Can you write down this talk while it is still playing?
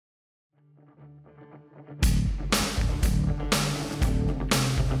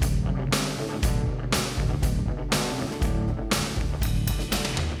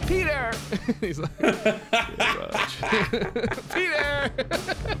He's like, yeah, Peter.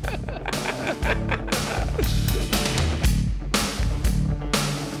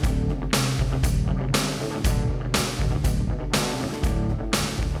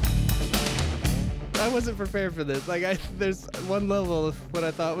 I wasn't prepared for this. Like, there's one level of what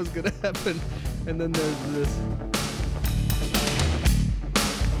I thought was gonna happen, and then there's this.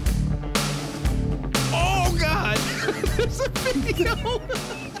 Oh God! There's a video.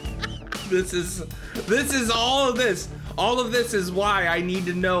 This is all of this. All of this is why I need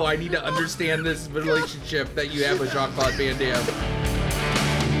to know. I need to understand this relationship that you have with Jean-Claude Van Damme.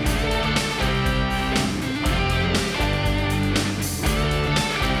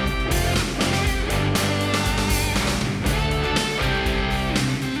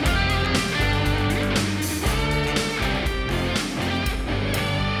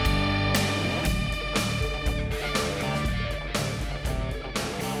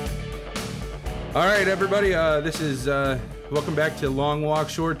 All right, everybody. This is welcome back to Long Walk,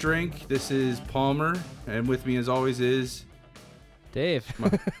 Short Drink. This is Palmer, and with me, as always, is Dave.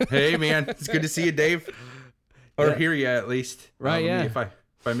 Hey, man, it's good to see you, Dave, or hear you at least. Right? Yeah. If I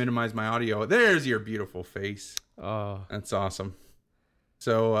minimize my audio, there's your beautiful face. Oh, That's awesome.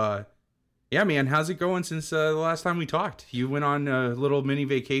 So, yeah, man, how's it going since the last time we talked? You went on a little mini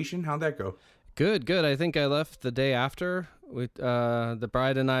vacation. How'd that go? good. I think I left the day after. The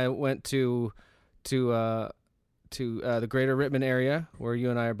bride and I went to the greater Rittman area where you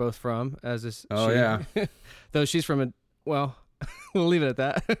and I are both from. Yeah. Though she's from we'll leave it at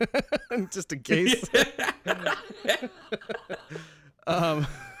that. Just in case.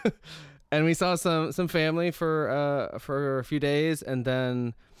 And we saw some family for a few days, and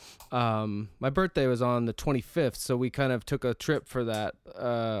then my birthday was on the 25th, so we kind of took a trip for that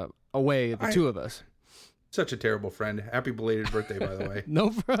away, the two of us. Such a terrible friend. Happy belated birthday, by the way.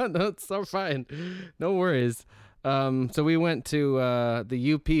 No, it's so fine. No worries. So we went to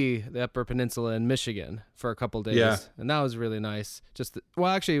the UP, the Upper Peninsula in Michigan, for a couple days. Yeah. And that was really nice.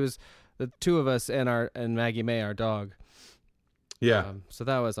 Actually, it was the two of us and Maggie May, our dog. Yeah. So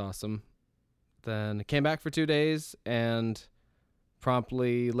that was awesome. Then came back for 2 days and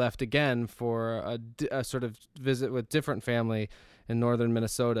promptly left again for a sort of visit with different family in northern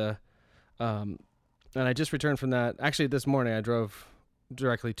Minnesota. And I just returned from that. Actually, this morning I drove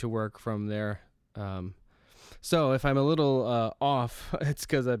directly to work from there. So if I'm a little off, it's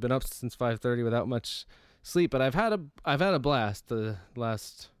because I've been up since 5:30 without much sleep. But I've had a blast the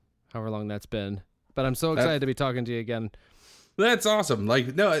last however long that's been. But I'm so excited to be talking to you again. That's awesome. I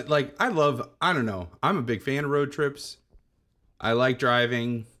don't know. I'm a big fan of road trips. I like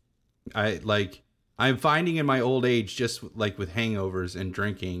driving. I'm finding in my old age, just like with hangovers and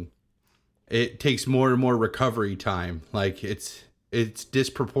drinking, it takes more and more recovery time. Like it's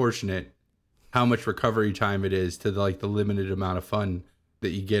disproportionate how much recovery time it is to the limited amount of fun that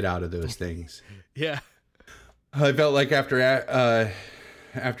you get out of those things. Yeah. I felt like after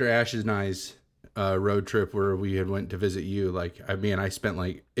Ash's and I's road trip where we had went to visit you, I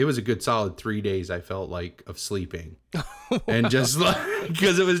spent it was a good solid 3 days, I felt like, of sleeping. And just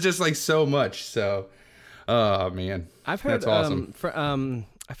because it was just so much. So, oh man, I've heard that's awesome.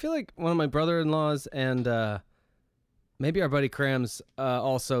 I feel like one of my brother-in-laws and maybe our buddy Krams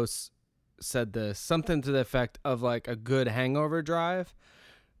also said this, something to the effect of like a good hangover drive.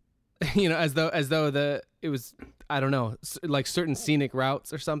 You know, as though it was, I don't know, like certain scenic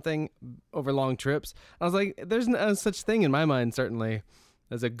routes or something over long trips. I was like, there's no such thing in my mind, certainly,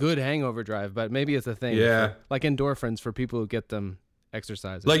 as a good hangover drive, but maybe it's a thing. Yeah. Like endorphins for people who get them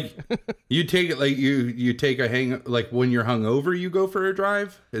exercising. Like you take it, you take a when you're hungover, you go for a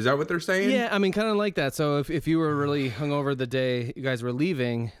drive. Is that what they're saying? Yeah, I mean, kind of like that. So if you were really hungover the day you guys were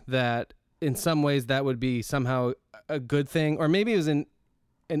leaving, that in some ways that would be somehow a good thing, or maybe it was an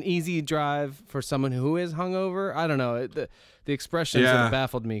easy drive for someone who is hungover. I don't know. The expression sort of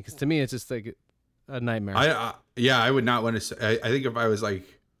baffled me, because to me it's just like a nightmare. I would not want to say. I think if I was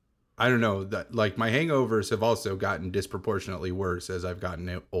I don't know, that my hangovers have also gotten disproportionately worse as I've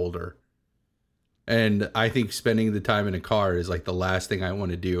gotten older. And I think spending the time in a car is the last thing I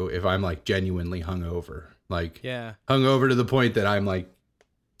want to do if I'm genuinely hungover. Hungover to the point that I'm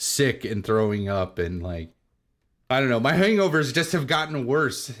sick and throwing up, and I don't know, my hangovers just have gotten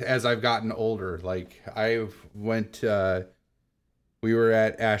worse as I've gotten older. We were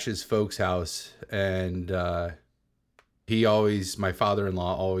at Ash's folks' house, and my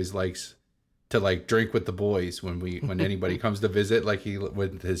father-in-law always likes to drink with the boys when anybody comes to visit,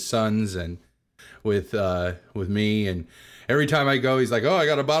 with his sons and with me. And every time I go, he's like, "Oh, I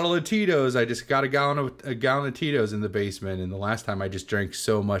got a bottle of Tito's. I just got a gallon of Tito's in the basement." And the last time I just drank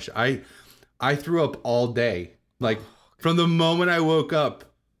so much, I threw up all day. Like from the moment I woke up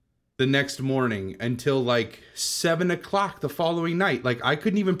the next morning until like 7 o'clock the following night. Like I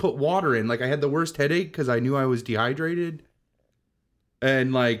couldn't even put water in. Like I had the worst headache because I knew I was dehydrated.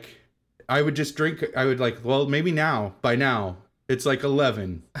 And like I would just drink. I would like, well, maybe by now it's like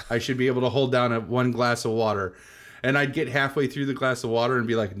 11. I should be able to hold down one glass of water. And I'd get halfway through the glass of water and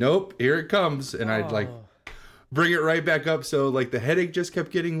be like, nope, here it comes. And I'd like bring it right back up. So like the headache just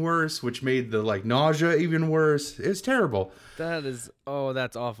kept getting worse, which made the like nausea even worse. It's terrible. That's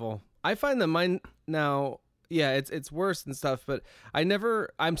awful. I find that mine now, yeah, it's worse and stuff, but I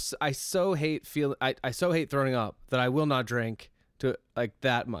so hate throwing up that I will not drink to like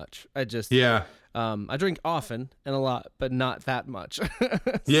that much. Yeah. I drink often and a lot, but not that much.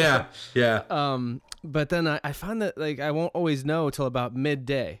 Yeah. But then I find that like I won't always know till about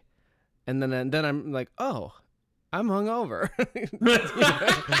midday. And then I'm like, oh, I'm hungover.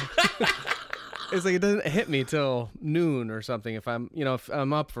 It's like it doesn't hit me till noon or something if I'm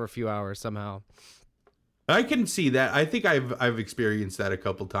up for a few hours somehow. I can see that. I think I've experienced that a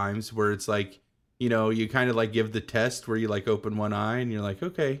couple times where it's like, you kind of like give the test where you like open one eye and you're like,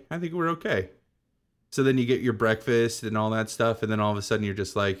 okay, I think we're okay. So then you get your breakfast and all that stuff, and then all of a sudden you're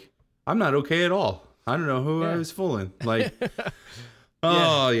just like, I'm not okay at all. I don't know who I was fooling. Like,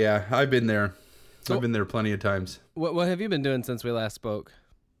 oh yeah, I've been there. So, I've been there plenty of times. What have you been doing since we last spoke?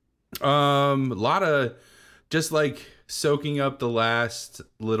 A lot of just like soaking up the last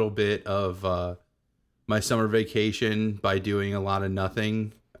little bit of my summer vacation by doing a lot of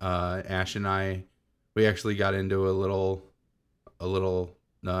nothing. Ash and I, we actually got into a little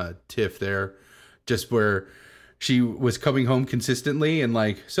tiff there, just where she was coming home consistently and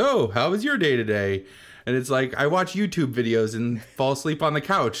like, so how was your day today? And it's like, I watch YouTube videos and fall asleep on the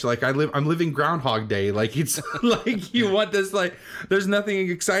couch. Like I'm living Groundhog Day. Like it's like, you want this, like, there's nothing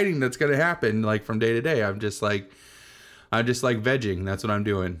exciting that's going to happen like from day to day. I'm just like vegging. That's what I'm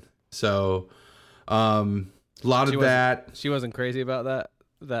doing. So, a lot of that. She wasn't crazy about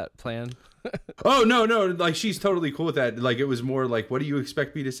that plan. Oh, no. Like she's totally cool with that. Like it was more like, what do you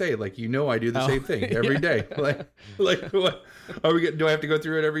expect me to say? Like, I do the same thing every day. Like what do I have to go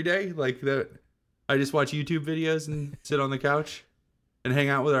through it every day? Like that. I just watch YouTube videos and sit on the couch and hang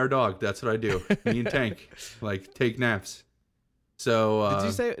out with our dog. That's what I do. Me and Tank, like, take naps. So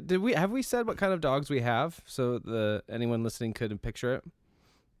have we said what kind of dogs we have so anyone listening could picture it?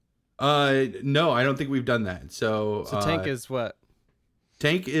 No, I don't think we've done that. So Tank is what?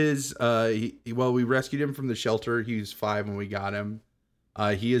 Tank is we rescued him from the shelter. He was 5 when we got him.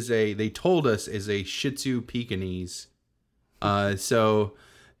 They told us is a Shih Tzu Pekingese. So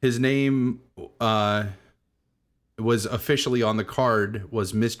his name was officially on the card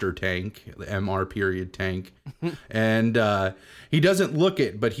was Mr. Tank, Mr. Tank. And he doesn't look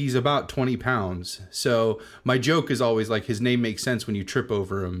it, but he's about 20 pounds. So my joke is always like his name makes sense when you trip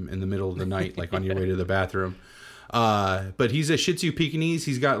over him in the middle of the night, like on your way to the bathroom. But he's a Shih Tzu Pekingese.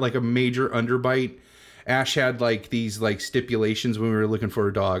 He's got like a major underbite. Ash had like these like stipulations when we were looking for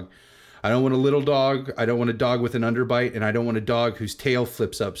a dog. I don't want a little dog. I don't want a dog with an underbite, and I don't want a dog whose tail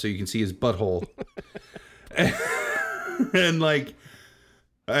flips up so you can see his butthole. And like,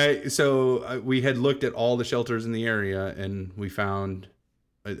 we had looked at all the shelters in the area, and we found,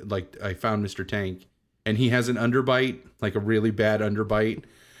 I found Mr. Tank, and he has an underbite, like a really bad underbite,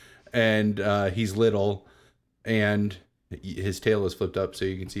 and he's little, and his tail is flipped up so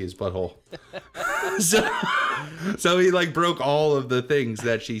you can see his butthole. So he like broke all of the things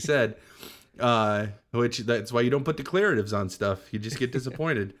that she said. Which that's why you don't put declaratives on stuff. You just get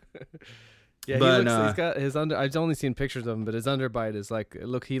disappointed. Yeah, but, he's got his I've only seen pictures of him, but his underbite is like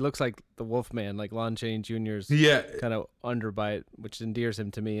he looks like the Wolfman, like Lon Chaney Jr.'s kind of underbite, which endears him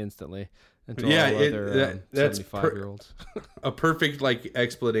to me instantly. That's 75-year-olds. A perfect like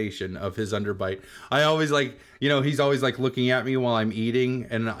explanation of his underbite. I always like, he's always like looking at me while I'm eating,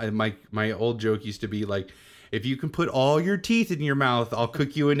 and my old joke used to be like, if you can put all your teeth in your mouth, I'll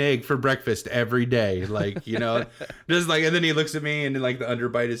cook you an egg for breakfast every day. Like, just like, and then he looks at me and like the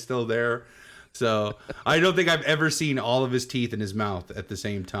underbite is still there. So I don't think I've ever seen all of his teeth in his mouth at the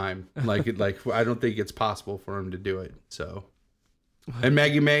same time. Like I don't think it's possible for him to do it. So, and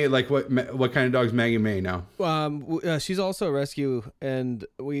Maggie May, like what kind of dog's Maggie May now? She's also a rescue, and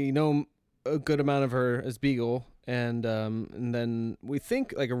we know a good amount of her as Beagle. And then we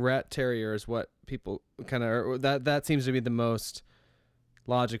think like a rat terrier is what people kind of that seems to be the most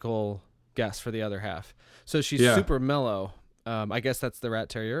logical guess for the other half. So she's super mellow. I guess that's the rat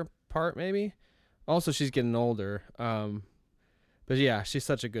terrier part, maybe. Also, she's getting older. But yeah, she's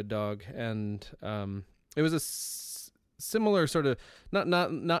such a good dog, and it was a similar sort of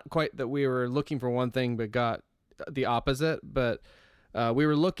not quite that we were looking for one thing but got the opposite. But we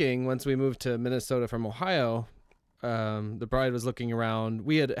were looking once we moved to Minnesota from Ohio. The bride was looking around.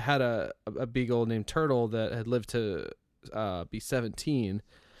 We had a beagle named Turtle that had lived to be 17,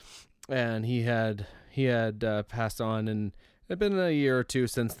 and he had passed on, and it had been a year or two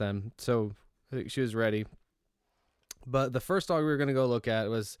since then. So I think she was ready. But the first dog we were going to go look at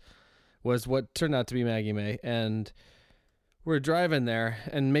was what turned out to be Maggie May, and we're driving there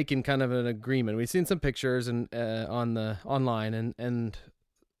and making kind of an agreement. We've seen some pictures and online, and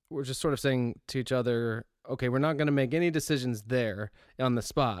we're just sort of saying to each other, okay, we're not going to make any decisions there on the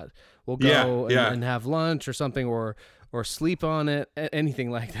spot. We'll go and have lunch or something, or sleep on it, anything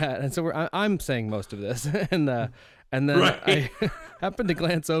like that. And so I'm saying most of this, and then Right. I happen to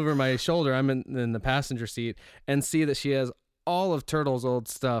glance over my shoulder. I'm in the passenger seat and see that she has all of Turtle's old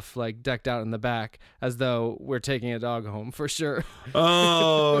stuff like decked out in the back, as though we're taking a dog home for sure.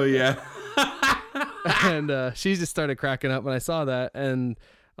 Oh yeah. And she just started cracking up when I saw that, and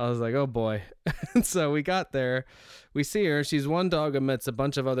I was like, oh boy. And so we got there, we see her. She's one dog amidst a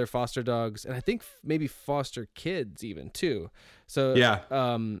bunch of other foster dogs, and I think maybe foster kids even too. So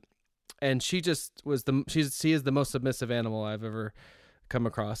Yeah. And she just was she is the most submissive animal I've ever come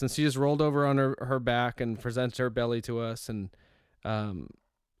across. And she just rolled over on her back and presented her belly to us, and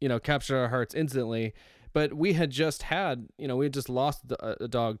captured our hearts instantly. But we had just lost a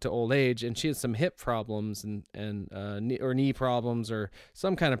dog to old age, and she had some hip problems and knee problems or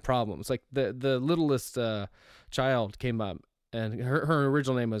some kind of problems. Like the littlest child came up, and her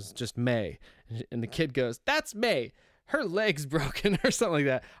original name was just May, and the kid goes, "That's May. Her leg's broken," or something like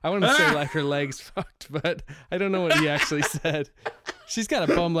that. I want to say like her leg's fucked, but I don't know what he actually said. She's got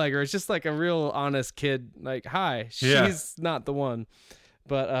a bum leg, or it's just like a real honest kid. Like, hi, she's not the one,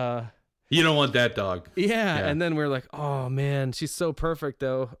 but you don't want that dog. Yeah. And then we're like, oh man, she's so perfect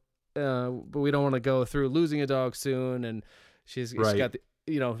though. But we don't want to go through losing a dog soon, and she's got the,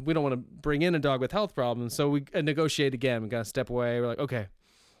 we don't want to bring in a dog with health problems. So we negotiate again. We got to step away. We're like, okay,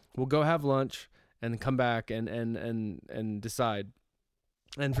 we'll go have lunch and come back and decide.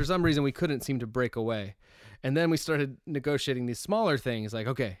 And for some reason we couldn't seem to break away. And then we started negotiating these smaller things, like,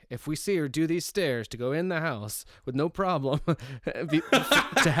 okay, if we see her do these stairs to go in the house with no problem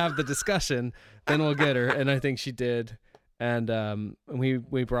to have the discussion, then we'll get her. And I think she did. And we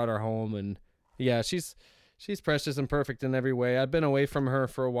brought her home, and yeah, she's precious and perfect in every way. I've been away from her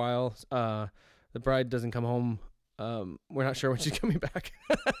for a while. The bride doesn't come home. We're not sure when she's coming back.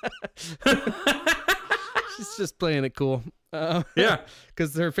 She's just playing it cool. Yeah.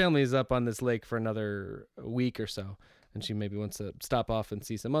 Because her family is up on this lake for another week or so, and she maybe wants to stop off and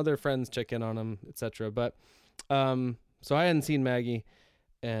see some other friends, check in on them, etc. But so I hadn't seen Maggie,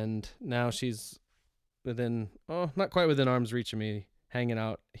 and now she's not quite within arm's reach of me, hanging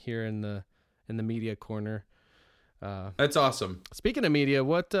out here in the media corner. That's awesome. Speaking of media,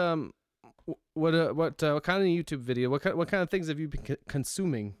 what kind of YouTube video? What kind of things have you been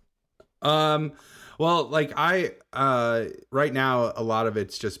consuming? Well, like right now, a lot of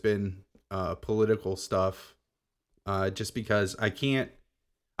it's just been political stuff. Just because I can't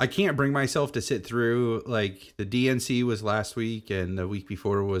bring myself to sit through, like, the DNC was last week, and the week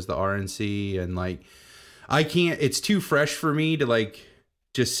before was the RNC, and like it's too fresh for me to like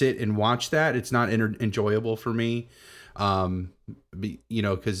just sit and watch that. It's not enjoyable for me.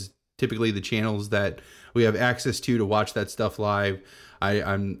 Because typically the channels that we have access to watch that stuff live,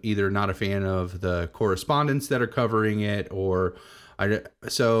 I'm either not a fan of the correspondents that are covering it,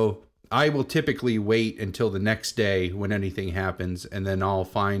 so I will typically wait until the next day when anything happens, and then I'll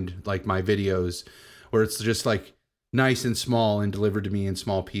find like my videos where it's just like nice and small and delivered to me in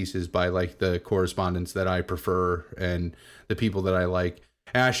small pieces by like the correspondents that I prefer and the people that I like.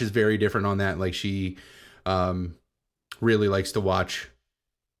 Ash is very different on that. Like, she really likes to watch,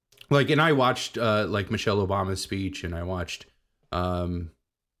 like, and I watched like Michelle Obama's speech, and I watched all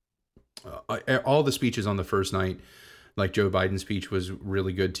the speeches on the first night. Like, Joe Biden's speech was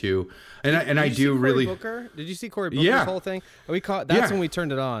really good too, and I do really. Did you see Cory Booker's whole thing? That's when we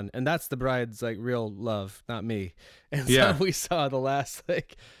turned it on, and that's the bride's like real love, not me. And so we saw the last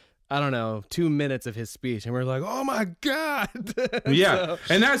 2 minutes of his speech, and we're like, oh my god.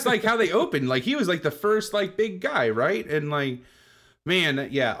 And that's like how they opened. Like, he was like the first like big guy, right? And like, man,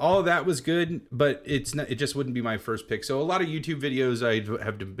 yeah, all of that was good, but it just wouldn't be my first pick. So a lot of YouTube videos I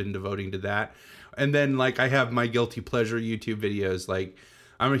have been devoting to that. And then like I have my guilty pleasure YouTube videos. Like,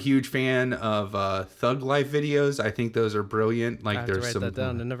 I'm a huge fan of Thug Life videos. I think those are brilliant. Like, I have to write that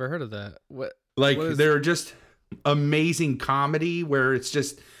down. I never heard of that. They're just amazing comedy where it's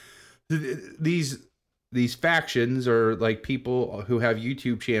just these these factions or like people who have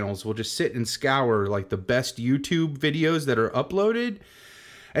YouTube channels will just sit and scour like the best YouTube videos that are uploaded,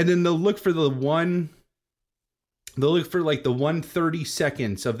 and then they'll look for like the 130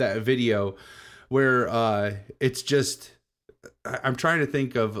 seconds of that video where it's just, I'm trying to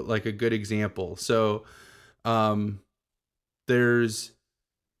think of like a good example. So there's,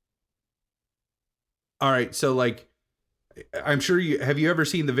 all right, so like, I'm sure have you ever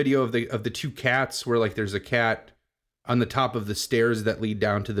seen the video of the two cats where like there's a cat on the top of the stairs that lead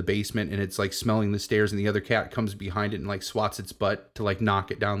down to the basement, and it's like smelling the stairs, and the other cat comes behind it and like swats its butt to like knock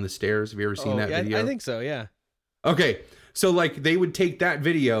it down the stairs? Have you ever seen that video? I think so, yeah. Okay, so like they would take that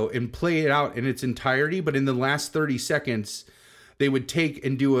video and play it out in its entirety, but in the last 30 seconds, they would take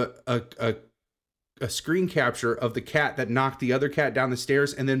and do a screen capture of the cat that knocked the other cat down the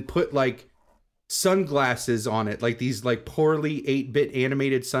stairs, and then put like sunglasses on it, like these like poorly 8-bit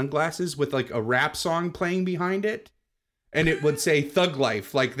animated sunglasses with like a rap song playing behind it, and it would say "Thug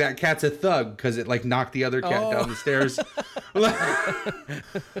Life," like that cat's a thug because it like knocked the other cat down the stairs.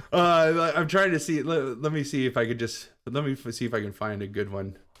 I'm trying to see. Let me see if I can find a good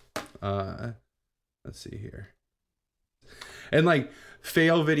one. Let's see here. And like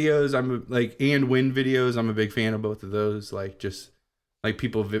fail videos, and win videos. I'm a big fan of both of those. Like just like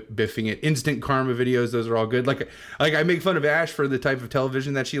people biffing it. Instant karma videos, those are all good. Like I make fun of Ash for the type of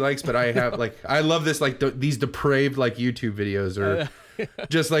television that she likes, but I have like, I love this, like these depraved like YouTube videos are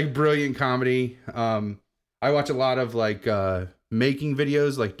just like brilliant comedy. I watch a lot of like making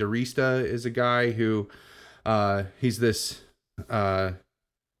videos. Like Darista is a guy who he's this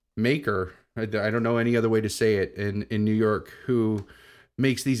maker. I don't know any other way to say it, in New York, who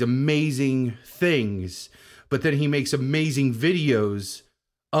makes these amazing things, but then he makes amazing videos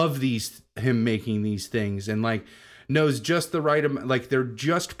of him making these things, and like knows just the right amount, like they're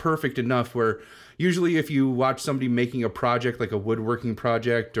just perfect enough where usually if you watch somebody making a project, like a woodworking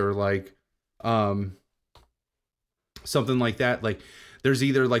project or like something like that, like there's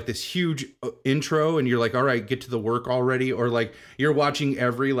either like this huge intro and you're like, all right, get to the work already, or like you're watching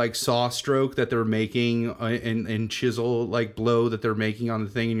every like saw stroke that they're making and chisel like blow that they're making on the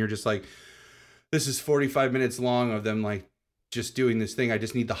thing, and you're just like, this is 45 minutes long of them like just doing this thing. I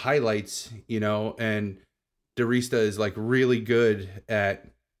just need the highlights, and Darista is like really good at,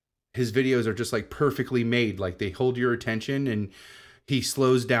 his videos are just like perfectly made. Like they hold your attention, and he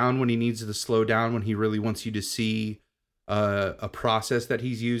slows down when he needs to slow down, when he really wants you to see a process that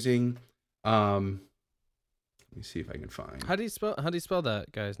he's using. Let me see if I can find. How do you spell that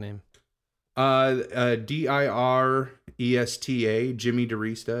guy's name? Diresta. Jimmy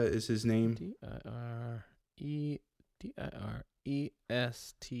Darista is his name. Diresta.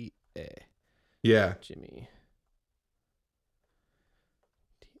 Yeah. Jimmy.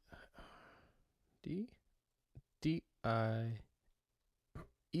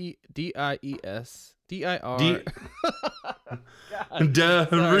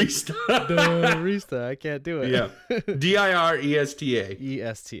 Darista. Darista. I can't do it. Yeah. Diresta.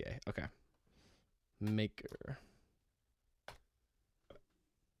 ESTA. Okay. Maker.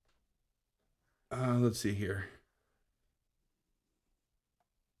 Let's see here.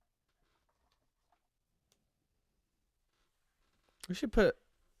 We should put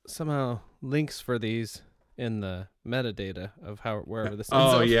somehow links for these in the metadata of wherever this.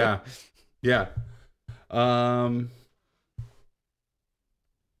 Oh yeah, yeah. I'm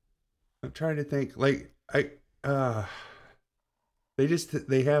trying to think. Like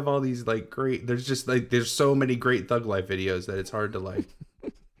they have all these like great. There's so many great Thug Life videos that it's hard to like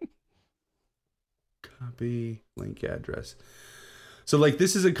copy link address. So like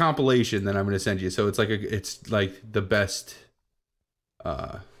this is a compilation that I'm going to send you. So it's like the best.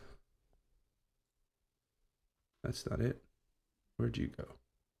 That's not it. Where'd you go?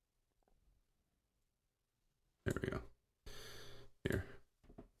 There we go. Here.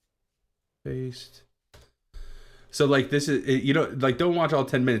 Paste. So like this is, like don't watch all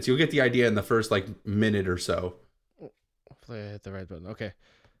 10 minutes. You'll get the idea in the first like minute or so. Hopefully I hit the right button. Okay.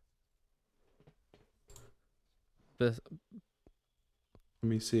 Let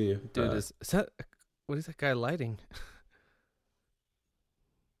me see. Dude, is that, what is that guy lighting?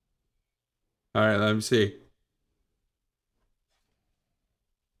 All right, let me see.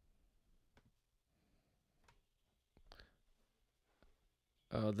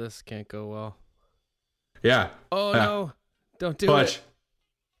 Oh, this can't go well. Yeah. Oh, no. Don't do it.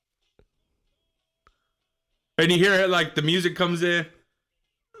 And you hear it like the music comes in.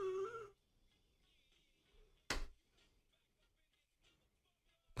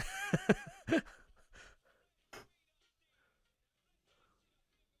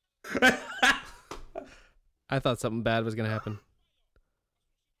 I thought something bad was gonna happen.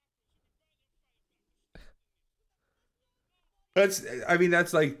 That's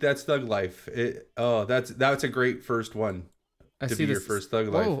Thug Life. That's a great first one I to see be this. your first Thug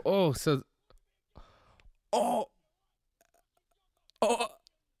Life. So. Oh. Oh.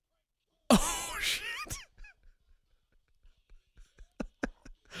 Oh shit.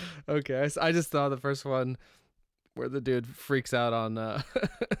 Okay, I just saw the first one where the dude freaks out on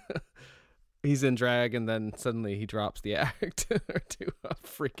he's in drag and then suddenly he drops the act to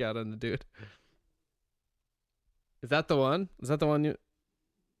freak out on the dude. Is that the one? Is that the one you?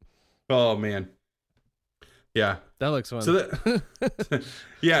 Oh man, yeah. That looks fun. So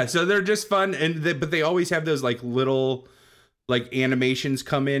yeah, so they're just fun, but they always have those like little like animations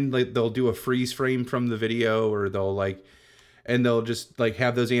come in. Like they'll do a freeze frame from the video, or they'll just like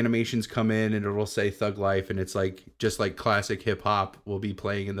have those animations come in, and it'll say Thug Life, and it's like just like classic hip hop will be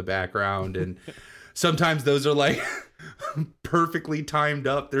playing in the background, and sometimes those are like perfectly timed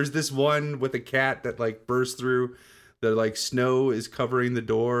up. There's this one with a cat that like bursts through the like snow is covering the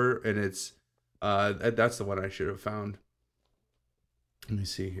door, and it's that's the one I should have found. Let me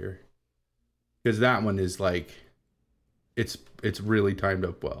see here, because that one is like it's really timed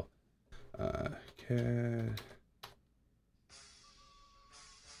up well. Cat.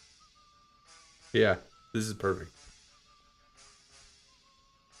 Yeah, this is perfect.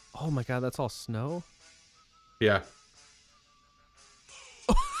 Oh my god, that's all snow? Yeah.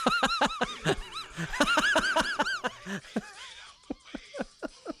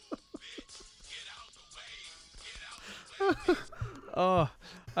 Oh,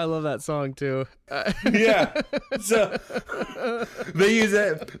 I love that song too. Yeah. So they use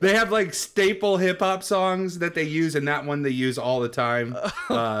it. They have like staple hip hop songs that they use, and that one they use all the time.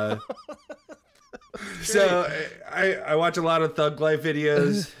 So I watch a lot of Thug Life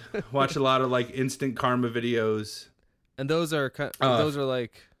videos, watch a lot of like Instant Karma videos. And those are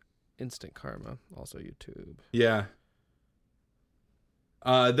like Instant Karma, also YouTube. Yeah.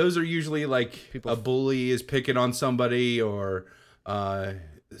 Those are usually like a bully is picking on somebody, or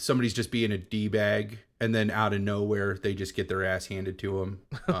somebody's just being a D-bag, and then out of nowhere they just get their ass handed to them.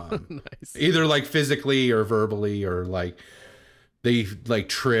 Nice. Either like physically or verbally, or like they like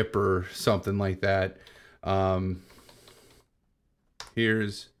trip or something like that.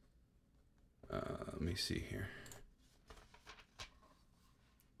 Here's let me see here.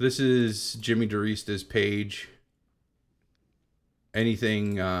 This is Jimmy DeRista's page.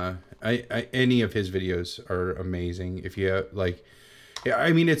 Anything any of his videos are amazing. If you have, like,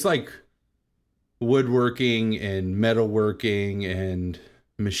 I mean, it's like woodworking and metalworking and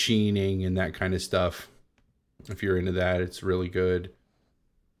machining and that kind of stuff. If you're into that, it's really good.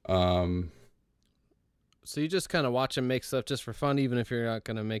 So you just kind of watch him make stuff just for fun, even if you're not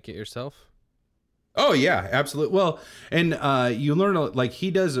gonna make it yourself? Oh yeah, absolutely. Well, and you learn like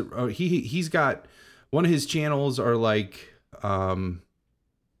he does. He's got one of his channels are like what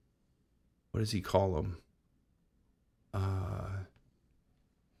does he call them?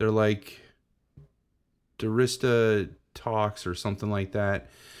 They're like DeRista Talks or something like that,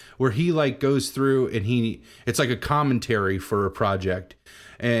 where he like goes through and it's like a commentary for a project,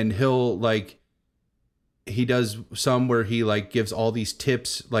 and he does some where he like gives all these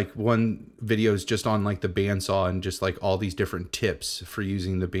tips. Like one video is just on like the bandsaw and just like all these different tips for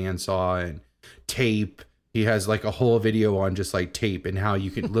using the bandsaw and tape. He has like a whole video on just like tape and how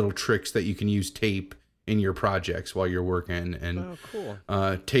you can little tricks that you can use tape in your projects while you're working, and cool.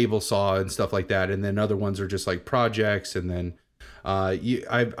 Table saw and stuff like that. And then other ones are just like projects. And then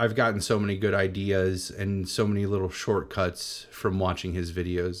I've gotten so many good ideas and so many little shortcuts from watching his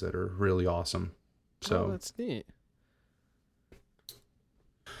videos that are really awesome. So that's neat.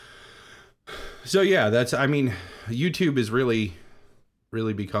 So yeah, YouTube has really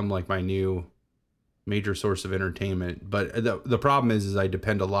become like my new major source of entertainment. But the problem is I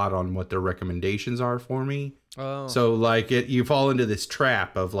depend a lot on what their recommendations are for me. Oh. So like you fall into this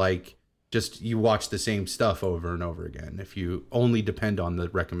trap of like just you watch the same stuff over and over again if you only depend on the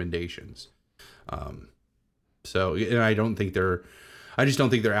recommendations. So, and I just don't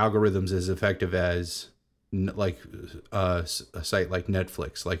think their algorithm's as effective as like a site like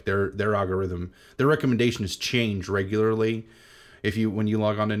Netflix. Like their algorithm, their recommendations change regularly when you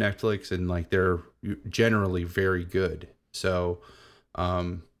log on to Netflix, and like they're generally very good. So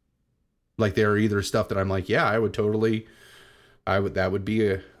like there are either stuff that I'm like, yeah, I've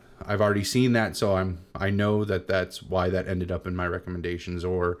already seen that, so I know that's why that ended up in my recommendations,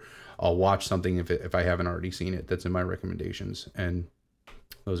 or I'll watch something if I haven't already seen it that's in my recommendations, and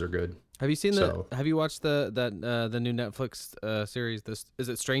those are good. Have you seen So have you watched the new Netflix series? This is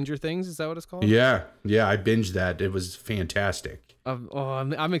it Stranger Things? Is that what it's called? yeah, I binged that. It was fantastic.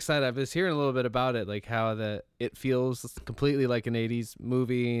 I'm excited. I was hearing a little bit about it, like how it feels completely like an '80s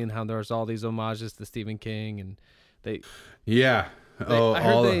movie, and how there's all these homages to Stephen King, and they. Yeah. I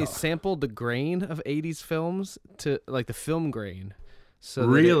heard they sampled the grain of '80s films to like the film grain. So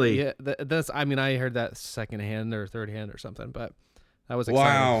really, yeah, that's. I mean, I heard that secondhand or third hand or something, but that was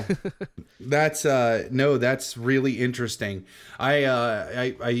wow. exciting. That's no, that's really interesting.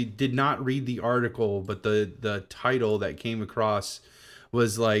 I did not read the article, but the title that came across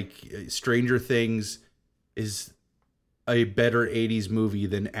was like Stranger Things is a better 80s movie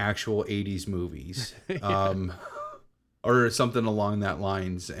than actual 80s movies. Yeah. Or something along that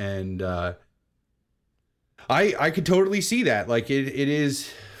lines, and I could totally see that. Like it is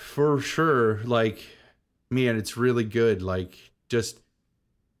for sure, like, man, it's really good. Like, just,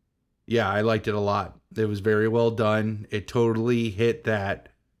 yeah, I liked it a lot. It was very well done. It totally hit that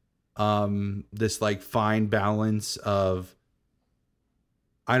this like fine balance of,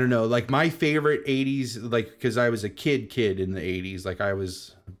 I don't know, like my favorite 80s, like, because I was a kid in the 80s. Like, I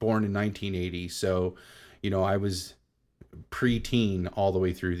was born in 1980, so I was preteen all the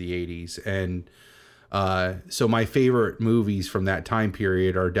way through the 80s, and so my favorite movies from that time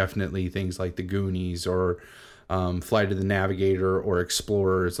period are definitely things like The Goonies or Flight of the Navigator or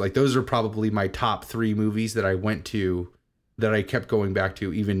Explorers. Like, those are probably my top 3 movies that I went to, that I kept going back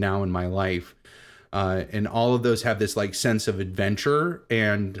to even now in my life. And all of those have this like sense of adventure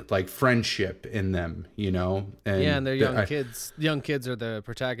and like friendship in them, and Yeah, and they're young kids. Young kids are the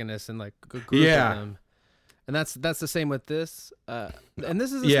protagonists, and like a group of them. And that's the same with this. And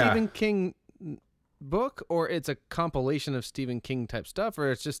this is a Stephen King book, or it's a compilation of Stephen King type stuff,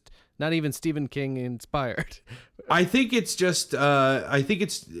 or it's just not even Stephen King inspired. I think it's just I think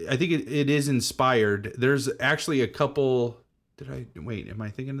it is inspired. There's actually a couple. Am I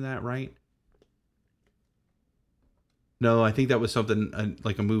thinking of that right? No, I think that was something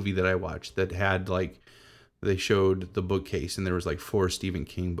like a movie that I watched that had like, they showed the bookcase and there was like 4 Stephen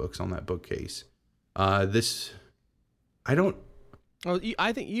King books on that bookcase. This, I don't. Oh,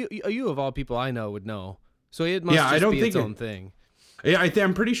 I think you of all people I know would know. So it must just be its own thing. Yeah,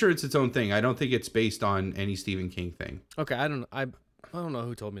 I'm pretty sure it's its own thing. I don't think it's based on any Stephen King thing. Okay, I don't know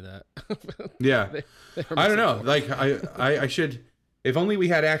who told me that. Yeah, I don't know. Like I should. If only we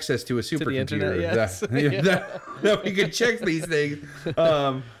had access to a supercomputer, yes. that we could check these things.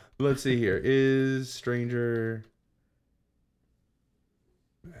 Let's see here. Is Stranger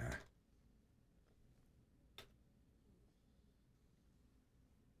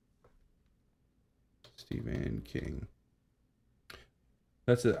Stephen King?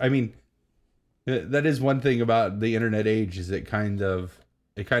 That's it. I mean, that is one thing about the internet age, is it kind of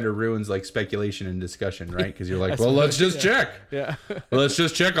ruins like speculation and discussion, right? Because you're like, well, let's just check. Yeah. Let's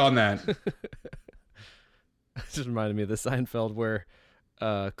just check on that. It just reminded me of the Seinfeld where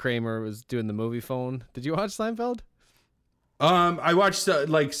Kramer was doing the movie phone. Did you watch Seinfeld? I watched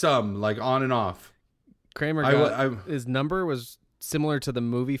some on and off. Kramer got his number was similar to the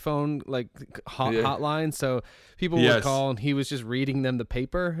movie phone hotline, so people would call and he was just reading them the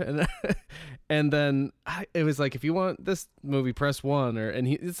paper, and and then it was like, if you want this movie, press 1,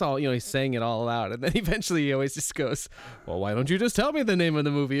 it's all, he's saying it all out, and then eventually he always just goes, well, why don't you just tell me the name of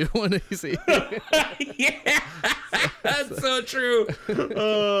the movie you want to see? Yeah, that's so true.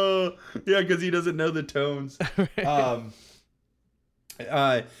 Oh, yeah, because he doesn't know the tones.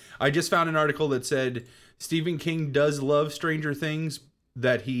 Right. I just found an article that said Stephen King does love Stranger Things,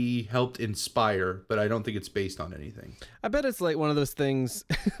 that he helped inspire, but I don't think it's based on anything. I bet it's like one of those things,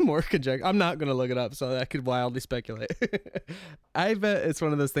 more conjecture. I'm not going to look it up, so I could wildly speculate. I bet it's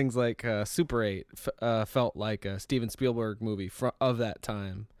one of those things like Super 8 felt like a Steven Spielberg movie of that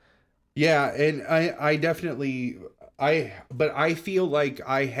time. Yeah, and I definitely, but I feel like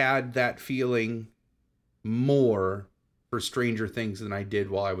I had that feeling more for Stranger Things than I did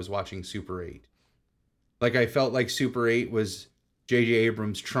while I was watching Super 8. Like, I felt like Super 8 was J.J.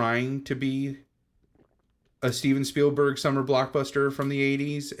 Abrams trying to be a Steven Spielberg summer blockbuster from the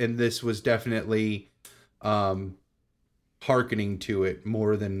 80s, and this was definitely hearkening to it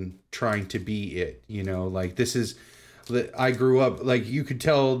more than trying to be it. Like, this is, I grew up, like, you could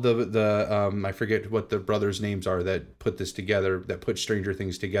tell the I forget what the brothers' names are that put this together, that put Stranger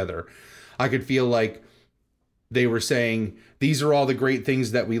Things together. I could feel like they were saying, these are all the great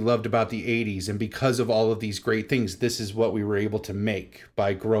things that we loved about the 80s. And because of all of these great things, this is what we were able to make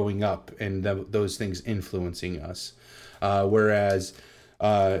by growing up and those things influencing us. Whereas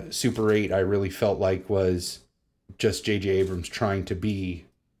Super 8, I really felt like was just J.J. Abrams trying to be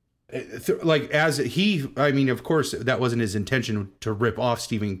like as he, I mean, of course, that wasn't his intention to rip off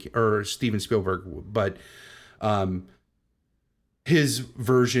Steven Spielberg, but his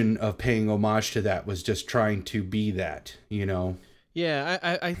version of paying homage to that was just trying to be that, you know. Yeah,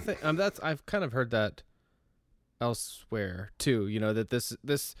 I think that's I've kind of heard that elsewhere too. You know that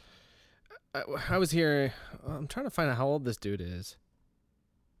this I was hearing. I'm trying to find out how old this dude is.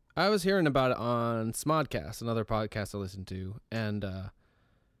 I was hearing about it on Smodcast, another podcast I listen to, and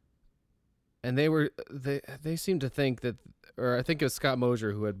they seemed to think that, or I think it was Scott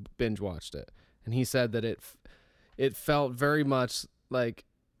Mosier who had binge watched it, and he said that it felt very much like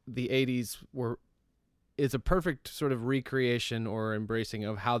the 80s is a perfect sort of recreation or embracing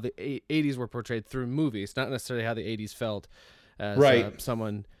of how the 80s were portrayed through movies, not necessarily how the 80s felt as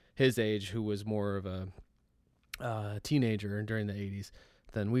someone his age who was more of a teenager during the 80s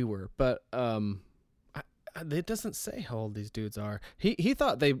than we were. But it doesn't say how old these dudes are. He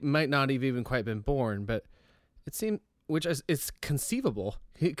thought they might not have even quite been born, but it seemed, which is it's conceivable,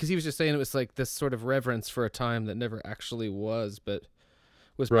 because he was just saying it was like this sort of reverence for a time that never actually was, but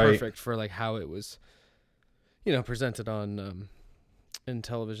was perfect for like how it was, you know, presented on in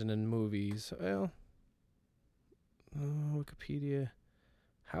television and movies. Well, Wikipedia.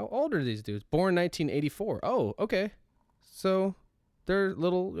 How old are these dudes? Born 1984. Oh, okay. So they're a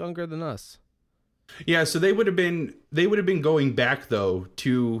little younger than us. Yeah, so they would have been going back though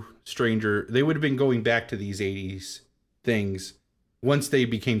to Stranger. They would have been going back to these 80s things once they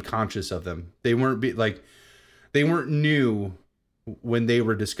became conscious of them. They weren't new when they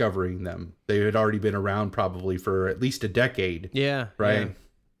were discovering them. They had already been around probably for at least a decade. Yeah. Right. Yeah.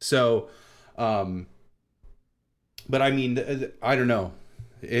 So, but I mean, I don't know.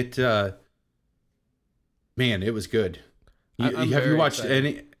 It, man, it was good. Have you watched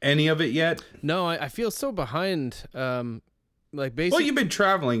excited. any of it yet? No, I feel so behind. Like basically, well, you've been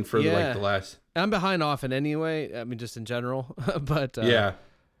traveling for like the last. I'm behind often anyway. I mean, just in general. But yeah,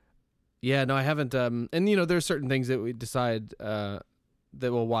 no, I haven't. And you know, there's certain things that we decide that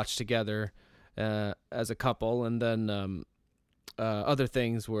we'll watch together as a couple, and then other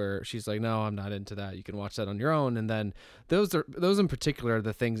things where she's like, no, I'm not into that. You can watch that on your own. And then those in particular are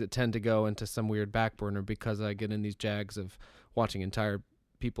the things that tend to go into some weird back burner because I get in these jags of watching entire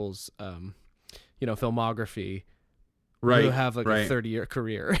people's, you know, filmography. Right. Who have like a 30-year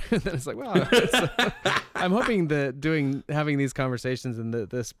career. And then it's like, wow. I'm hoping that having these conversations and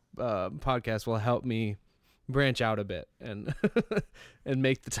this podcast will help me branch out a bit and and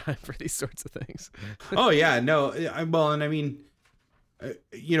make the time for these sorts of things. Oh yeah, no, well, and I mean,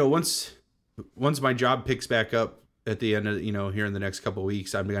 you know, once my job picks back up at the end of, you know, here in the next couple of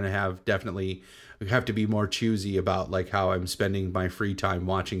weeks, I'm gonna have to be more choosy about like how I'm spending my free time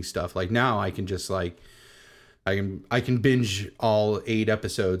watching stuff. Like now, I can just like I can binge all 8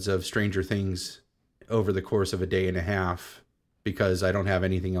 episodes of Stranger Things over the course of a day and a half because I don't have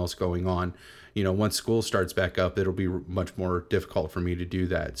anything else going on. You know, once school starts back up, it'll be much more difficult for me to do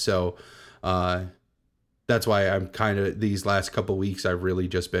that. So that's why I'm kind of, these last couple of weeks, I've really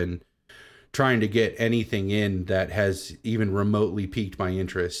just been trying to get anything in that has even remotely piqued my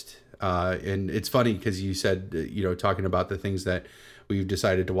interest. And it's funny because you said, you know, talking about the things that we've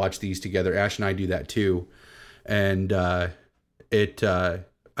decided to watch these together. Ash and I do that too. And I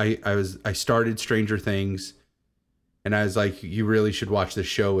started Stranger Things and I was like, you really should watch this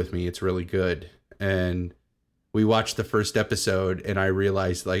show with me. It's really good. And we watched the first episode and I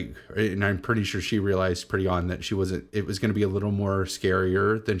realized and I'm pretty sure she realized pretty on that it was going to be a little more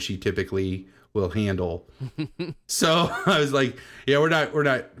scarier than she typically will handle. So I was like, yeah, we're not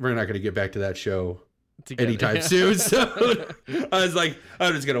going to get back to that show together anytime soon. So I was like,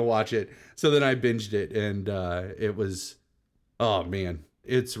 I'm just going to watch it. So then I binged it and it was, oh man,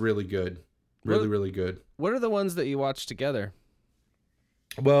 it's really good. Really good. What are the ones that you watched together?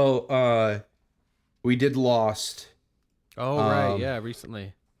 Well, we did Lost. Oh, right. Yeah,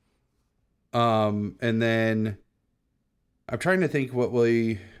 recently. And then I'm trying to think what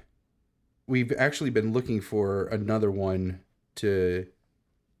we've actually been looking for another one to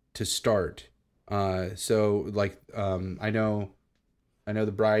start. So like, I know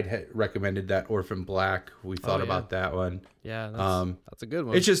the bride had recommended that Orphan Black. We thought about that one. Yeah. That's a good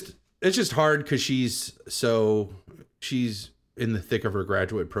one. It's just hard because she's in the thick of her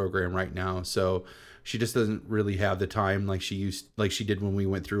graduate program right now. So she just doesn't really have the time like she did when we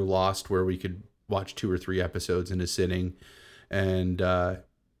went through Lost, where we could watch 2 or 3 episodes in a sitting. And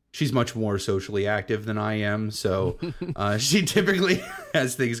she's much more socially active than I am. So she typically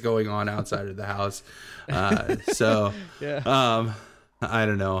has things going on outside of the house. So yeah. I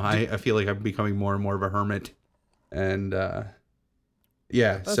don't know. I feel like I'm becoming more and more of a hermit. And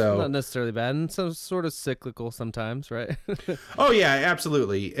Yeah, That's so not necessarily bad, and some sort of cyclical sometimes, right? oh yeah,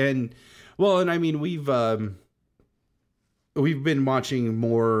 absolutely. And well, and I mean we've been watching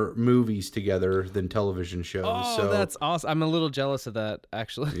more movies together than television shows. Oh, So that's awesome. I'm a little jealous of that,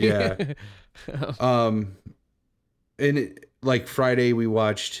 actually. yeah. Um and like Friday we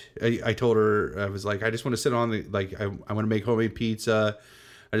watched I told her, I was like, I just want to sit on the like I want to make homemade pizza.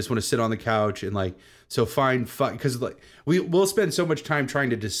 I just want to sit on the couch and like so find fun because like we'll spend so much time trying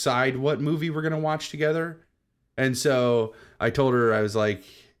to decide what movie we're gonna watch together. And so I told her, I was like,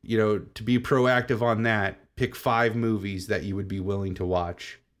 to be proactive on that, pick 5 movies that you would be willing to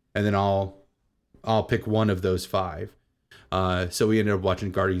watch, and then I'll pick one of those 5. So we ended up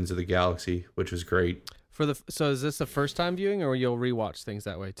watching Guardians of the Galaxy, which was great. So is this the first time viewing, or you'll rewatch things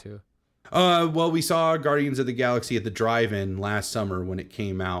that way too? Well, we saw Guardians of the Galaxy at the drive-in last summer when it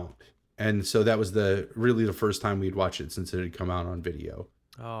came out, and so that was really the first time we'd watched it since it had come out on video.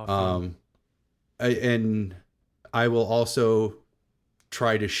 Oh, fun. And I will also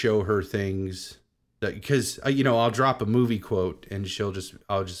try to show her things that because I'll drop a movie quote and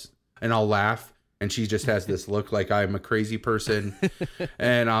I'll laugh and she just has this look like I'm a crazy person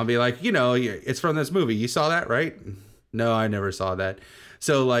and I'll be like, it's from this movie. You saw that, right? No, I never saw that.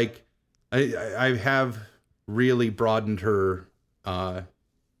 So like I have really broadened her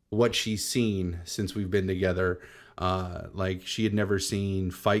what she's seen since we've been together. Like she had never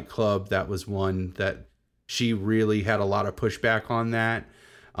seen Fight Club. That was one that she really had a lot of pushback on that.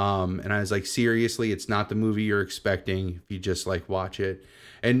 And I was like, seriously, it's not the movie you're expecting if you just like watch it.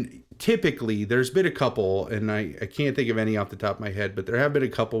 And typically there's been a couple, and I can't think of any off the top of my head, but there have been a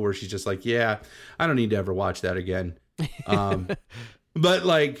couple where she's just like, yeah, I don't need to ever watch that again. But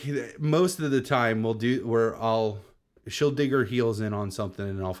like most of the time she'll dig her heels in on something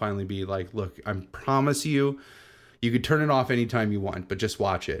and I'll finally be like, look, I promise you could turn it off anytime you want, but just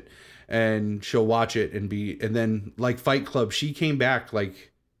watch it. And she'll watch it and then like Fight Club, she came back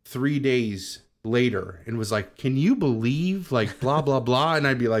like 3 days later and was like, can you believe like blah, blah, blah. And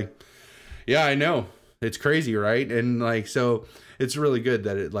I'd be like, yeah, I know, it's crazy. Right. And like, so it's really good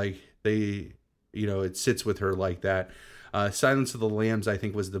that it like, it sits with her like that. Silence of the Lambs, I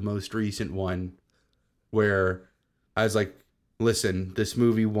think was the most recent one where I was like, listen, this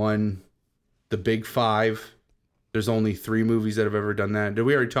movie won the Big 5. There's only 3 movies that have ever done that. Did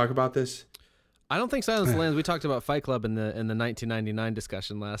we already talk about this? I don't think Silence of the Lambs. We talked about Fight Club in the 1999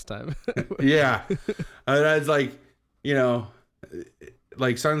 discussion last time. Yeah. I was like,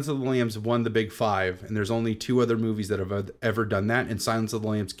 like Silence of the Lambs won the Big 5, and there's only 2 other movies that have ever done that, and Silence of the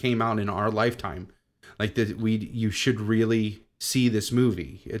Lambs came out in our lifetime. Like you should really see this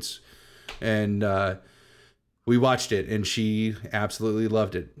movie. We watched it and she absolutely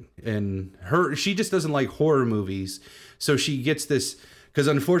loved it. And she just doesn't like horror movies. So she gets this, because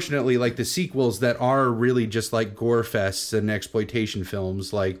unfortunately, like the sequels that are really just like gore fests and exploitation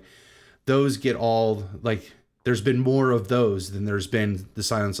films, like those get all like, there's been more of those than there's been the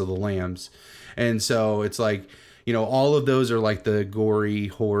Silence of the Lambs. And so it's like, all of those are like the gory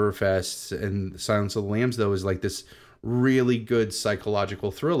horror fests, and Silence of the Lambs though is like this really good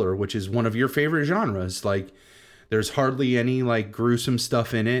psychological thriller, which is one of your favorite genres. Like there's hardly any like gruesome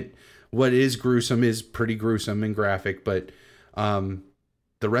stuff in it. What is gruesome is pretty gruesome and graphic, but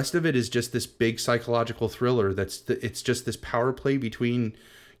the rest of it is just this big psychological thriller. It's just this power play between,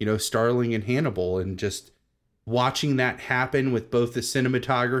 Starling and Hannibal, and just watching that happen with both the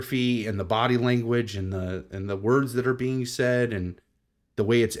cinematography and the body language and the words that are being said and the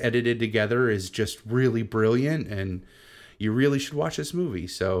way it's edited together is just really brilliant. And you really should watch this movie.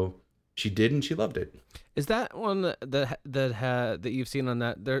 So she did, and she loved it. Is that one that you've seen on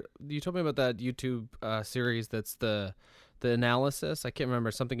that? There, you told me about that YouTube series. That's the analysis. I can't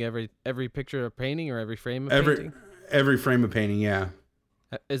remember, something every picture of painting or every frame of painting. Every frame of painting, yeah.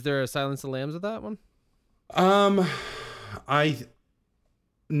 Is there a Silence of the Lambs of that one? I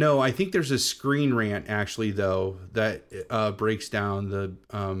think there's a Screen Rant actually though that breaks down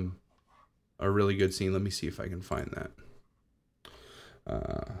a really good scene. Let me see if I can find that.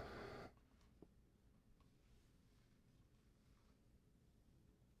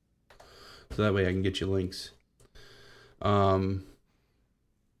 So that way I can get you links. I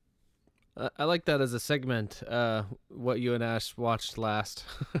like that as a segment. What you and Ash watched last,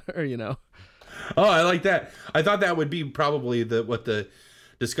 or Oh, I like that. I thought that would be probably what the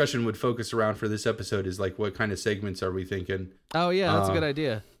discussion would focus around for this episode, is like, what kind of segments are we thinking? Oh yeah, that's a good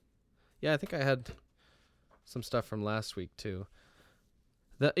idea. Yeah, I think I had some stuff from last week too.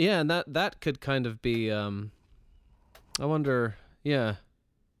 And that could kind of be. I wonder, if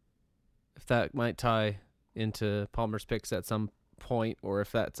that might tie into Palmer's picks at some point or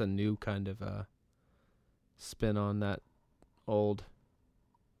if that's a new kind of spin on that old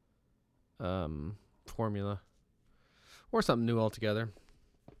formula or something new altogether.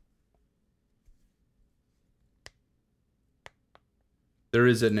 There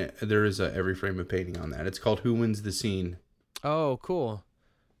is a every frame of painting on that. It's called Who Wins the Scene. Oh, cool.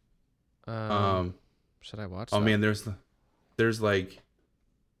 Should I watch? Oh that? man, there's like,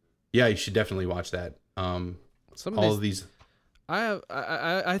 yeah, you should definitely watch that. Some of these.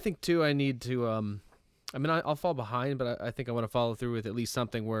 I think too. I need to. I mean, I'll fall behind, but I think I want to follow through with at least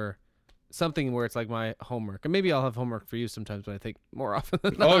something where it's like my homework, and maybe I'll have homework for you sometimes. But I think more often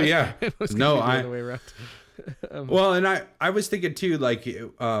than not. Oh yeah, it was the other way around. Well, and I was thinking too, like,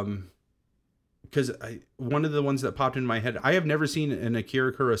 because one of the ones that popped in my head, I have never seen an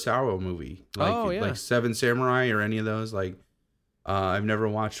Akira Kurosawa movie, like Seven Samurai or any of those. Like, I've never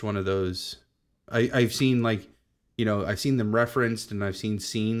watched one of those. I've seen like, I've seen them referenced and I've seen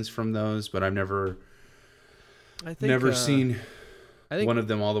scenes from those, but I've never seen one of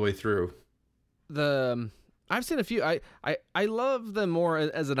them all the way through. I've seen a few. I love them more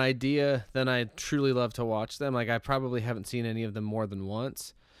as an idea than I truly love to watch them. Like I probably haven't seen any of them more than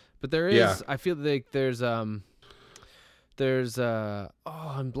once, but there is. Yeah. I feel like there's I'm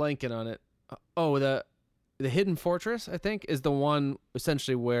blanking on it. The Hidden Fortress, I think, is the one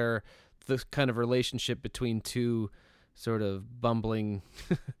essentially where the kind of relationship between two sort of bumbling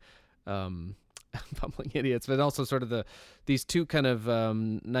idiots, but also sort of these two kind of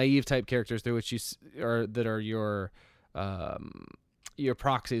naive type characters through which that are your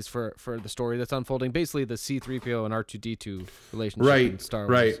proxies for the story that's unfolding. Basically, the C-3PO and R2-D2 relationship in Star Wars.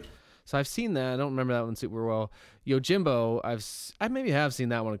 Right. So I've seen that. I don't remember that one super well. Yojimbo, I maybe have seen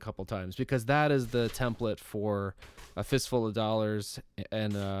that one a couple times because that is the template for A Fistful of Dollars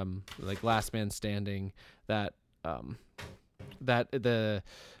and like Last Man Standing. So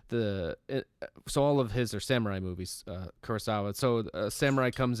all of his are samurai movies, Kurosawa. So a samurai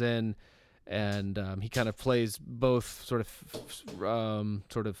comes in and he kind of plays both sort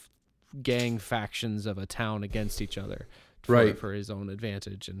of gang factions of a town against each other for his own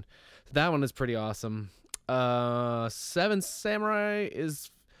advantage. And that one is pretty awesome. Seven Samurai is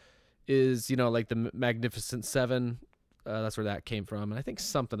like the Magnificent Seven. That's where that came from. And I think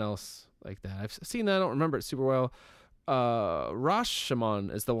something else like that. I've seen that. I don't remember it super well.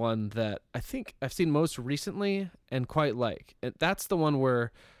 Rashomon is the one that I think I've seen most recently and quite like. And that's the one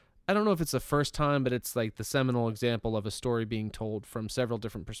where I don't know if it's the first time, but it's like the seminal example of a story being told from several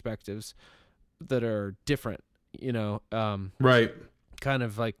different perspectives that are different, right. Kind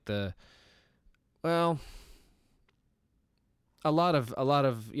of like a lot of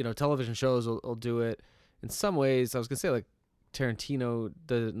television shows will do it in some ways. I was gonna say like Tarantino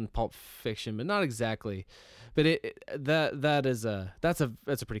did it in Pulp Fiction, but not exactly. But that's a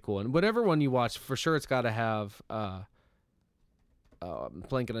pretty cool one. Whatever one you watch, for sure, it's got to have I'm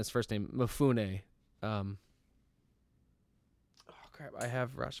blanking on his first name, Mifune. Oh crap! I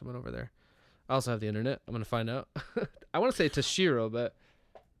have Rashomon over there. I also have the internet. I'm gonna find out. I want to say Toshiro, but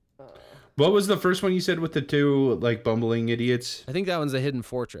what was the first one you said with the two like bumbling idiots? I think that one's a Hidden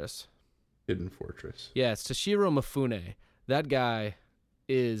Fortress. Hidden Fortress. Yeah, it's Toshiro Mifune. That guy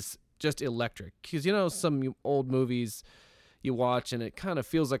is just electric. Because some old movies you watch and it kind of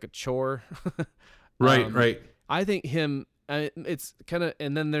feels like a chore. Right. I think it's kind of,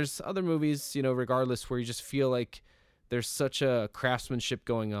 and then there's other movies, regardless, where you just feel like there's such a craftsmanship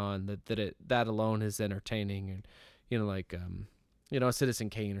going on that alone is entertaining, and like Citizen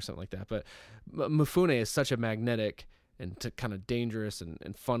Kane or something like that. But Mifune is such a magnetic and kind of dangerous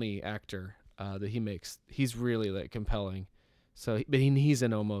and funny actor that he's really like compelling. So, but he's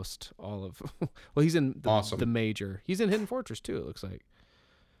in almost all of. Well, he's in the major. He's in Hidden Fortress too. It looks like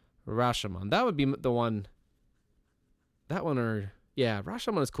Rashomon. That would be the one. That one,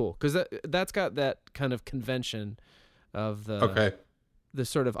 Rashomon is cool because that's got that kind of convention of the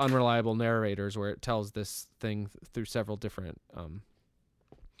sort of unreliable narrators where it tells this thing through several different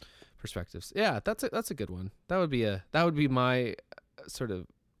perspectives. Yeah, that's a good one. That would be my sort of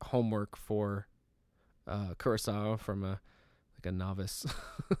homework for Kurosawa from a novice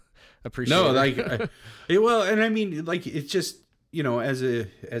appreciator. No, like and I mean, like, it's just, as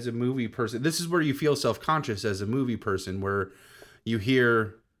a movie person, this is where you feel self-conscious as a movie person, where you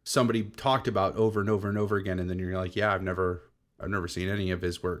hear somebody talked about over and over and over again, and then you're like, yeah, I've never seen any of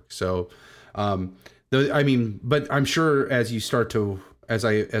his work. So but I'm sure as you start to,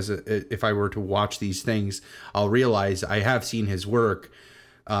 if I were to watch these things, I'll realize I have seen his work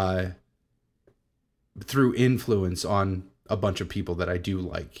through influence on a bunch of people that I do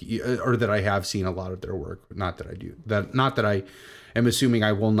like, or that I have seen a lot of their work. Not that I am assuming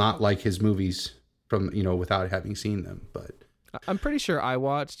I will not like his movies from, without having seen them, but I'm pretty sure I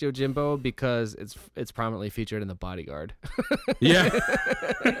watched Yojimbo because it's prominently featured in The Bodyguard. yeah.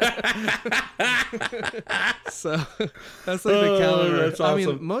 So that's like the calendar. That's awesome.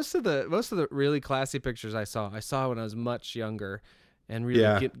 I mean, most of the really classy pictures I saw when I was much younger and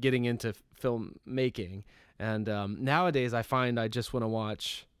really getting into filmmaking. And nowadays I find I just want to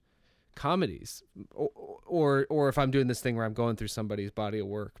watch comedies or if I'm doing this thing where I'm going through somebody's body of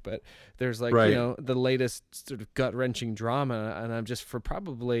work, but there's like the latest sort of gut-wrenching drama, and I'm just, for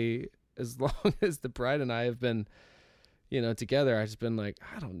probably as long as the bride and I have been together, I've just been like,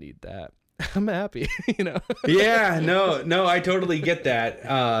 I don't need that. I'm happy. Yeah, no, I totally get that.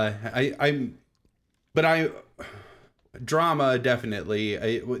 Drama,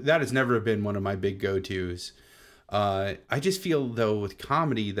 definitely, that has never been one of my big go-tos. I just feel though with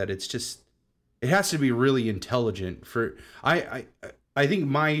comedy that it has to be really intelligent for, I think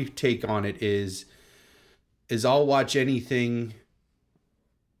my take on it is I'll watch anything.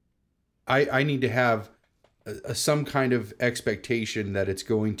 I need to have some kind of expectation that it's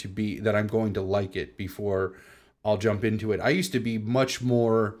going to be, that I'm going to like it before I'll jump into it. I used to be much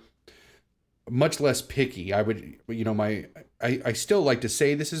less picky. I would, I still like to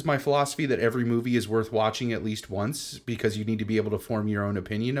say this is my philosophy, that every movie is worth watching at least once, because you need to be able to form your own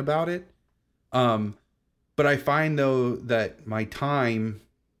opinion about it. But I find though that my time,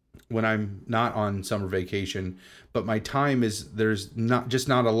 when I'm not on summer vacation, but my time there's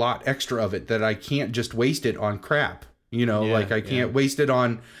not a lot extra of it, that I can't just waste it on crap. I can't waste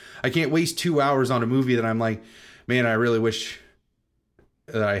 2 hours on a movie that I'm like, man, I really wish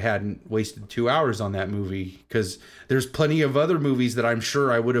that I hadn't wasted 2 hours on that movie, because there's plenty of other movies that I'm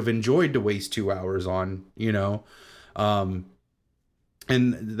sure I would have enjoyed to waste 2 hours on,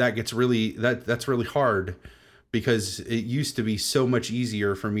 and that gets really, that's really hard, because it used to be so much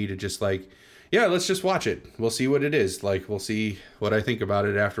easier for me to just like, yeah, let's just watch it. We'll see what it is. Like, we'll see what I think about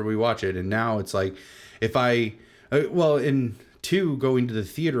it after we watch it. And now it's like, going to the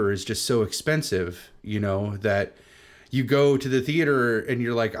theater is just so expensive, that you go to the theater and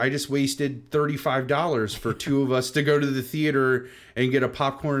you're like, I just wasted $35 for two of us to go to the theater and get a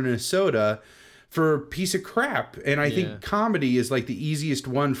popcorn and a soda for a piece of crap. And I think comedy is like the easiest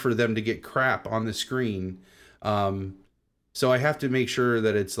one for them to get crap on the screen. So I have to make sure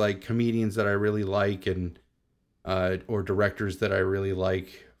that it's like comedians that I really like, and or directors that I really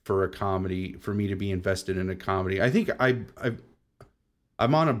like for a comedy, for me to be invested in a comedy. I think I'm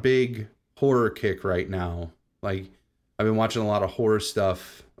on a big horror kick right now. Like, I've been watching a lot of horror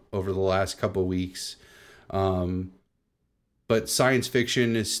stuff over the last couple of weeks. But science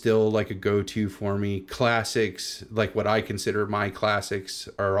fiction is still like a go-to for me. Classics, like what I consider my classics,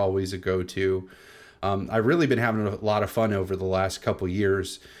 are always a go-to. I've really been having a lot of fun over the last couple of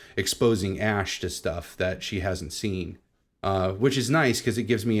years exposing Ash to stuff that she hasn't seen, which is nice because it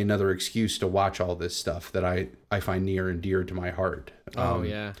gives me another excuse to watch all this stuff that I find near and dear to my heart.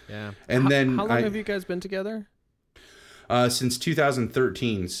 Yeah. And how long have you guys been together? Since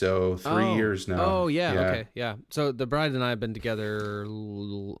 2013, so 3 years now. Oh, yeah. Okay, yeah. So the bride and I have been together.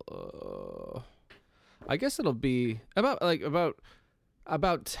 I guess it'll be about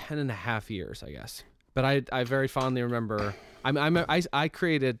 10 and a half years, I guess. But I very fondly remember I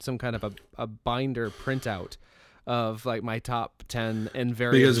created some kind of a binder printout of like my top 10 in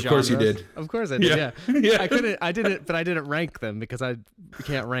various genres. Because of course you did. Of course I did. Yeah. Yeah. I didn't rank them because I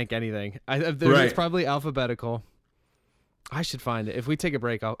can't rank anything. It's probably alphabetical. I should find it. If we take a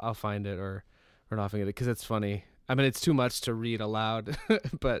break, I'll find it or not find it, because it's funny. I mean, it's too much to read aloud,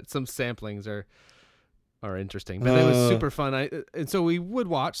 but some samplings are interesting. But it was super fun. And so we would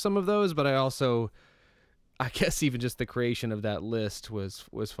watch some of those, but I guess even just the creation of that list was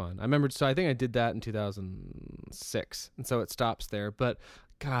fun. I remember, so I think I did that in 2006, and so it stops there. But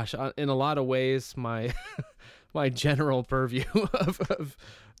gosh, in a lot of ways, my my general purview of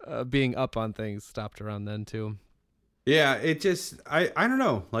being up on things stopped around then too. Yeah, it just, I don't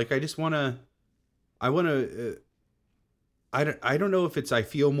know. Like, I don't know if it's, I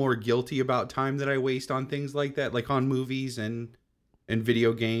feel more guilty about time that I waste on things like that, like on movies and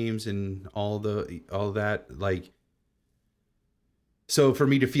video games and all that. Like, so for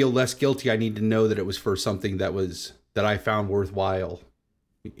me to feel less guilty, I need to know that it was for something that I found worthwhile,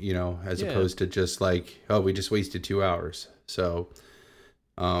 as opposed to just like, oh, we just wasted 2 hours. So,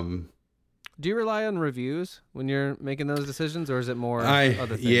 do you rely on reviews when you're making those decisions, or is it more other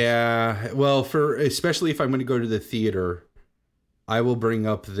things? Yeah. Well, especially if I'm going to go to the theater, I will bring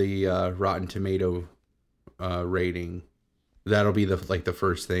up the Rotten Tomato rating That'll be the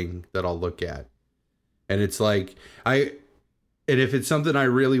first thing that I'll look at. And it's like and if it's something I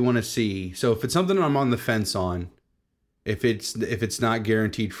really want to see, so if it's something I'm on the fence on, if it's not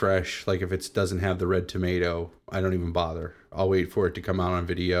guaranteed fresh, like if it doesn't have the red tomato, I don't even bother. I'll wait for it to come out on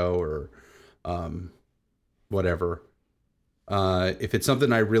video or whatever. If it's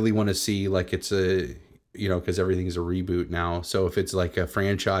something I really want to see, like it's a, because everything's a reboot now. So if it's like a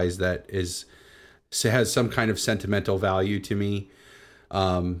franchise that has some kind of sentimental value to me,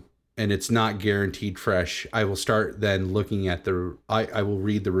 and it's not guaranteed fresh, I will start then looking at I will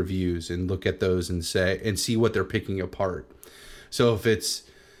read the reviews and look at those and see what they're picking apart. So if it's,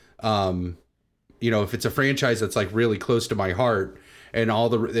 if it's a franchise that's like really close to my heart, and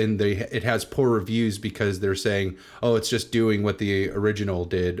it has poor reviews because they're saying, oh, it's just doing what the original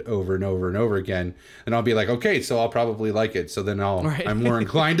did over and over and over again, and I'll be like, okay, so I'll probably like it. So then I'm more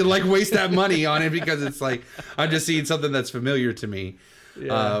inclined to like waste that money on it because it's like I'm just seeing something that's familiar to me.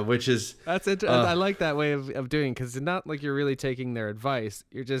 Yeah. That's interesting. I like that way of doing, because it's not like you're really taking their advice.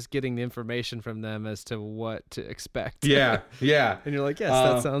 You're just getting the information from them as to what to expect. Yeah. And you're like, yes,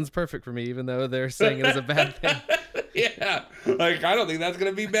 that sounds perfect for me, even though they're saying it is a bad thing. Yeah. Like, I don't think that's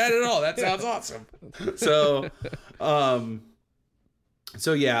going to be bad at all. That sounds awesome.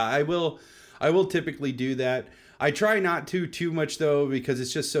 So yeah, I will typically do that. I try not to too much though, because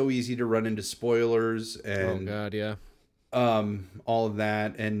it's just so easy to run into spoilers and oh god, yeah. All of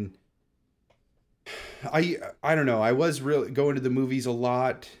that. And I don't know. I was really going to the movies a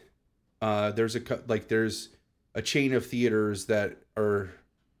lot. There's a chain of theaters that are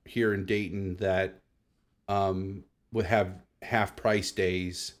here in Dayton that would have half price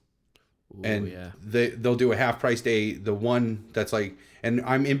days. Ooh, and yeah. They'll do a half price day. The one that's like, and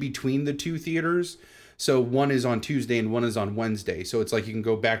I'm in between the two theaters. So one is on Tuesday and one is on Wednesday. So it's like you can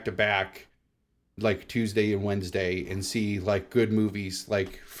go back to back, like Tuesday and Wednesday, and see like good movies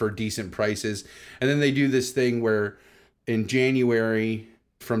like for decent prices. And then they do this thing where in January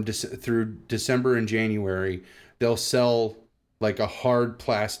through December and January, they'll sell like a hard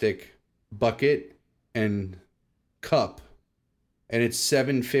plastic bucket and cup, and it's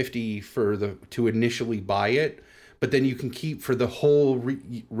 $7.50 to initially buy it, but then you can keep for the whole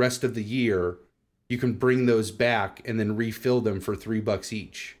rest of the year. You can bring those back and then refill them for $3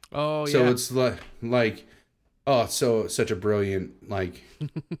 each. Oh, yeah. So it's like, oh, such a brilliant, like,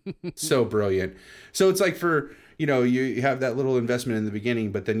 so brilliant. So it's like for, you have that little investment in the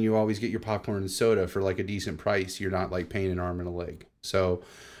beginning, but then you always get your popcorn and soda for like a decent price. You're not like paying an arm and a leg. So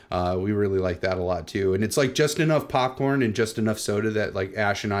we really like that a lot too. And it's like just enough popcorn and just enough soda that like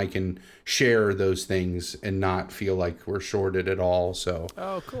Ash and I can share those things and not feel like we're shorted at all. So,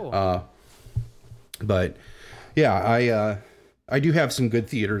 oh, cool. But yeah, I do have some good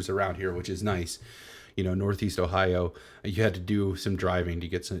theaters around here, which is nice. Northeast Ohio, you had to do some driving to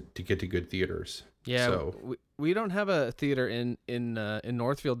get to good theaters. Yeah, so we don't have a theater in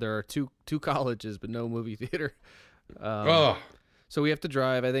Northfield. There are two colleges, but no movie theater. So we have to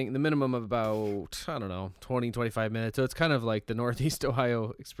drive, I think, the minimum of about, 20, 25 minutes. So it's kind of like the Northeast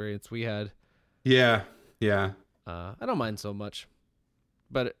Ohio experience we had. Yeah. I don't mind so much,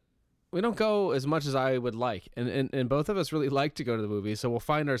 but we don't go as much as I would like. And both of us really like to go to the movies. So we'll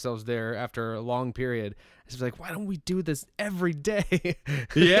find ourselves there after a long period. It's like, why don't we do this every day?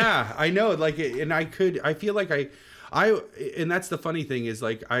 Yeah, I know. Like, and I feel like and that's the funny thing is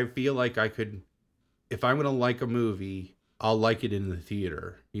like, I feel like I could, if I'm going to like a movie, I'll like it in the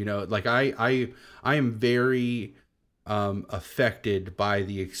theater. Like I am very affected by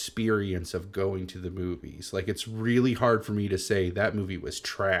the experience of going to the movies. Like, it's really hard for me to say that movie was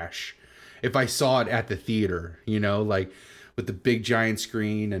trash if I saw it at the theater, like with the big giant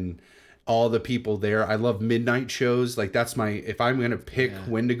screen and all the people there. I love midnight shows. Like, that's if I'm going to pick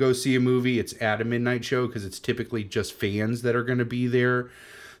when to go see a movie, it's at a midnight show, because it's typically just fans that are going to be there.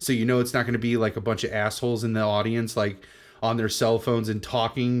 So, it's not going to be like a bunch of assholes in the audience, like on their cell phones and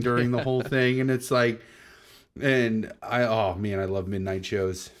talking during the whole thing. And it's like, and I love midnight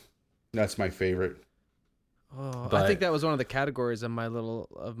shows. That's my favorite. Oh, I think that was one of the categories of my little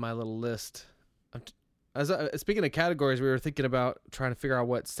list. Speaking of categories, we were thinking about trying to figure out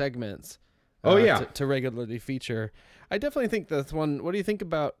what segments to regularly feature. I definitely think that's one. What do you think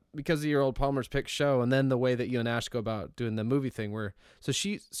about, because of your old Palmer's Pick show, and then the way that you and Ash go about doing the movie thing, where so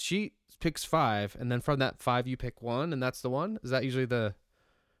she picks 5, and then from that 5 you pick 1, and that's the one? Is that usually the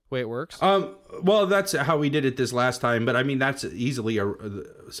way it works? Well, that's how we did it this last time, but I mean, that's easily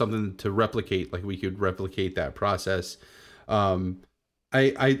something to replicate. Like, we could replicate that process.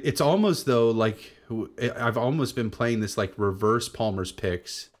 It's almost though, like I've almost been playing this like reverse Palmer's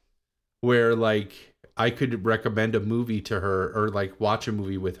Picks, where like I could recommend a movie to her or like watch a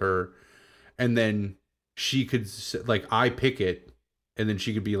movie with her, and then she could like I pick it, and then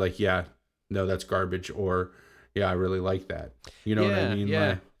she could be like, yeah, no, that's garbage, or yeah, I really like that. You know what I mean? Yeah.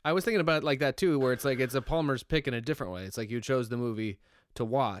 Like, I was thinking about it like that too, where it's like it's a Palmer's pick in a different way. It's like you chose the movie to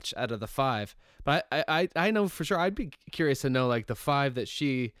watch out of the 5. But I know for sure I'd be curious to know like the 5 that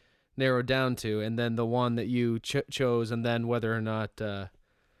she narrowed down to, and then the one that you chose, and then whether or not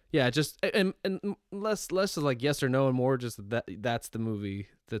just and less of like yes or no, and more just that's the movie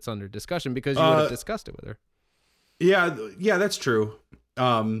that's under discussion, because you would have discussed it with her. Yeah, that's true.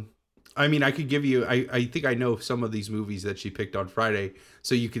 I mean, I could give you. I think I know some of these movies that she picked on Friday,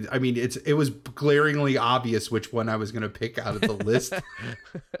 so you could. I mean, it was glaringly obvious which one I was going to pick out of the list.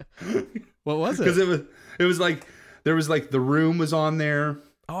 What was it? Because it was like there was like The Room was on there.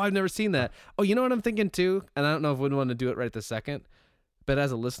 Oh, I've never seen that. Oh, you know what I'm thinking too, and I don't know if we'd want to do it right this second, but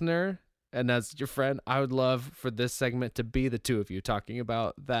as a listener and as your friend, I would love for this segment to be the two of you talking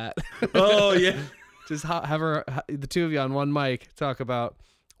about that. Oh yeah, just have the two of you on one mic talk about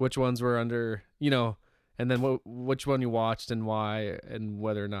which ones were under, and then which one you watched and why, and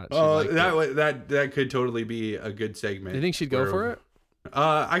whether or not she liked it. that could totally be a good segment. Do you think she'd go for it?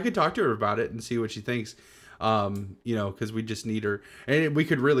 I could talk to her about it and see what she thinks. Because we just need her, and we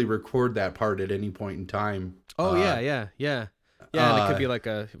could really record that part at any point in time. Oh yeah. And it could be like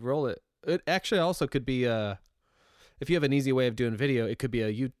a roll it. It actually also could be if you have an easy way of doing video, it could be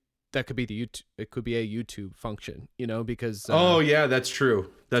it could be a YouTube function, because oh yeah, that's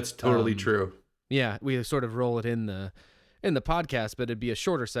true. That's totally true. Yeah, we sort of roll it in the podcast, but it'd be a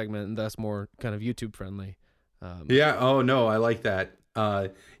shorter segment and thus more kind of YouTube friendly. Yeah. Oh no, I like that.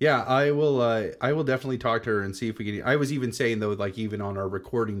 Yeah, I will definitely talk to her and see if we can. I was even saying though, like even on our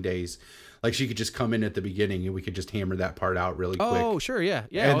recording days, like she could just come in at the beginning and we could just hammer that part out really quick. Oh sure, yeah.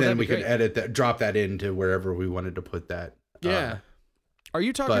 And then we could edit that, drop that into wherever we wanted to put that. Yeah. Are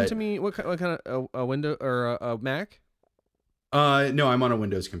you talking to me? What kind of a window or a Mac? No, I'm on a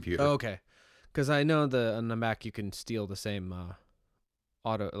Windows computer. Oh, okay. Because I know on the Mac you can steal the same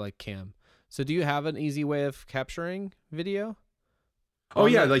auto like cam. So do you have an easy way of capturing video? Oh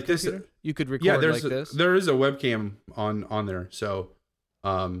yeah, like computer? this. You could record like this. There is a webcam on there, so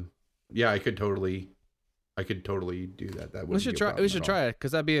yeah, I could totally do that. That we should try. We should try it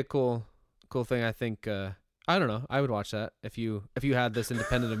because that'd be a cool thing. I think. I don't know. I would watch that if you had this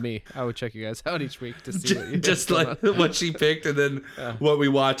independent of me. I would check you guys out each week to see what you just like what she picked, and then what we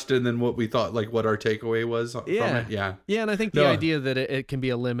watched, and then what we thought, like what our takeaway was from it. Yeah. Yeah, and I think the idea that it can be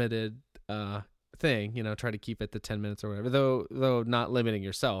a limited thing, try to keep it to 10 minutes or whatever, though not limiting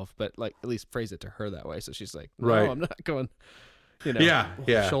yourself, but like at least phrase it to her that way, so she's like, no, right. I'm not going,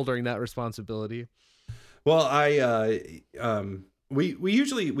 shouldering that responsibility. Well, we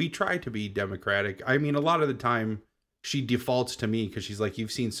usually try to be democratic. I mean, a lot of the time she defaults to me because she's like,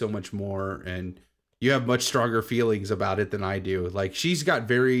 you've seen so much more and you have much stronger feelings about it than I do. Like she's got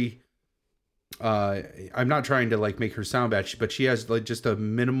very I'm not trying to like make her sound bad, but she has like just a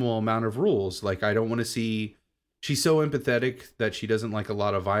minimal amount of rules. Like I don't want to see. She's so empathetic that she doesn't like a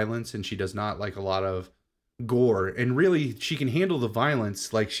lot of violence, and she does not like a lot of gore. And really, she can handle the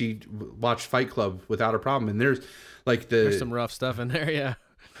violence. Like she watched Fight Club without a problem. And there's some rough stuff in there. Yeah.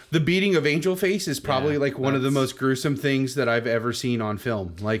 The beating of Angel Face is probably like one of the most gruesome things that I've ever seen on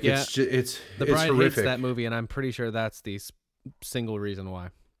film. Like it's the bride horrific. Hates that movie, and I'm pretty sure that's the single reason why.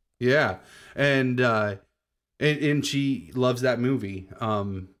 Yeah, and she loves that movie.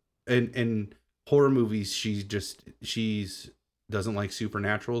 And horror movies, she's doesn't like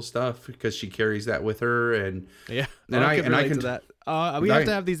supernatural stuff because she carries that with her. And I can do that. We have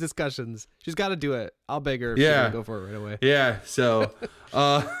to have these discussions. She's got to do it. I'll beg her. If she's gonna go for it right away. Yeah. So,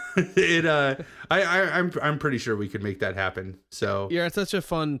 I'm pretty sure we could make that happen. So yeah, it's such a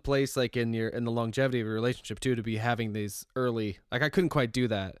fun place, like in the longevity of your relationship too, to be having these early. Like I couldn't quite do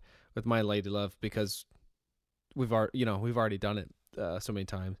that with my lady love because we've already done it so many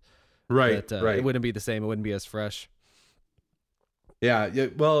times. Right. Right. It wouldn't be the same. It wouldn't be as fresh. Yeah.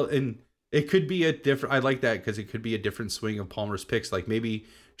 Well, and it could be a different. I like that because it could be a different swing of Palmer's picks. Like maybe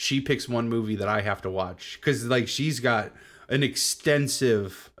she picks one movie that I have to watch because like she's got an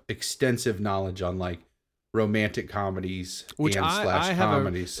extensive knowledge on like romantic comedies which and slash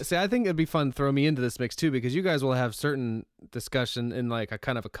comedies. I think it'd be fun to throw me into this mix too because you guys will have certain discussion in like a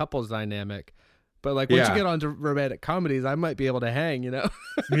kind of a couples dynamic. But like once you get onto romantic comedies, I might be able to hang,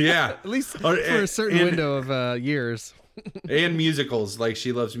 Yeah. At least for a certain window of years. And musicals, like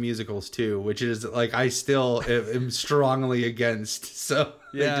she loves musicals too, which is like I still am strongly against. So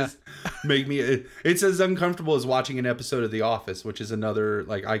they just make me. It's as uncomfortable as watching an episode of The Office, which is another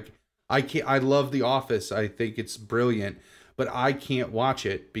like I love The Office. I think it's brilliant, but I can't watch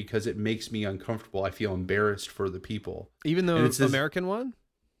it because it makes me uncomfortable. I feel embarrassed for the people. Even And the American one?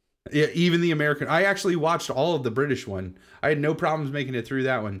 Yeah, even the American. I actually watched all of the British one. I had no problems making it through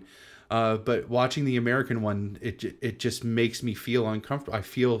that one. But watching the American one, it just makes me feel uncomfortable. I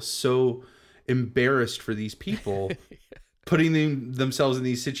feel so embarrassed for these people putting themselves in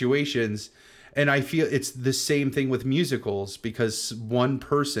these situations. And I feel it's the same thing with musicals, because one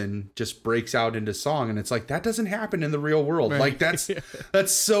person just breaks out into song, and it's like, that doesn't happen in the real world. Right. Like that's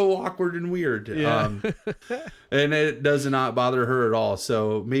so awkward and weird. Yeah. And it does not bother her at all.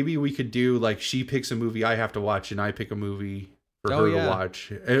 So maybe we could do like, she picks a movie I have to watch, and I pick a movie for her to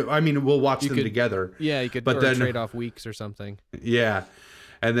watch. I mean, we'll watch them together. Yeah, you could, but then trade off weeks or something. Yeah.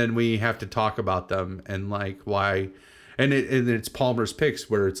 And then we have to talk about them and like why. And it's Palmer's picks,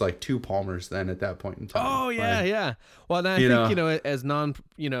 where it's like two Palmers then at that point in time. Oh yeah, like, yeah. Well, then I think, as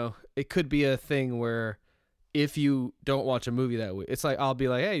it could be a thing where if you don't watch a movie that week, it's like, I'll be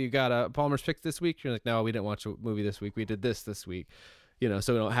like, hey, you got a Palmer's pick this week? You're like, no, we didn't watch a movie this week. We did this week,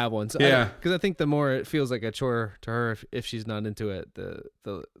 so we don't have one. So yeah. Because I think the more it feels like a chore to her, if she's not into it, the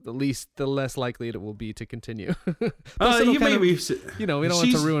less likely it will be to continue. We don't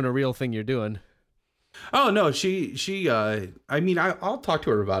want to ruin a real thing you're doing. Oh no, she I mean, I'll talk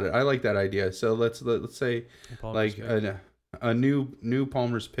to her about it. I like that idea. So let's say Palmer's like a new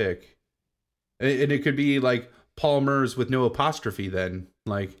Palmer's pick. And it could be like Palmer's with no apostrophe then.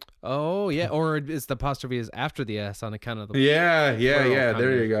 Like, oh yeah, or is the apostrophe is after the S on account of the Yeah,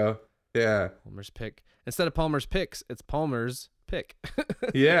 there you go. Yeah. Palmer's pick. Instead of Palmer's picks, it's Palmer's pick.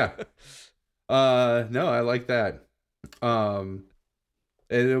 Yeah. No, I like that.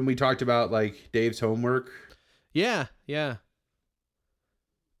 And then we talked about like Dave's homework. Yeah.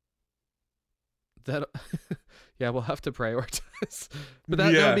 That we'll have to prioritize. But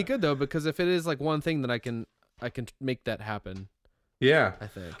that would be good though, because if it is like one thing, then I can make that happen. Yeah. I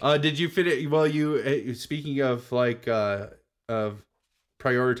think. Did you fit it? Well, speaking of like of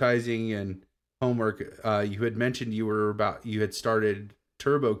prioritizing and homework, you had mentioned you had started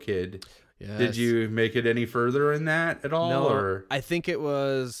Turbo Kid. Yes. Did you make it any further in that at all? No, or? I think it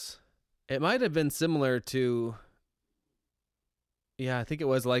might have been similar to, I think it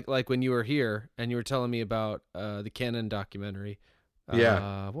was like when you were here and you were telling me about the Canon documentary.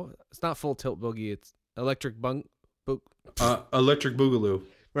 It's not Full Tilt Boogie, it's Electric Boogaloo.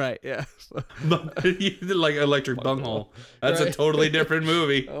 Right, yeah. You did like Electric Bunghole. That's right. A totally different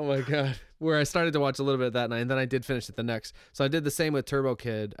movie. Oh my god. Where I started to watch a little bit of that night, and then I did finish it the next. So I did the same with Turbo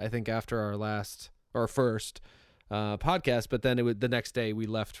Kid, I think after our first podcast, but then the next day we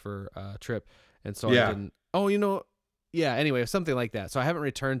left for a trip, and so I didn't. Oh, anyway, something like that. So I haven't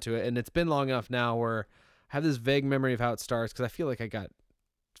returned to it, and it's been long enough now where I have this vague memory of how it starts, because I feel like I got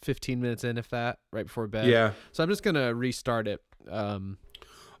 15 minutes in, if that, right before bed. Yeah. So I'm just gonna restart it. Oh,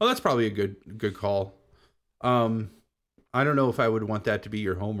 that's probably a good call. I don't know if I would want that to be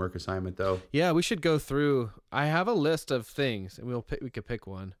your homework assignment though. Yeah, we should go through. I have a list of things, and we could pick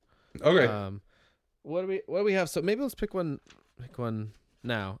one. Okay. What do we have? So maybe let's pick one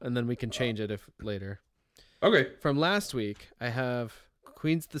now, and then we can change it if later. Okay. From last week, I have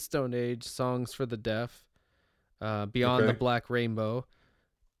Queens of the Stone Age, Songs for the Deaf, Beyond the Black Rainbow,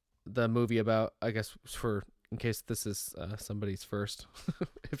 the movie about, I guess, in case this is somebody's first.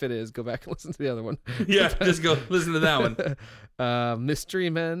 If it is, go back and listen to the other one. Yeah, just go listen to that one. Mystery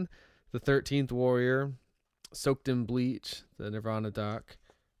Men, The 13th Warrior, Soaked in Bleach, the Nirvana doc.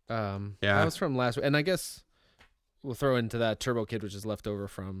 That was from last week. And I guess we'll throw into that Turbo Kid, which is left over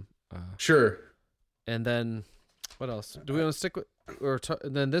from... Sure. And then, what else? Do we want to stick with...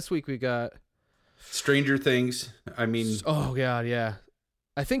 then this week we got... Stranger Things. I mean... Oh, God, yeah.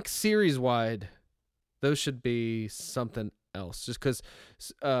 I think series-wide... Those should be something else, just because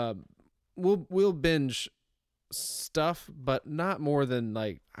we'll binge stuff, but not more than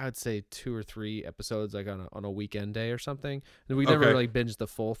like I'd say 2 or 3 episodes, like on a weekend day or something. And we never really binge the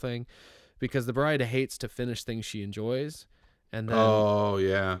full thing, because the bride hates to finish things she enjoys, and then So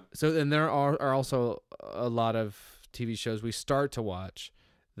and there are also a lot of TV shows we start to watch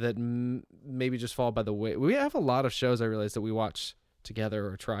that maybe just fall by the way. We have a lot of shows I realize that we watch together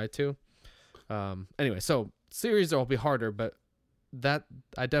or try to. Anyway, so series will be harder, but that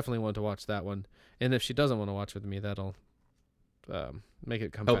I definitely want to watch that one. And if she doesn't want to watch with me, that'll make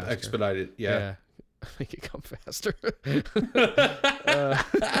it come faster. Help expedite it. Yeah. Make it come faster.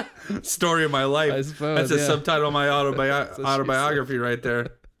 Story of my life. I suppose, that's a subtitle of my autobiography right there.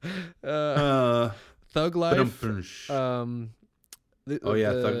 Thug Life. Thug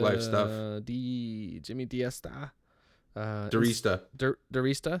Life stuff. Jimmy Diesta. Darista.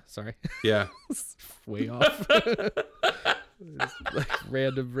 Darista. Sorry, Yeah. way off. It's like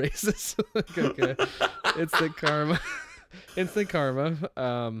random races. Okay, instant karma. Instant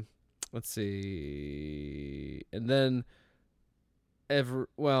karma. Let's see, and then every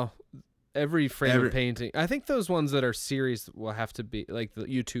frame of painting. I think those ones that are series will have to be like the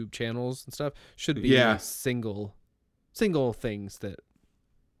YouTube channels and stuff should be single things that,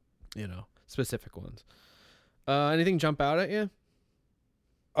 specific ones. Anything jump out at you?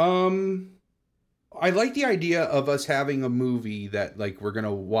 I like the idea of us having a movie that like we're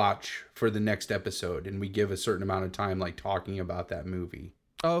gonna watch for the next episode, and we give a certain amount of time like talking about that movie.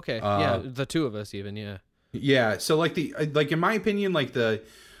 Oh, okay. Yeah, the two of us even. Yeah. Yeah. So like in my opinion, like the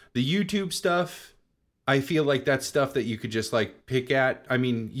YouTube stuff, I feel like that's stuff that you could just like pick at. I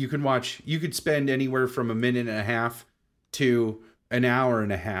mean, you could spend anywhere from a minute and a half to an hour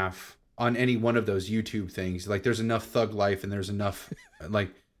and a half on any one of those YouTube things. Like there's enough Thug Life and there's enough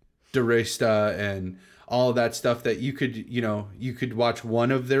like Darista and all of that stuff that you could watch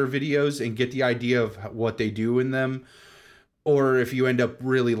one of their videos and get the idea of what they do in them. Or if you end up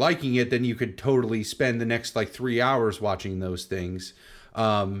really liking it, then you could totally spend the next like 3 hours watching those things.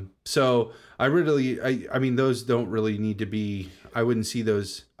 So I mean, those don't really need to be, I wouldn't see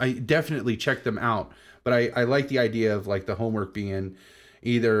those. I definitely check them out, but I like the idea of like the homework being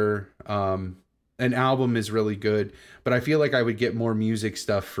either, an album is really good, but I feel like I would get more music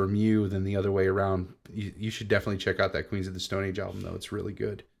stuff from you than the other way around. You should definitely check out that Queens of the Stone Age album though. It's really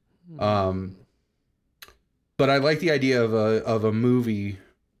good. But I like the idea of a movie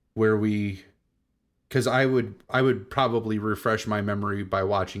where because I would probably refresh my memory by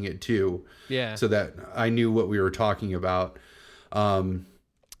watching it too. Yeah. So that I knew what we were talking about. And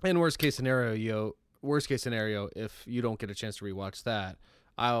worst case scenario, if you don't get a chance to rewatch that,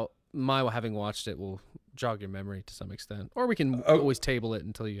 having watched it will jog your memory to some extent, or we can always table it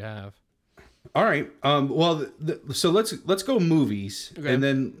until you have. All right. So let's go movies, okay. And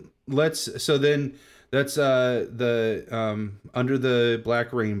then that's the Under the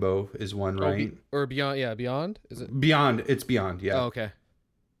Black Rainbow is one, right? Or Beyond? Yeah, Beyond. Is it Beyond? It's Beyond. Yeah. Oh, okay.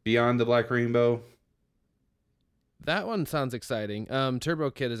 Beyond the Black Rainbow. That one sounds exciting. Turbo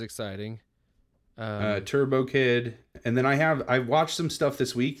Kid is exciting. Turbo Kid, and then I watched some stuff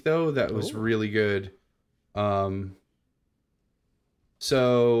this week though that was really good.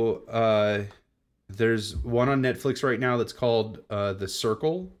 So there's one on Netflix right now that's called The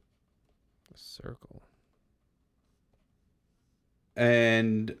Circle. The Circle.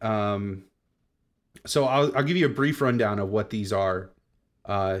 And so I'll give you a brief rundown of what these are,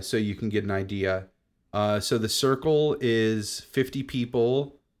 so you can get an idea. So The Circle is 50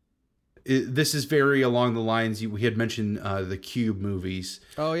 people. This is very along the lines we had mentioned, the Cube movies.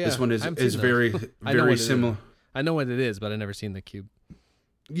 Oh yeah, this one is very very similar. I know what it is, but I've never seen the Cube.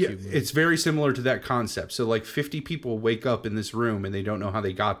 Yeah, it's very similar to that concept. So like 50 people wake up in this room and they don't know how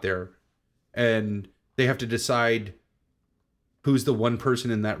they got there, and they have to decide who's the one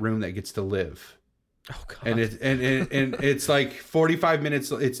person in that room that gets to live. Oh god. And it's like 45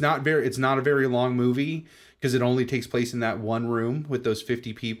 minutes. It's not a very long movie because it only takes place in that one room with those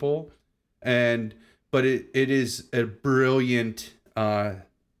 50 people. But it is a brilliant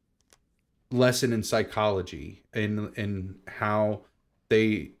lesson in psychology and how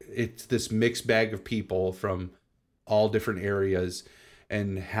it's this mixed bag of people from all different areas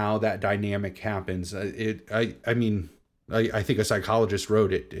and how that dynamic happens. I mean, I think a psychologist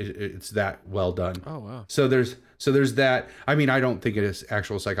wrote it. It's that well done. Oh wow. So there's that. I mean, I don't think it is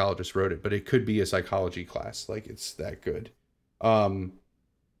actual psychologist wrote it, but it could be a psychology class. Like it's that good.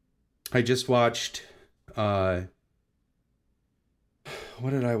 I just watched. What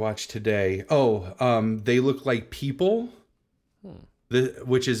did I watch today? They Look Like People.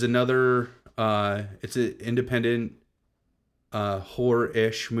 Which is another. It's an independent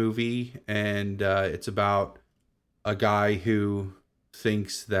horror-ish movie, and it's about a guy who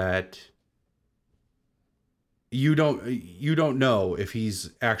thinks that you don't know if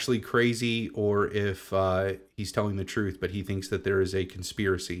he's actually crazy or if he's telling the truth, but he thinks that there is a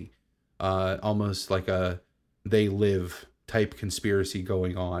conspiracy, almost like a They Live type conspiracy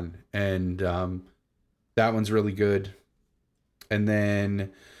going on, and that one's really good. And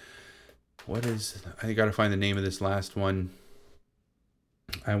then I gotta find the name of this last one.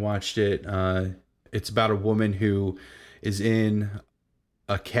 I watched it. It's about a woman who is in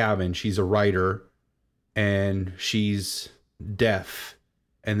a cabin. She's a writer and she's deaf.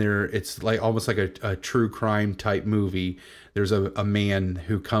 And it's like almost like a true crime type movie. There's a man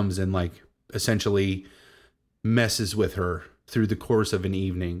who comes and like essentially messes with her through the course of an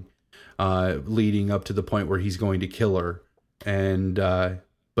evening. leading up to the point where he's going to kill her, and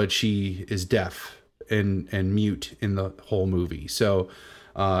but she is deaf and mute in the whole movie. So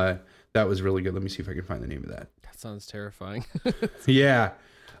that was really good. Let me see if I can find the name of that. That sounds terrifying. Yeah.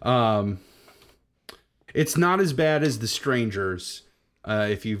 It's not as bad as The Strangers,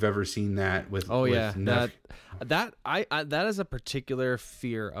 if you've ever seen that with that is a particular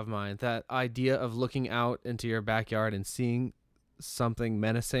fear of mine. That idea of looking out into your backyard and seeing something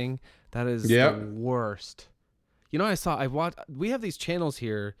menacing, that is the worst. You know, we have these channels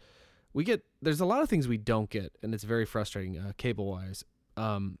here. There's a lot of things we don't get, and it's very frustrating cable wise.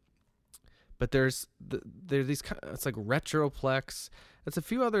 But there's these, it's like Retroplex. It's a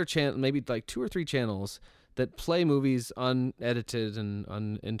few other channels, maybe like 2 or 3 channels that play movies unedited and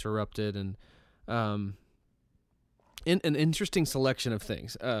uninterrupted, and in an interesting selection of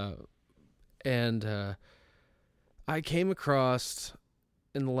things. I came across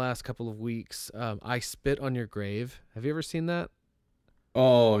in the last couple of weeks, I Spit on Your Grave. Have you ever seen that?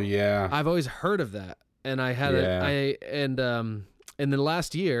 Oh yeah. I've always heard of that, and I had in the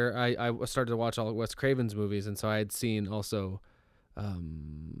last year, I started to watch all of Wes Craven's movies, and so I had seen also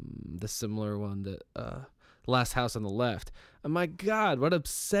the similar one that Last House on the Left. Oh my God, what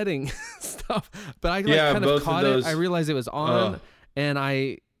upsetting stuff! But I kind of caught it. I realized it was on, and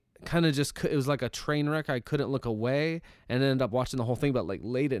I kind of just it was like a train wreck. I couldn't look away, and ended up watching the whole thing, but like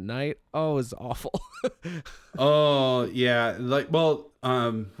late at night. Oh, it was awful. Oh yeah,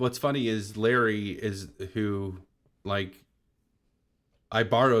 what's funny is Larry is who like. I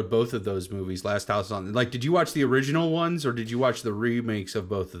borrowed both of those movies, Last House on... Like, did you watch the original ones, or did you watch the remakes of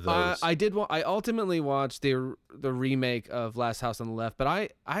both of those? I did. I ultimately watched the remake of Last House on the Left, but I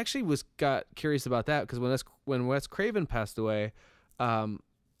actually got curious about that because when Wes Craven passed away,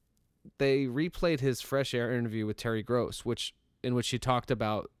 they replayed his Fresh Air interview with Terry Gross, in which he talked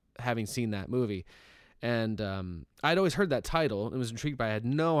about having seen that movie, and I'd always heard that title and was intrigued by it. I had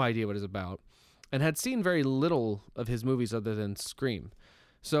no idea what it was about, and had seen very little of his movies other than Scream.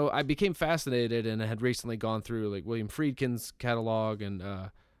 So I became fascinated, and I had recently gone through like William Friedkin's catalog and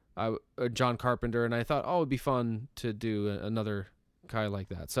John Carpenter, and I thought, it'd be fun to do another guy like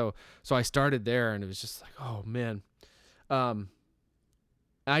that. So I started there, and it was just like, oh man,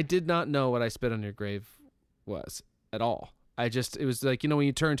 I did not know what I Spit on Your Grave was at all. It was like, when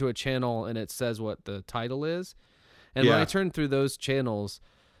you turn to a channel and it says what the title is, and when I turn through those channels,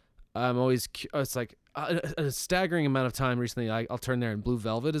 I'm always, it's like a staggering amount of time recently, I'll turn there and Blue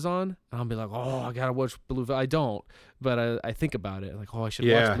Velvet is on, and I'll be like, I gotta watch Blue Velvet. I don't, but I think about it, like, I should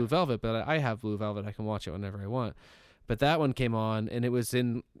watch Blue Velvet, but I have Blue Velvet. I can watch it whenever I want. But that one came on, and it was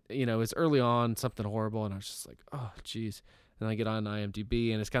it was early on, something horrible, and I was just like, oh, geez. And I get on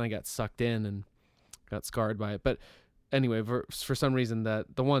IMDb, and it's kind of got sucked in and got scarred by it. But anyway, for some reason, the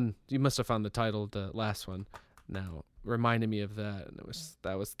one, you must have found the title, the last one, now reminded me of that, and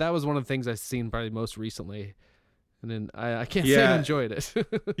that was one of the things I've seen probably most recently, and then I can't say I enjoyed it.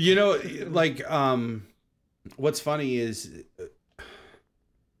 What's funny is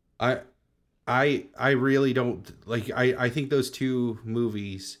I really don't like. I think those 2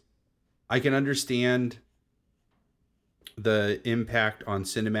 movies, I can understand the impact on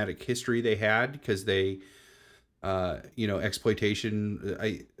cinematic history they had, because they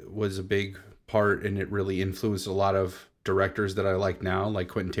exploitation was a big part, and it really influenced a lot of directors that I like now, like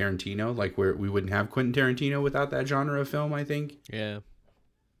Quentin Tarantino. Like, where we wouldn't have Quentin Tarantino without that genre of film, I think. Yeah.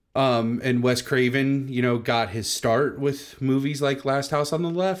 And Wes Craven, got his start with movies like Last House on the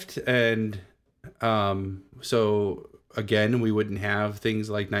Left, and so again, we wouldn't have things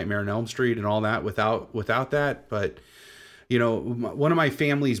like Nightmare on Elm Street and all that without that. But one of my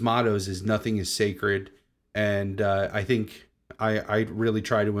family's mottos is nothing is sacred, and I think I really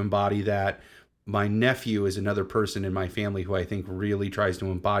try to embody that. My nephew is another person in my family who I think really tries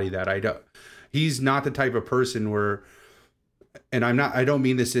to embody that. He's not the type of person where, and I don't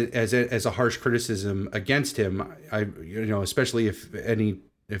mean this as a harsh criticism against him. Especially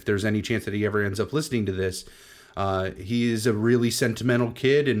if there's any chance that he ever ends up listening to this, he is a really sentimental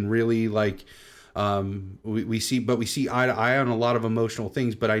kid, and really like, we see eye to eye on a lot of emotional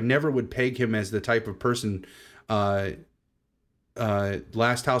things, but I never would peg him as the type of person,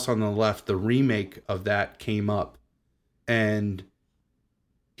 Last House on the Left, the remake of that came up, and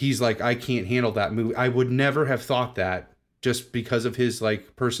he's like, I can't handle that movie. I would never have thought that, just because of his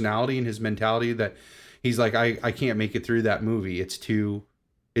like personality and his mentality, that he's like, I can't make it through that movie. It's too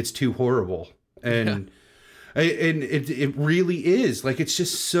horrible. And it really is, like, it's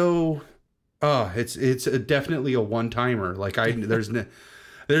just so, it's definitely a one-timer. Like,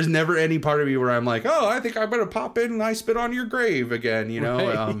 there's never any part of me where I'm like, I think I better pop in and I Spit on Your Grave again,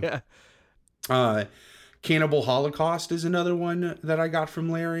 Right, yeah. Uh, Cannibal Holocaust is another one that I got from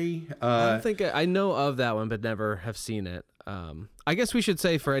Larry. I don't think I know of that one, but never have seen it. I guess we should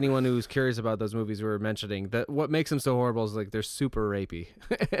say for anyone who's curious about those movies we were mentioning that what makes them so horrible is like they're super rapey.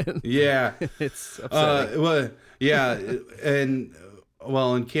 Yeah. It's upsetting. Well, yeah, and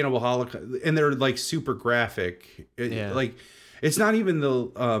well, in Cannibal Holocaust, and they're like super graphic. Yeah. Like, it's not even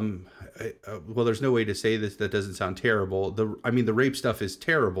the well, there's no way to say this that doesn't sound terrible. I mean, the rape stuff is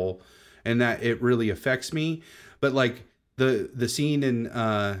terrible, and that it really affects me. But like the scene in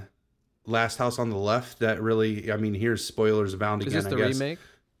Last House on the Left, that really, I mean, here's spoilers abound again. Is this the I guess. remake?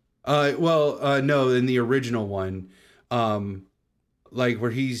 No, in the original one, like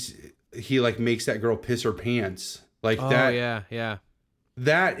where he like makes that girl piss her pants, like Oh that. yeah.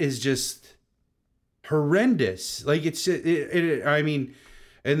 That is just horrendous. Like I mean,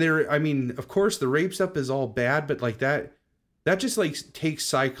 and I mean, of course the rape stuff is all bad, but like that just like takes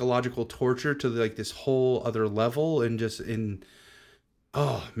psychological torture to like this whole other level, and just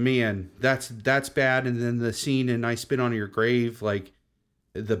oh man, that's bad. And then the scene in I Spit on Your Grave, like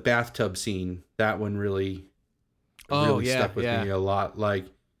the bathtub scene, that one really stuck with me a lot. Like,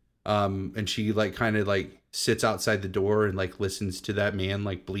 and she like kind of like sits outside the door and like listens to that man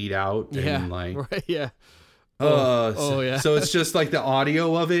like bleed out, and like right, yeah. Yeah. So it's just like the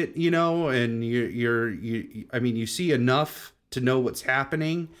audio of it, you know, and I mean, you see enough to know what's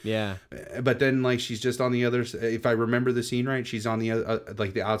happening. Yeah. But then like she's just on the other, if I remember the scene right, she's on the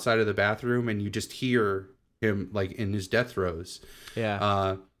like the outside of the bathroom, and you just hear him like in his death throes.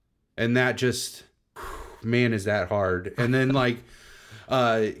 Yeah. And that just, man, is that hard. And then like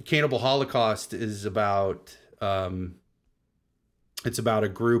Cannibal Holocaust is about it's about a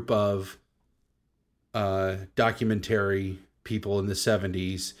group of documentary people in the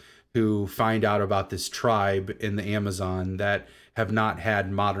 70s who find out about this tribe in the Amazon that have not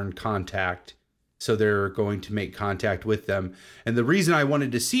had modern contact. So they're going to make contact with them. And the reason I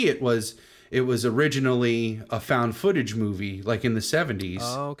wanted to see it was originally a found footage movie, like in the 70s.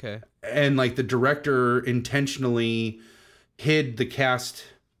 Oh, okay. And like the director intentionally hid the cast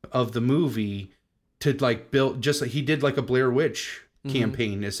of the movie to like build, just like he did like a Blair Witch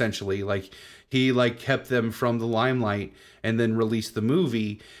campaign, essentially. Like he like kept them from the limelight and then released the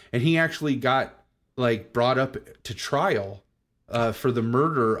movie. And he actually got like brought up to trial for the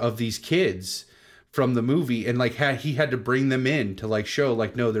murder of these kids from the movie, and like he had to bring them in to like show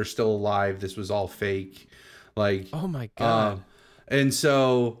like, no, they're still alive, this was all fake. Like, oh my god. And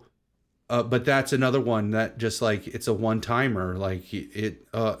so but that's another one that just like, it's a one-timer. Like it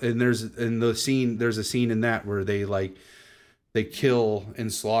and there's a scene in that where they kill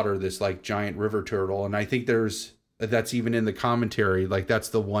and slaughter this like giant river turtle, and I think that's even in the commentary, like that's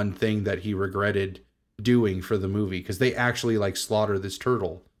the one thing that he regretted doing for the movie, because they actually like slaughter this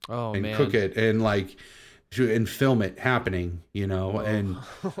turtle and cook it and like and film it happening, you know. And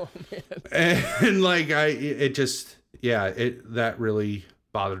and like it just, yeah, that really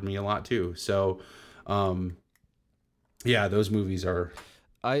bothered me a lot too. So yeah, those movies are,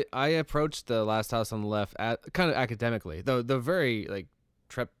 I approached The Last House on the Left kind of academically, though the very like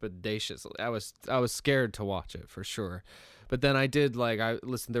trepidatious. I was scared to watch it for sure. But then I did like, I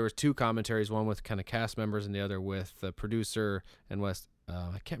listened, there was two commentaries, one with kind of cast members and the other with the producer and West.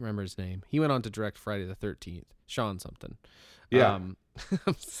 I can't remember his name. He went on to direct Friday the 13th, Sean something. Yeah.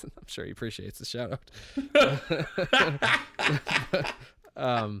 I'm sure he appreciates the shout out.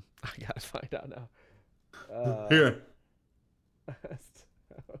 I gotta find out now. Here.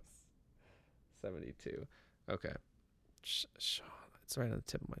 72. Okay. Sean, it's right on the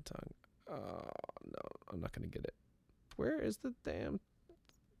tip of my tongue. Oh no, I'm not gonna get it. Where is the damn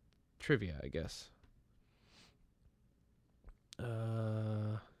trivia, I guess? Come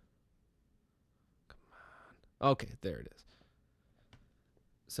on. Okay, there it is.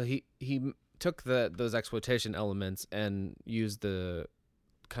 So he took those exploitation elements and used the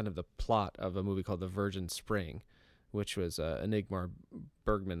kind of the plot of a movie called The Virgin Spring, which was an Ingmar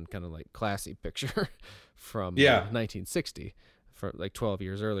Bergman kind of like classy picture from 1960, for like 12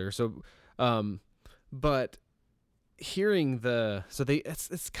 years earlier. So, but hearing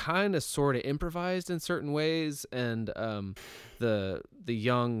it's kind of sort of improvised in certain ways, and the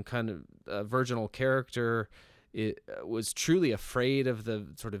young kind of virginal character was truly afraid of the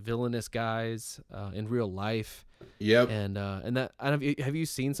sort of villainous guys in real life. Yep. And that, have you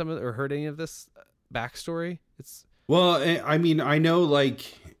seen some of or heard any of this backstory? Well, I mean, I know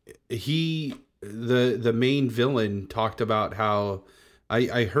like the main villain talked about how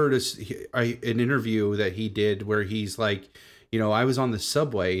I heard an interview that he did where he's like, you know, I was on the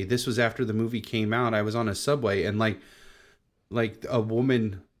subway. This was after the movie came out. I was on a subway, and like a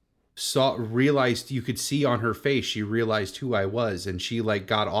woman realized, you could see on her face, she realized who I was, and she like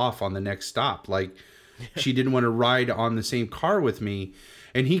got off on the next stop. Like she didn't want to ride on the same car with me.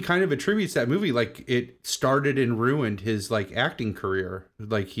 And he kind of attributes that movie like it started and ruined his like acting career.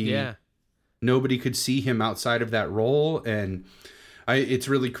 Like nobody could see him outside of that role. And it's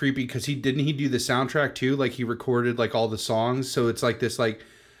really creepy because he do the soundtrack too. Like he recorded like all the songs. So it's like this like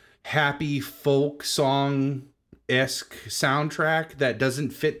happy folk song-esque soundtrack that doesn't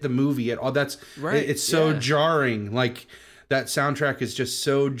fit the movie at all. That's right. It's so jarring. Like that soundtrack is just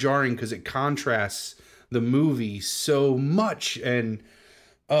so jarring because it contrasts the movie so much. And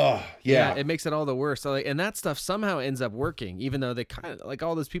it makes it all the worse. So, like, and that stuff somehow ends up working, even though they kind of like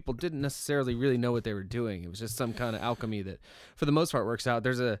all those people didn't necessarily really know what they were doing. It was just some kind of alchemy that, for the most part, works out.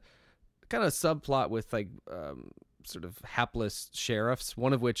 There's a kind of subplot with like sort of hapless sheriffs.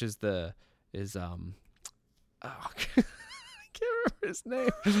 One of which is I can't remember his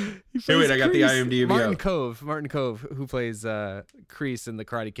name. Hey, wait, I got the IMDb. Martin Kove, who plays Kreese in the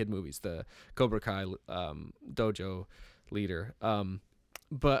Karate Kid movies, the Cobra Kai dojo leader.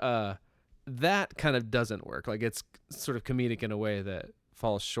 But that kind of doesn't work. Like it's sort of comedic in a way that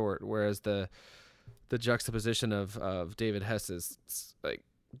falls short. Whereas the juxtaposition of David Hess's like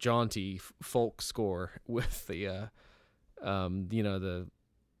jaunty folk score with the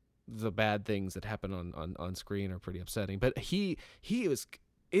the bad things that happen on screen are pretty upsetting. But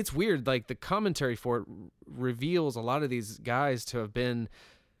it's weird. Like the commentary for it reveals a lot of these guys to have been,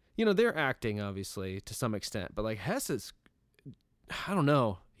 they're acting obviously to some extent, but like Hess is, I don't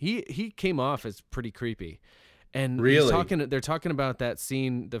know. He came off as pretty creepy, and really they're talking about that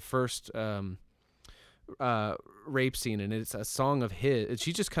scene, the first rape scene, and it's a song of his.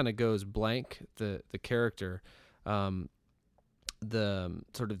 She just kind of goes blank. The character, the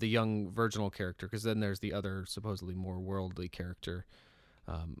sort of the young virginal character, because then there's the other supposedly more worldly character,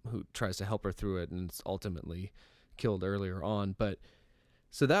 who tries to help her through it and is ultimately killed earlier on, but.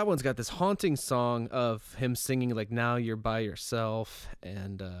 So that one's got this haunting song of him singing like "Now You're by Yourself,"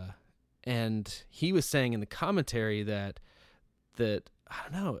 and he was saying in the commentary that I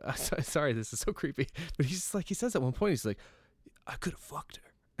don't know. Sorry, this is so creepy, but he says at one point he's like, "I could have fucked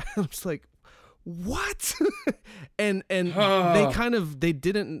her." I'm just like, what? and they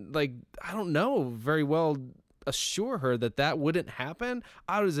didn't like, I don't know, very well assure her that wouldn't happen.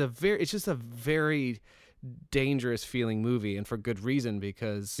 It's just a very dangerous feeling movie, and for good reason,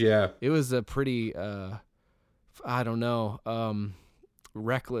 because it was a pretty I don't know,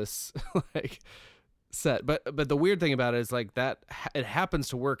 reckless like set, but the weird thing about it is like that it happens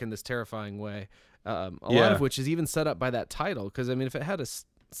to work in this terrifying way, a lot of which is even set up by that title, because I mean if it had a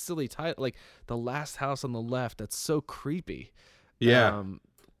silly title like The Last House on the Left, that's so creepy.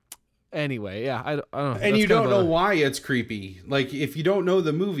 Anyway, I don't know. And you don't know why it's creepy. Like if you don't know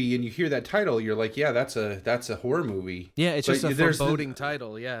the movie and you hear that title, you're like, yeah, that's a horror movie. Yeah, it's just a foreboding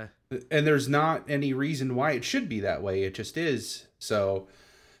title. Yeah, and there's not any reason why it should be that way. It just is. So,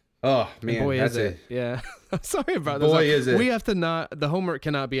 oh man, and boy, that's is it. Yeah, I'm sorry about this. Boy, is it. We have to not. The homework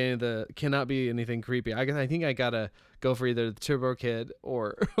cannot be anything creepy. I think I gotta go for either the Turbo Kid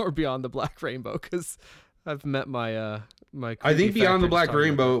or Beyond the Black Rainbow, because I've met my I think Beyond the Black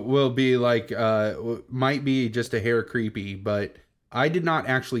Rainbow will be like might be just a hair creepy, but I did not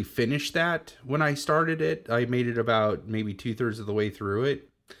actually finish that when I started it. I made it about maybe 2/3 of the way through it.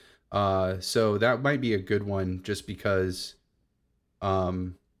 So that might be a good one, just because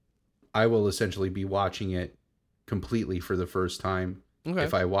I will essentially be watching it completely for the first time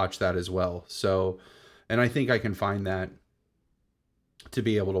if I watch that as well. So, and I think I can find that to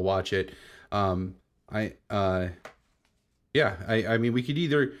be able to watch it. I mean, we could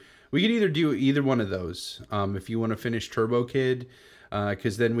either do either one of those. If you want to finish Turbo Kid,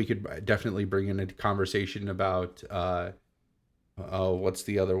 because then we could definitely bring in a conversation about what's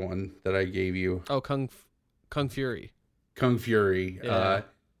the other one that I gave you? Oh, Kung Fury. Kung Fury. Yeah.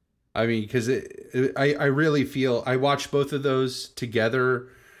 I mean, because I really feel I watched both of those together,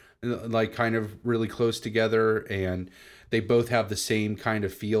 like kind of really close together, and they both have the same kind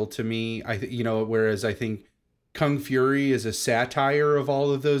of feel to me. Whereas I think Kung Fury is a satire of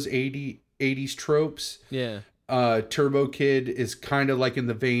all of those 80s tropes. Yeah. Turbo Kid is kind of like in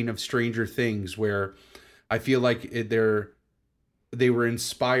the vein of Stranger Things, where I feel like they were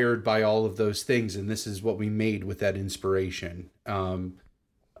inspired by all of those things, and this is what we made with that inspiration.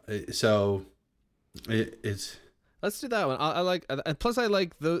 So it's. Let's do that one. I like, and plus I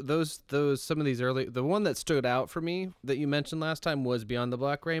like those some of these early. The one that stood out for me that you mentioned last time was Beyond the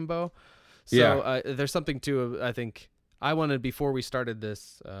Black Rainbow. So there's something to, I think I wanted, before we started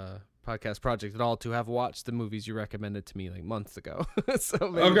this podcast project at all to have watched the movies you recommended to me like months ago.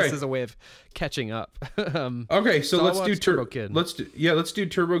 So maybe this is a way of catching up. Okay, so let's do Turbo Kid. Let's do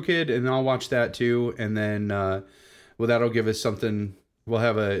Turbo Kid, and I'll watch that too. And then, well, that'll give us something. We'll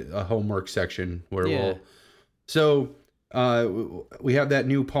have a homework section where we'll. So, we have that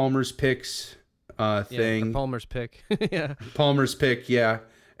new Palmer's Picks thing. The Palmer's Pick. Yeah. Palmer's Pick, yeah.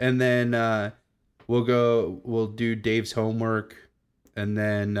 And then we'll do Dave's homework, and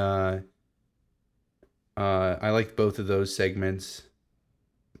then I liked both of those segments.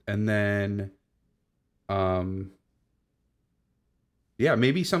 And then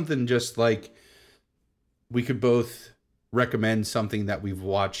maybe something just like we could both recommend something that we've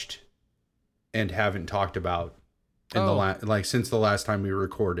watched and haven't talked about in since the last time we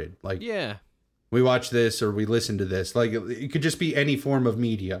recorded. Like, yeah, we watched this or we listened to this. Like, it could just be any form of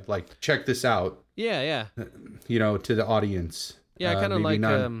media. Like, check this out. Yeah. To the audience. Yeah, I kind of like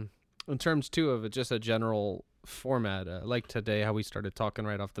in terms too of just a general format. Like today, how we started talking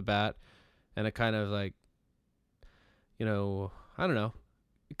right off the bat, and it kind of like, I don't know,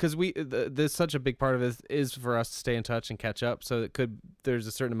 because there's such a big part of it is for us to stay in touch and catch up. So there's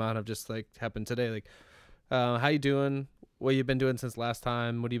a certain amount of just like happened today, like, how you doing? What you been doing since last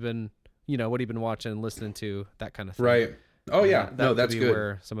time? What have you been watching and listening to? That kind of thing. Right. Oh yeah. That's good.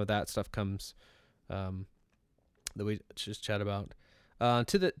 Where some of that stuff comes, that we just chat about.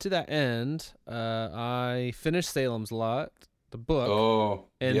 To that end, I finished Salem's Lot, the book. Oh,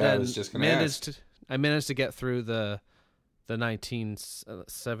 and then I was just gonna ask. I managed to get through the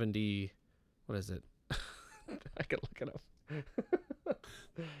 1970. What is it? I could look it up.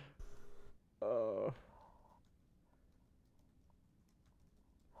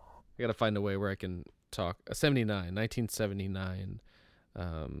 I gotta find a way where I can talk. 1979.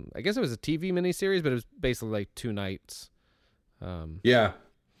 I guess it was a TV miniseries, but it was basically like 2 nights. I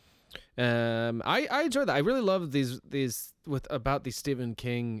enjoy that. I really love these about these Stephen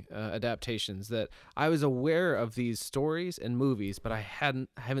King adaptations, that I was aware of these stories and movies, but I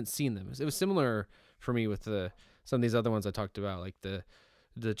haven't seen them. It was similar for me with some of these other ones I talked about, like the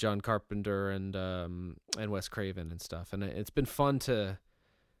John Carpenter and Wes Craven and stuff. And it's been fun to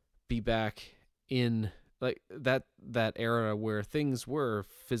be back in like that era where things were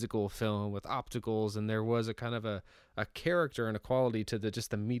physical film with opticals, and there was a kind of a character and a quality to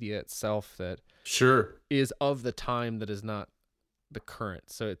just the media itself that is of the time that is not the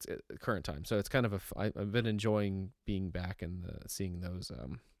current. So it's current time. So it's kind of I've been enjoying being back and seeing those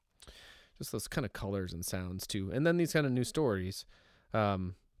just those kind of colors and sounds too, and then these kind of new stories.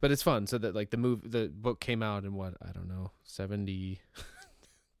 But it's fun. So that like the book came out in what, I don't know, 70.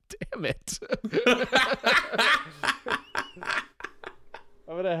 Damn it. I'm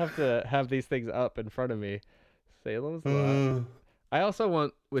going to have to have these things up in front of me. Salem's Lot. I also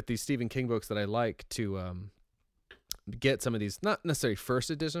want, with these Stephen King books that I like, to get some of these, not necessarily first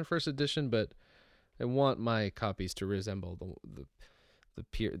edition, but I want my copies to resemble the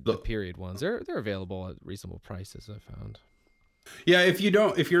period ones. They're available at reasonable prices, I found. Yeah, if you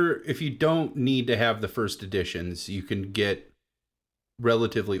don't need to have the first editions, you can get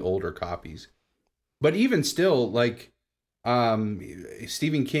relatively older copies. But even still, like,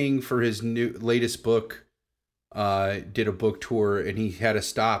 Stephen King, for his latest book, did a book tour, and he had a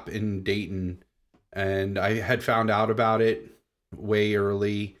stop in Dayton, and I had found out about it way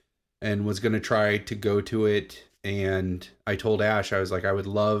early and was going to try to go to it. And I told Ash, I was like, I would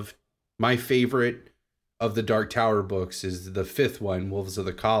love, my favorite of the Dark Tower books is the 5th one, Wolves of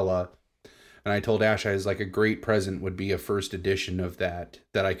the Kala. And I told Ash, I was like, a great present would be a first edition of that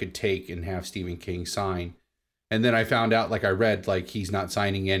I could take and have Stephen King sign. And then I found out, like, I read, like, he's not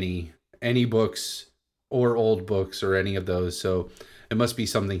signing any books or old books or any of those. So it must be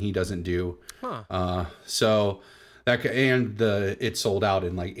something he doesn't do. So that, and it sold out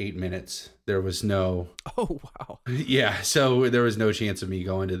in like 8 minutes. There was no. Oh, wow. Yeah. So there was no chance of me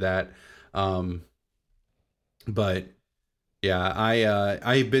going to that. But yeah,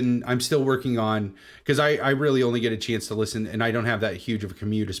 I'm still working on, because I really only get a chance to listen, and I don't have that huge of a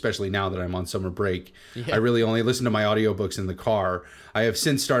commute, especially now that I'm on summer break. Yeah. I really only listen to my audiobooks in the car. I have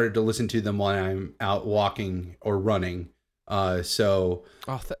since started to listen to them when I'm out walking or running. That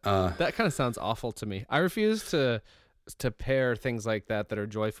kind of sounds awful to me. I refuse to pair things like that are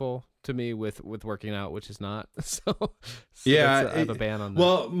joyful to me with working out, which is not. So yeah, I have a ban on that.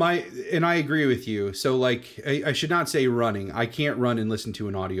 Well, and I agree with you. So like, I should not say running. I can't run and listen to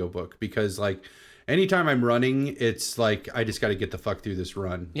an audiobook, because like anytime I'm running, it's like, I just got to get the fuck through this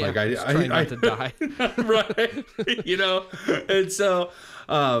run. Yeah, like I not to die. Right. And so,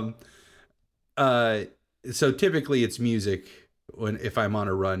 so typically it's music if I'm on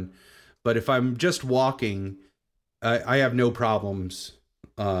a run. But if I'm just walking, I have no problems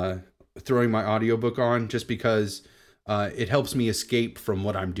throwing my audiobook on, just because it helps me escape from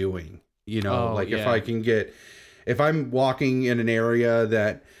what I'm doing. You know, Oh, like yeah. if I'm walking in an area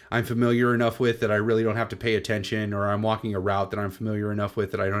that I'm familiar enough with that I really don't have to pay attention, or I'm walking a route that I'm familiar enough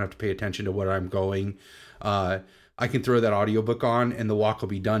with that I don't have to pay attention to where I'm going, I can throw that audiobook on and the walk will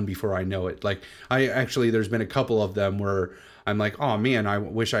be done before I know it. Like there's been a couple of them where I'm like, oh man, I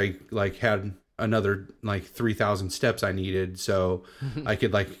wish I like had another like 3,000 steps I needed. So I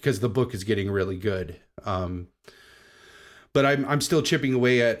could cause the book is getting really good. But I'm still chipping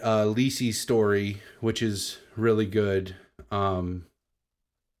away at Lisey's story, which is really good. I'm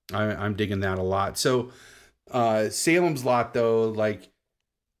digging that a lot. So Salem's Lot, though, like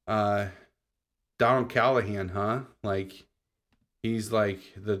Donald Callahan, huh? Like he's like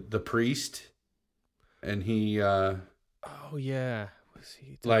the priest, and he Oh yeah, was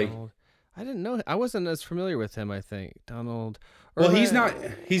he Donald? I didn't know. I wasn't as familiar with him. I think Donald. Well, he's not.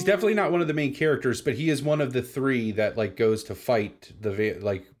 He's definitely not one of the main characters, but he is one of the three that like goes to fight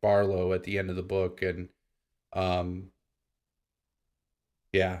Barlow at the end of the book, and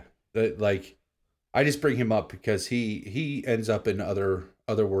yeah, I just bring him up because he ends up in other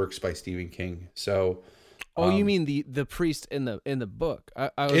works by Stephen King. So, you mean the priest in the book? I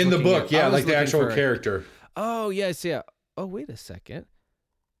was in the book, yeah, like the actual character. Oh yes, yeah. Oh wait a second,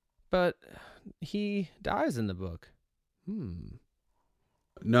 but he dies in the book.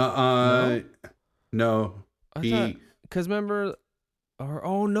 No. Because remember,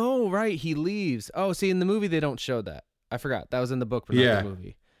 oh no, right? He leaves. Oh, see, in the movie they don't show that. I forgot that was in the book, but not the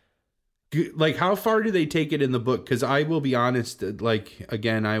movie. Like, how far do they take it in the book? Because I will be honest, like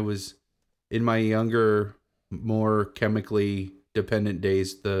again, I was in my younger, more chemically dependent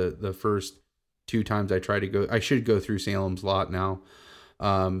days. The first 2 times I tried to go, I should go through Salem's Lot now.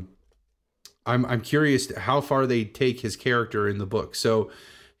 I'm curious how far they take his character in the book. So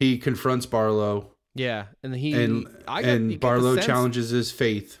he confronts Barlow. Yeah, and Barlow challenges his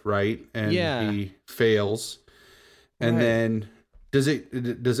faith, right? And he fails. And then does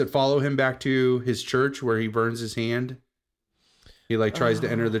it follow him back to his church where he burns his hand? He tries to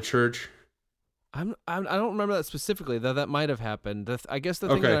enter the church. I don't remember that specifically, though. That might have happened. I guess the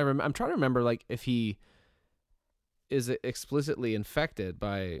thing that I'm trying to remember, like, if he is explicitly infected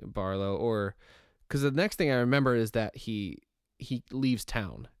by Barlow, or because the next thing I remember is that he leaves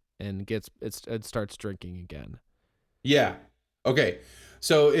town and starts drinking again. Yeah. Okay.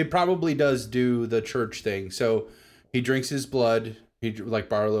 So it probably does do the church thing. So he drinks his blood. He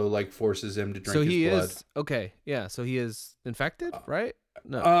Barlow forces him to drink his blood. So he is okay. Yeah. So he is infected, right?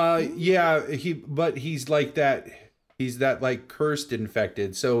 No. Yeah. He's like that. He's that cursed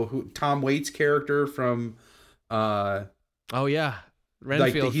infected. So Tom Waits' character from. Oh yeah.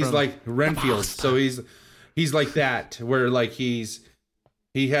 Renfield. He's like Renfield. So he's like that, where he's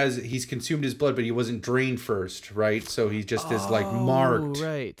consumed his blood, but he wasn't drained first, right? So he just is marked.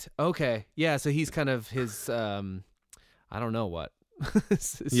 Right. Okay. Yeah. So he's kind of his I don't know what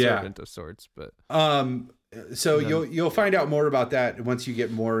servant of sorts, but so you'll find out more about that once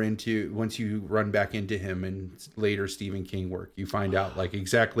you run back into him in later Stephen King work. You find out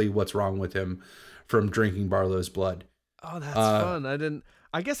exactly what's wrong with him from drinking Barlow's blood. Oh, that's fun.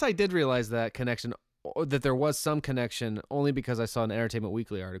 I guess I did realize that connection, that there was some connection, only because I saw an Entertainment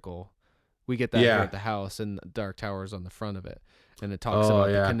Weekly article. We get that here at the house, and Dark Tower is on the front of it, and it talks about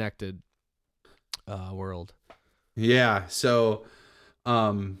the connected world. Yeah. So,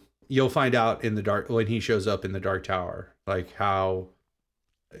 you'll find out when he shows up in the Dark Tower, how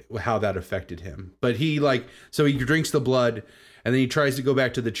that affected him. But so he drinks the blood, and then he tries to go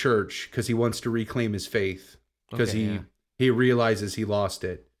back to the church because he wants to reclaim his faith, because he realizes he lost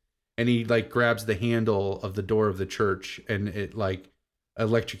it, and he grabs the handle of the door of the church, and it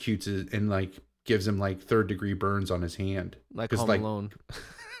electrocutes it and gives him 3rd-degree burns on his hand, Home Alone.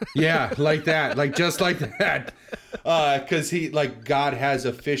 Yeah, like that, just like that, because he God has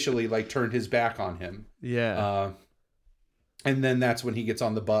officially turned his back on him. Yeah. And then that's when he gets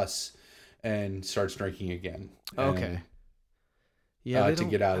on the bus and starts drinking again. Okay. Yeah, to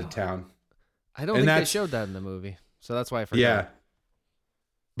get out of town. I don't think they showed that in the movie, so that's why I forgot. Yeah.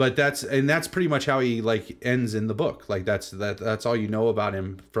 But that's pretty much how he ends in the book. That's all you know about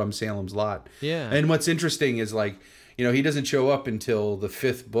him from Salem's Lot. Yeah. And what's interesting is he doesn't show up until the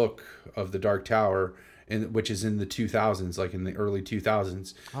 5th book of the Dark Tower, which is in the 2000s, in the early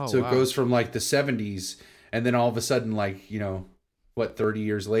 2000s. Oh, so wow. It goes from the 70s, and then all of a sudden 30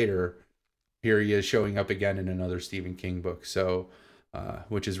 years later, here he is showing up again in another Stephen King book. So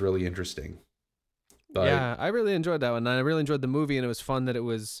which is really interesting. But, yeah, I really enjoyed that one. I really enjoyed the movie, and it was fun that it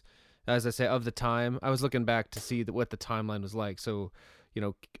was as I say, of the time. I was looking back to see what the timeline was like. So,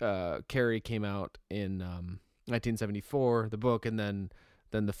 Carrie came out in 1974, the book, and then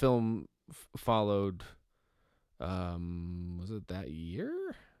the film followed. Was it that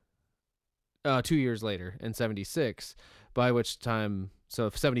year? 2 years later in 76, by which time, so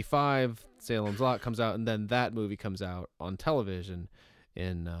 75, Salem's Lot comes out, and then that movie comes out on television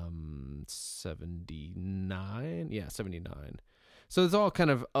in 79. Yeah, 79. So it's all kind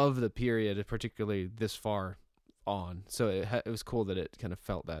of the period, particularly this far on. So it was cool that it kind of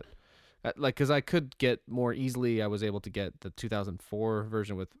felt that. Like, because I could get more easily, I was able to get the 2004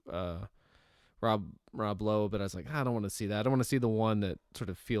 version with Rob Lowe, but I was like, I don't want to see that. I don't want to see the one that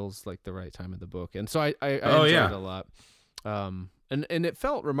sort of feels like the right time in the book. And so I enjoyed it a lot. And it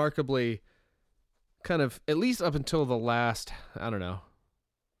felt remarkably kind of, at least up until the last, I don't know,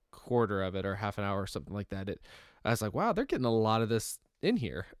 quarter of it or half an hour or something like that. I was like, wow, they're getting a lot of this in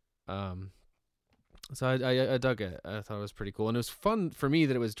here. So I dug it. I thought it was pretty cool. And it was fun for me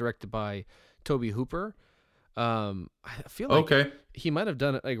that it was directed by Tobe Hooper. I feel like he might have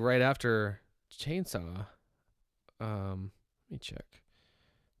done it like right after Chainsaw. Let me check.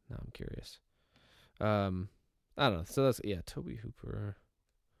 Now I'm curious. I don't know. So that's, Tobe Hooper.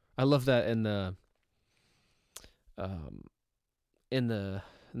 I love that in the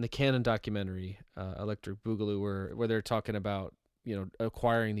Canon documentary, Electric Boogaloo, where they're talking about,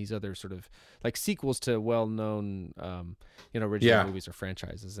 acquiring these other sort of like sequels to well-known, original movies or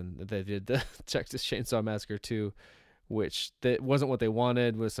franchises. And they did the Texas Chainsaw Massacre 2, which that wasn't what they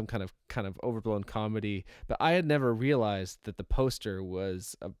wanted, was some kind of overblown comedy. But I had never realized that the poster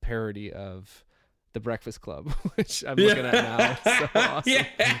was a parody of The Breakfast Club, which I'm looking at now. It's so awesome. Yeah,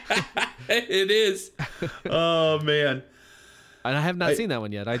 it is. Oh, man. And I have not seen that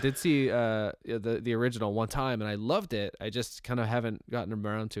one yet. I did see the original one time, and I loved it. I just kind of haven't gotten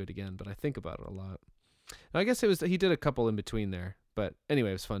around to it again, but I think about it a lot. And I guess he did a couple in between there, but anyway,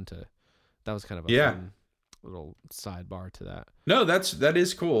 it was fun that was kind of a fun little sidebar to that. No, that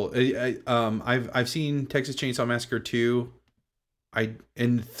is cool. I've seen Texas Chainsaw Massacre 2.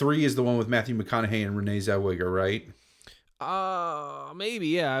 And 3 is the one with Matthew McConaughey and Renee Zellweger, right? Maybe,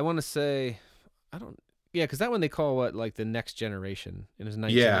 yeah. I want to say, I don't. Yeah, because that one they call like the Next Generation. It was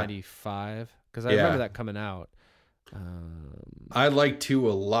 1995. Because I remember that coming out. I like 2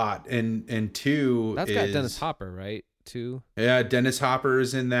 a lot, and 2 that's got Dennis Hopper, right? 2. Yeah, Dennis Hopper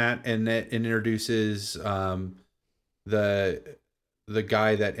is in that, and that introduces the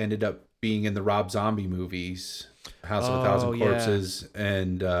guy that ended up being in the Rob Zombie movies, House of a Thousand Corpses,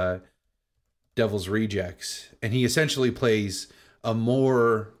 and Devil's Rejects, and he essentially plays a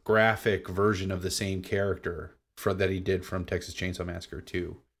more graphic version of the same character that he did from Texas Chainsaw Massacre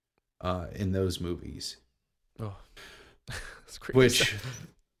 2 in those movies. Oh, that's crazy. Which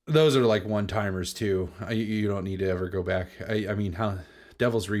those are like one-timers too. You don't need to ever go back. I mean, how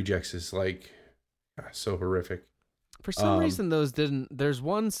Devil's Rejects is like so horrific. For some reason, those didn't. There's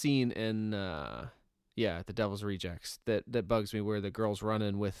one scene in the Devil's Rejects that bugs me, where the girl's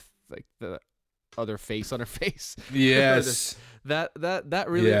running with like the other face on her face. Yes. that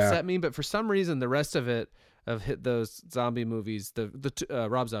really upset me, but for some reason the rest of it hit those zombie movies, the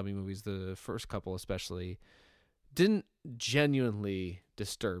Rob Zombie movies, the first couple especially, didn't genuinely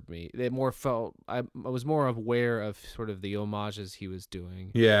disturb me. They more felt I was more aware of sort of the homages he was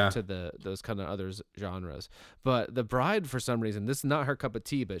doing to those kind of other genres. But The Bride, for some reason, this is not her cup of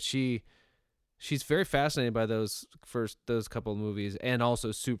tea, but she's very fascinated by those couple of movies, and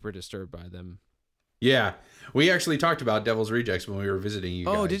also super disturbed by them. Yeah, we actually talked about Devil's Rejects when we were visiting you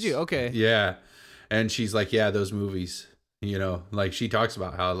guys. Oh, did you? Okay. Yeah, and she's like, yeah, those movies, like she talks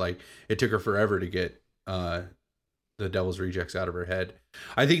about how like it took her forever to get the Devil's Rejects out of her head.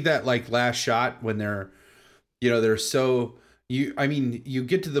 I think that like last shot when they're so you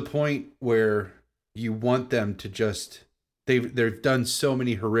get to the point where you want them to just they've done so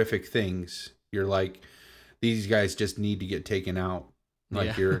many horrific things. You're like, these guys just need to get taken out.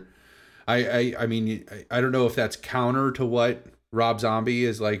 Like I mean, I don't know if that's counter to what Rob Zombie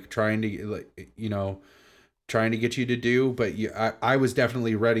is like trying to get you to do, but I was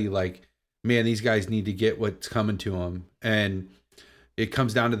definitely ready. Like, man, these guys need to get what's coming to them. And it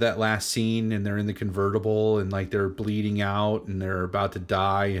comes down to that last scene, and they're in the convertible, and like they're bleeding out, and they're about to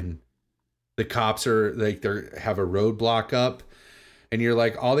die, and the cops are like have a roadblock up, and you're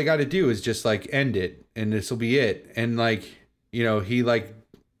like, all they got to do is just like end it, and this will be it. And like, he like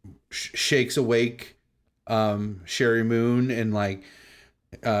shakes awake Sherry Moon, and like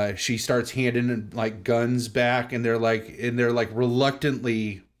she starts handing like guns back, and they're like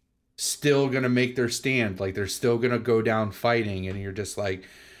reluctantly still gonna make their stand, like they're still gonna go down fighting. And you're just like,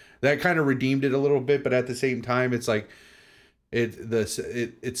 that kind of redeemed it a little bit, but at the same time, it's like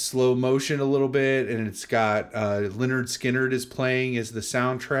it's slow motion a little bit, and it's got Leonard Skinner is playing as the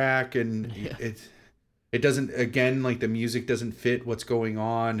soundtrack, and Yeah. it doesn't, again, like the music doesn't fit what's going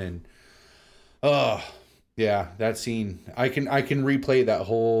on, and oh yeah, that scene I can replay that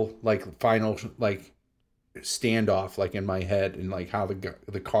whole like final like standoff like in my head, and like how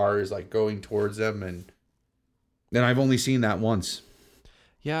the car is like going towards them, and then I've only seen that once.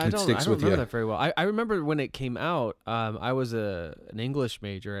 Yeah, I It don't sticks with remember you. that very well. I remember when it came out. I was an English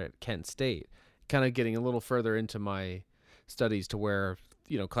major at Kent State, kind of getting a little further into my studies to where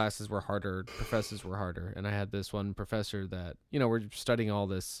classes were harder, professors were harder, and I had this one professor that we're studying all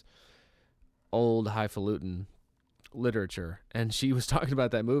this old highfalutin literature, and she was talking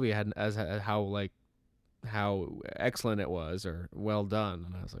about that movie as how excellent it was or well done,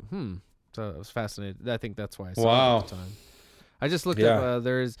 and I was like, So I was fascinated. I think that's why I saw it Wow. at the time. I just looked Yeah. up.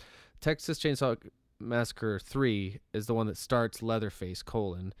 There's Texas Chainsaw Massacre 3 is the one that starts Leatherface :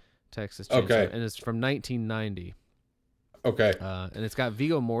 Texas Chainsaw, Okay. and it's from 1990. Okay. And it's got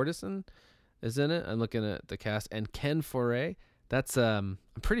Viggo Mortensen is in it. I'm looking at the cast, and Ken Foray. That's I'm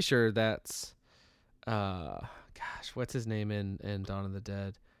pretty sure that's what's his name in Dawn of the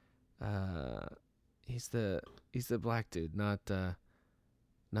Dead? He's the black dude, not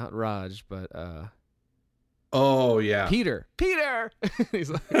Raj, but Oh yeah. Peter. He's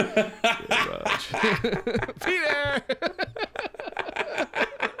like, Raj. Peter.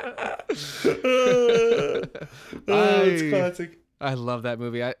 It's classic. I love that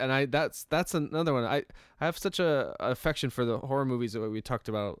movie. That's another one. I have such a affection for the horror movies that we talked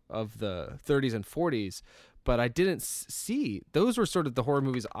about of the 30s and 40s, but I didn't see those were sort of the horror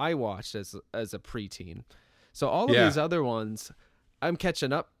movies I watched as a preteen. So all of these other ones, I'm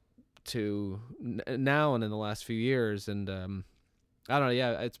catching up to now and in the last few years, and I don't know.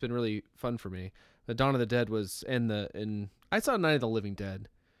 Yeah, it's been really fun for me. The Dawn of the Dead was I saw Night of the Living Dead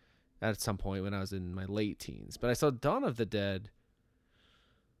at some point when I was in my late teens, but I saw Dawn of the Dead.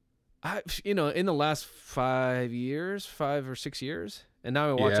 In the last 5 or 6 years, and now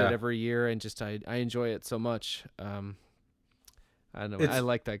I watch it every year, and just I enjoy it so much. I don't know. I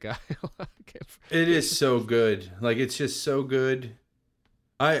like that guy. It is so good. Like, it's just so good.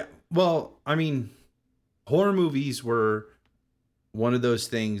 I mean, horror movies were one of those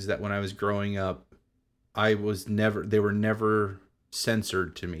things that when I was growing up, they were never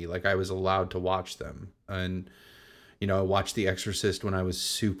censored to me. Like, I was allowed to watch them. And I watched The Exorcist when I was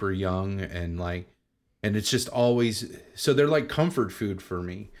super young, and it's just always, so they're like comfort food for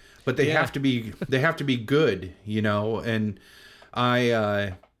me, but they have to be good, and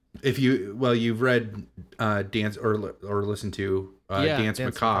you've read Dance or listened to Dance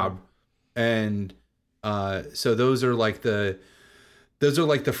Macabre, and so those are like the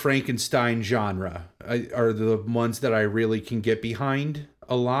Frankenstein genre are the ones that I really can get behind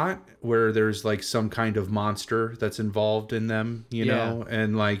a lot, where there's like some kind of monster that's involved in them,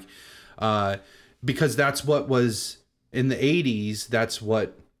 and because that's what was in the 80s, that's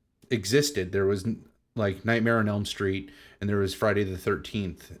what existed. There was like Nightmare on Elm Street, and there was Friday the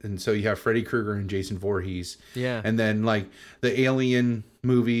 13th, and so you have Freddy Krueger and Jason Voorhees, and then like the Alien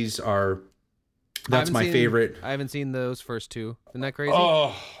movies that's my favorite. I haven't seen those first two. Isn't that crazy?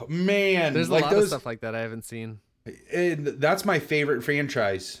 Oh man, there's a lot of stuff like that I haven't seen. And that's my favorite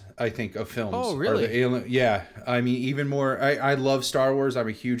franchise, I think, of films. Oh, really? Yeah. I mean, even more. I love Star Wars. I'm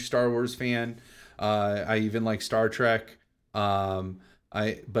a huge Star Wars fan. I even like Star Trek.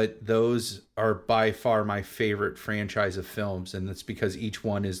 But those are by far my favorite franchise of films, and that's because each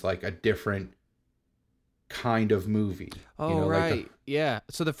one is like a different kind of movie. Oh, right. Yeah.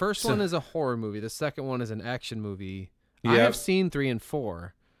 So the first one is a horror movie. The second one is an action movie. I have seen 3 and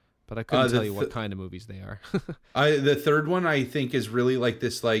 4. But I couldn't tell you what kind of movies they are. The third one, I think, is really like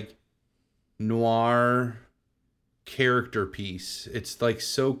this like noir character piece. It's like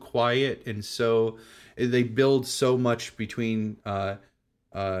so quiet, and so they build so much between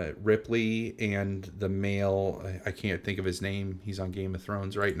Ripley and the male. I can't think of his name. He's on Game of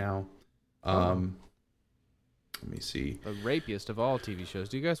Thrones right now. Let me see. The rapiest of all TV shows.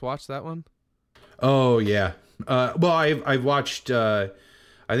 Do you guys watch that one? Oh yeah. Well, I've watched.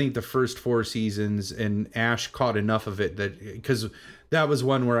 I think the first 4 seasons, and Ash caught enough of it because that was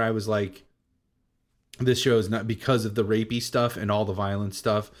one where I was like, this show is not, because of the rapey stuff and all the violent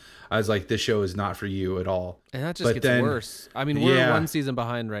stuff. I was like, this show is not for you at all. And that just gets worse. I mean, we're 1 season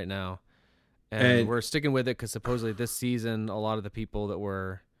behind right now, and we're sticking with it because supposedly this season, a lot of the people that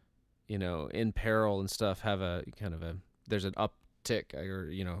were, in peril and stuff have a kind of there's an uptick,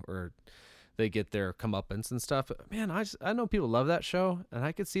 or they get their comeuppance and stuff. But man, I know people love that show, and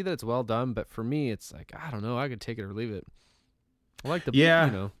I could see that it's well done. But for me, it's like I don't know. I could take it or leave it. I like the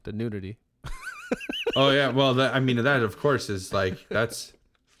the nudity. Oh yeah, well that of course is like that's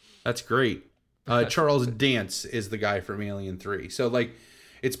great. Charles Dance is the guy from Alien 3. So like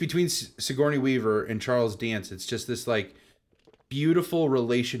it's between Sigourney Weaver and Charles Dance. It's just this like beautiful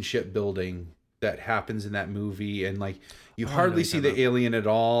relationship building that happens in that movie, and like you hardly see the alien at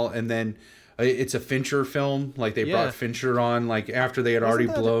all, and then it's a Fincher film. Like they brought Fincher on like after they had already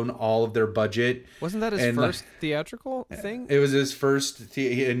blown all of their budget. Wasn't that his first theatrical thing? It was his first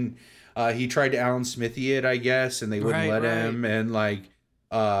and he tried to Alan Smithy it, I guess, and they wouldn't let him, and like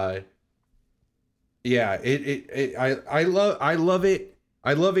I love it.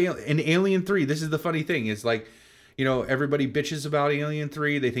 I love Alien 3. This is the funny thing is like, you know, everybody bitches about Alien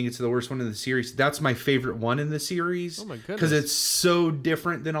 3. They think it's the worst one in the series. That's my favorite one in the series. Oh my goodness. Because it's so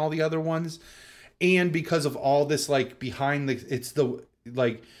different than all the other ones. And because of all this, like, there's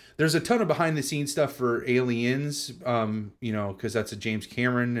a ton of behind the scenes stuff for Aliens, you know, because that's a James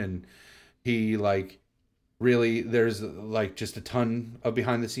Cameron, and he, like, really, there's, like, just a ton of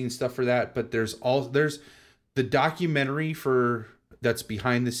behind the scenes stuff for that. But there's the documentary that's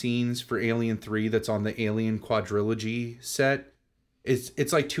behind the scenes for Alien 3 that's on the Alien quadrilogy set.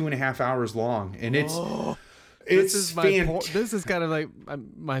 It's like 2.5 hours long, and it's this is kind of like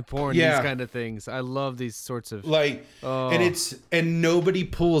my porn. These kind of things. I love these sorts of like, and nobody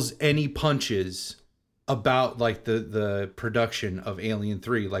pulls any punches about like the production of Alien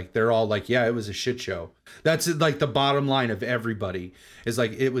 3. Like they're all like, yeah, it was a shit show. That's like the bottom line of everybody is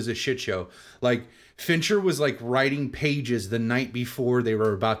like, it was a shit show. Like Fincher was like writing pages the night before they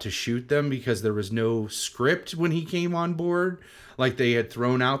were about to shoot them because there was no script when he came on board. Like they had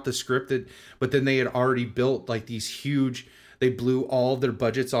thrown out the script but then they had already built like these huge, they blew all their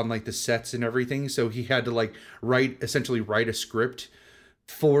budgets on like the sets and everything. So he had to like essentially write a script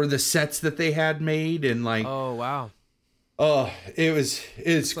for the sets that they had made. And like, oh, wow. Oh, it's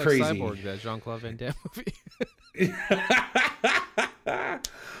crazy. Like Cyborg, that Jean-Claude Van Damme movie.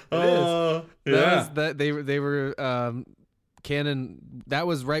 They were Canon. That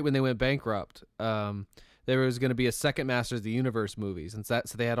was right when they went bankrupt. There was going to be a second Masters of the Universe movies, and so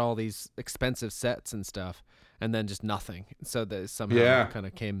they had all these expensive sets and stuff, and then just nothing. So they somehow kind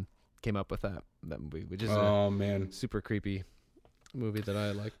of came up with that movie, which is super creepy movie that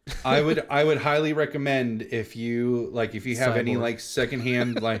I like. I would highly recommend if you have Cyborg. Any like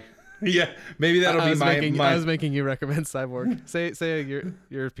secondhand like. Yeah, maybe that'll be my. I was making you recommend Cyborg. Say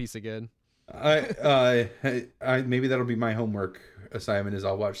your piece again. I maybe that'll be my homework assignment is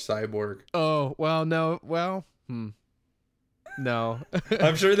I'll watch Cyborg. Oh no.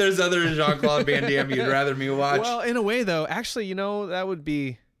 I'm sure there's other Jean-Claude Van Damme you'd rather me watch. Well, in a way though, actually, you know, that would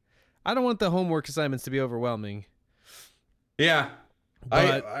be. I don't want the homework assignments to be overwhelming. Yeah,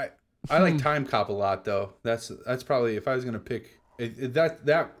 but, I like Time Cop a lot though. That's probably if I was gonna pick.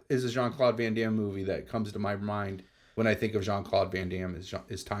 That is a Jean-Claude Van Damme movie that comes to my mind when I think of Jean-Claude Van Damme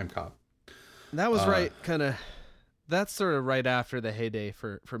is Time Cop. That was that's sort of right after the heyday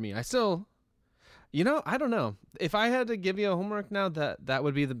for me. I still, you know, I don't know. If I had to give you a homework now, that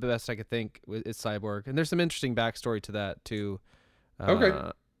would be the best I could think is Cyborg. And there's some interesting backstory to that too.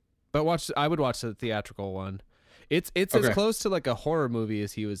 Okay. But I would watch the theatrical one. It's as close to like a horror movie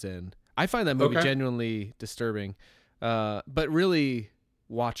as he was in. I find that movie genuinely disturbing. But really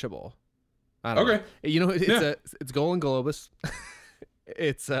watchable. I don't know. You know, it's Golan Globus.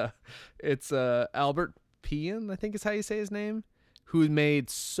 it's Albert Pian, I think is how you say his name, who made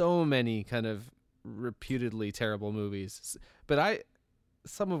so many kind of reputedly terrible movies. But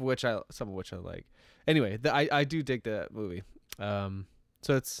some of which I like. Anyway, I do dig that movie. So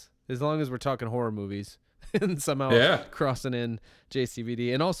it's as long as we're talking horror movies and somehow crossing in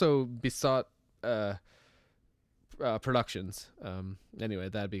JCVD and also besought productions. Anyway,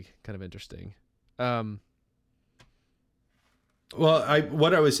 that'd be kind of interesting. Well,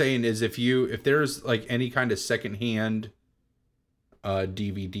 what I was saying is if there's like any kind of secondhand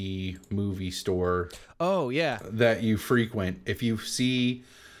DVD movie store that you frequent, if you see,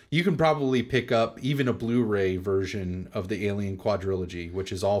 you can probably pick up even a Blu-ray version of the Alien quadrilogy,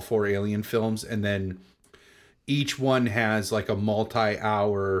 which is all 4 Alien films, and then each one has like a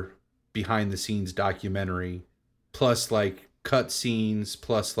multi-hour behind the scenes documentary plus like cut scenes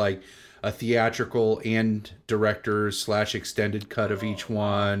plus like a theatrical and director's / extended cut of each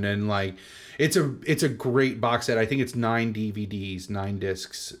one. And like, it's a great box set. I think it's 9 DVDs, 9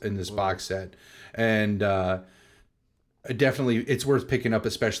 discs in this box set. And, definitely it's worth picking up,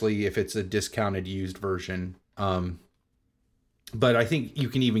 especially if it's a discounted used version. but I think you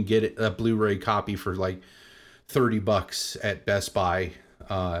can even get a Blu-ray copy for like $30 at Best Buy.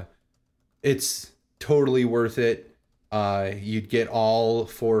 It's totally worth it. You'd get all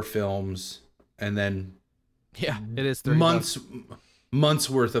 4 films, and then Yeah, it is $30. months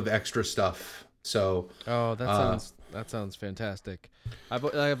worth of extra stuff. So Oh, that sounds fantastic.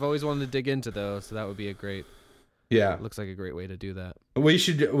 I've always wanted to dig into those, so that would be a great. yeah, Looks like a great way to do that. we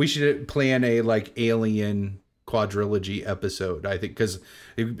should plan a like Alien quadrilogy episode. I think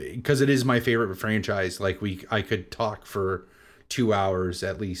because it is my favorite franchise. Like I could talk for 2 hours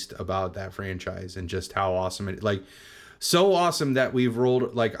at least about that franchise and just how awesome it, like, so awesome that we've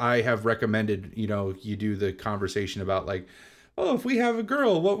rolled, like, I have recommended, you do the conversation about like, oh, if we have a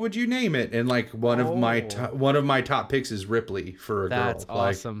girl, what would you name it? And like one of my top picks is Ripley for a girl. That's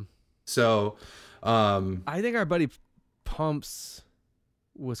awesome. Like, so I think our buddy Pumps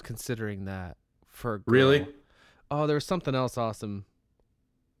was considering that for a girl. Really? Oh, there was something else awesome.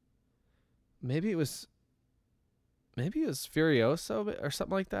 Maybe it was Furioso or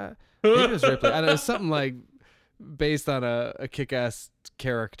something like that. Maybe it was Ripley. I don't know, it was something like based on a kick-ass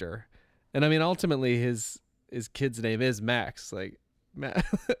character. And I mean, ultimately his kid's name is Max. Like,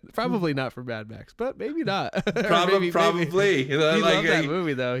 probably not for Mad Max, but maybe not. Probably. He Like, loved that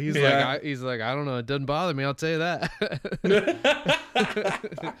movie though. He's like, I don't know. It doesn't bother me. I'll tell you that.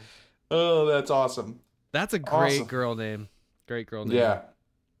 Oh, that's awesome. That's a great girl name. Great girl name. Yeah.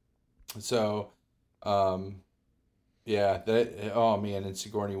 So, yeah, oh man, and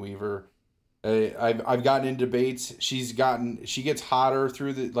Sigourney Weaver. I've gotten in debates. She gets hotter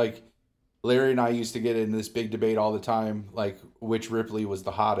through the, like, Larry and I used to get in this big debate all the time, like which Ripley was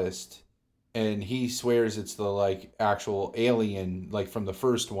the hottest. And he swears it's the like actual alien, like from the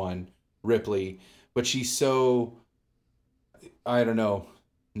first one, Ripley. But she's so, I don't know,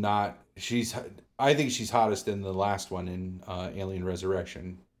 I think she's hottest in the last one in Alien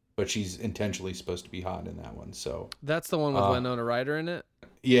Resurrection. But she's intentionally supposed to be hot in that one. So that's the one with Winona Ryder in it?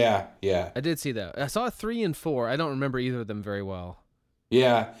 Yeah. I did see that. I saw 3 and 4. I don't remember either of them very well.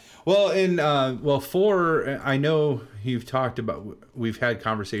 Yeah. Well, in 4, I know you've talked about, we've had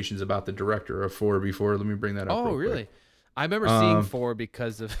conversations about the director of 4 before. Let me bring that up. Oh, really? I remember seeing 4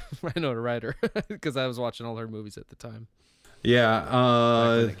 because of Winona Ryder, because I was watching all her movies at the time.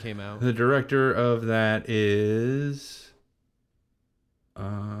 Yeah. When it came out. The director of that is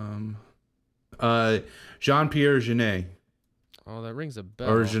Jean-Pierre Jeunet. Oh, that rings a bell.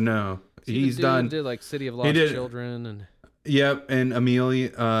 Or Jeannot. He did like City of Lost Children and. Yep, and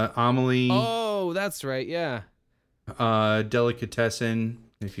Amelie. Oh, that's right. Yeah. Delicatessen.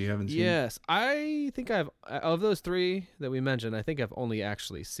 If you haven't seen. Yes, I think of those 3 that we mentioned, I think I've only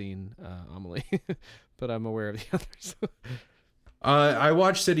actually seen Amelie, but I'm aware of the others. I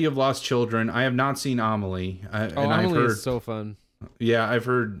watched City of Lost Children. I have not seen Amelie. Amelie is so fun. Yeah, I've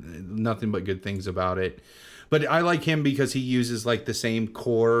heard nothing but good things about it. But I like him because he uses like the same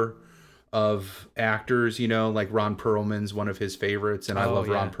core of actors, like Ron Perlman's one of his favorites, and I love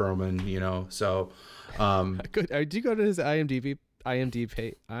Ron Perlman, so do you go to his IMDb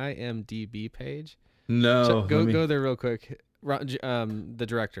page? No. Go there real quick. The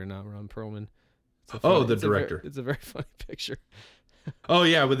director, not Ron Perlman. The director. It's a very funny picture. Oh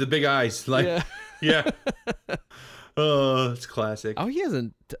yeah, with the big eyes. Like yeah. Oh, it's classic. Oh, he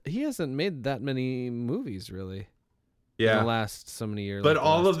hasn't made that many movies really. Yeah. In the last so many years. But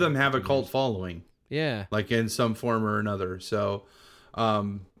all of them have a cult following. Yeah. Like in some form or another. So,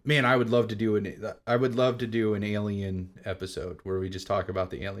 man, I would love to do an Alien episode where we just talk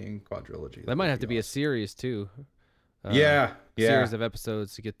about the Alien quadrilogy. That might have to be a series too. Series of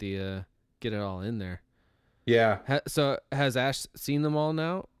episodes to get get it all in there. Yeah. So has Ash seen them all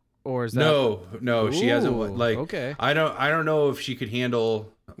now, or is that? No, she hasn't. Like, okay. I don't know if she could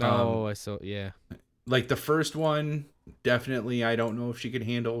handle. I saw. Yeah. Like the first one, definitely. I don't know if she could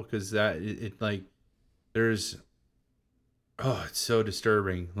handle because that it like there's. Oh, it's so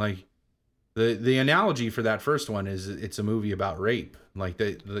disturbing. Like the analogy for that first one is it's a movie about rape. Like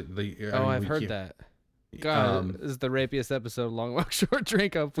I've heard that. God, this is the rapiest episode of Long Walk Short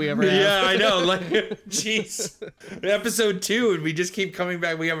Drink Up we ever had. Yeah, I know. Like, jeez. Episode 2, and we just keep coming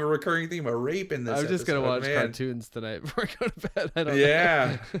back. We have a recurring theme of rape in this. I'm just gonna watch cartoons tonight before I go to bed. I don't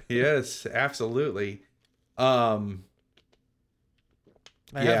know. Yes, absolutely. I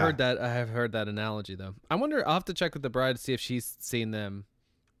have heard that analogy though. I wonder. I'll have to check with the bride to see if she's seen them,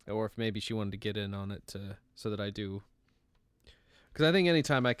 or if maybe she wanted to get in on it so that I do. Because I think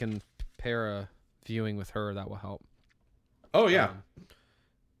anytime I can pair a viewing with her, that will help. Oh yeah.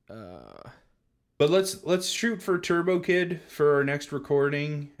 But let's shoot for Turbo Kid for our next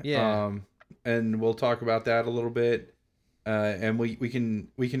recording. Yeah. And we'll talk about that a little bit. and we can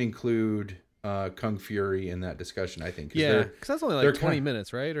include Kung Fury in that discussion. I think. Yeah, because that's only like 20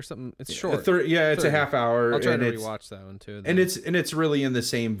 minutes, right, or something. It's short. It's 30. a half hour. I'll try and to rewatch that one too. Then. And it's really in the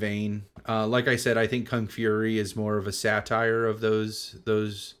same vein. Like I said, I think Kung Fury is more of a satire of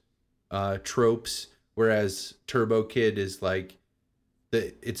those tropes, whereas Turbo Kid is like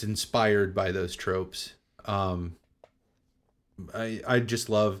it's inspired by those tropes. I just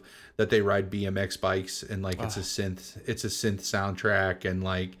love that they ride BMX bikes and like it's a synth soundtrack and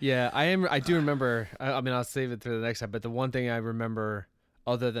like I do remember. I mean, I'll save it for the next time. But the one thing I remember,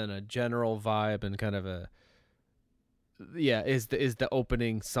 other than a general vibe and kind of is the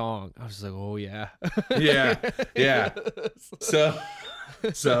opening song. I was just like, oh yeah, yeah. So,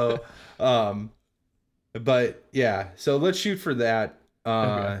 but yeah. So let's shoot for that.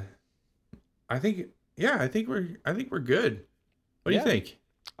 Okay. I think we're good. What do you think?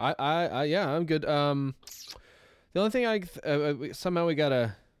 I'm good. The only thing somehow we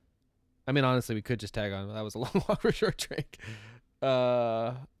gotta. I mean, honestly, we could just tag on. That was a long walk for a short drink.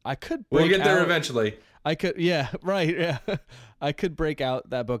 I could. We'll get there eventually. I could. Yeah. Right. Yeah. I could break out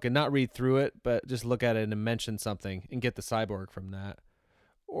that book and not read through it, but just look at it and mention something and get the cyborg from that.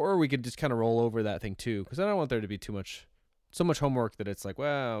 Or we could just kind of roll over that thing too, because I don't want there to be so much homework that it's like,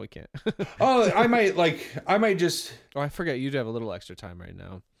 well, we can't. I might just. Oh, I forget you do have a little extra time right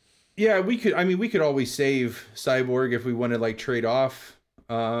now. Yeah, we could. I mean, we could always save Cyborg if we want to like trade off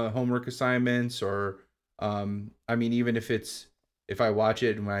homework assignments, or I mean, even if I watch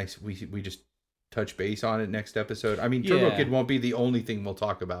it and we just touch base on it next episode. I mean, Turbo Kid won't be the only thing we'll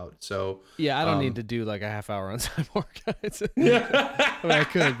talk about. So yeah, I don't need to do like a half hour on Cyborg. I mean, I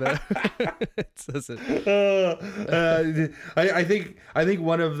could, but it doesn't. I think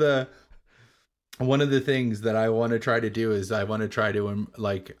one of the things that I want to try to do is I want to try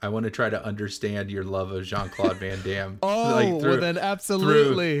to understand your love of Jean-Claude Van Damme. Well then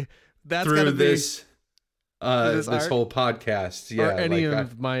absolutely. That's through this whole podcast. Yeah. Or any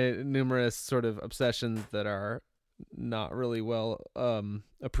of my numerous sort of obsessions that are not really well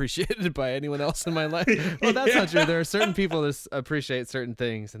appreciated by anyone else in my life. Well, that's not true. There are certain people that appreciate certain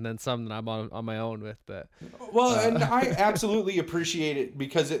things, and then some that I'm on my own with. But and I absolutely appreciate it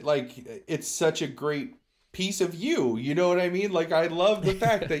because it's such a great piece of you. You know what I mean? Like, I love the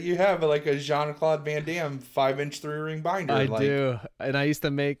fact that you have like a Jean-Claude Van Damme 5-inch 3-ring binder. I do, and I used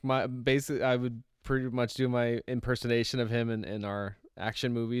to make I would pretty much do my impersonation of him in our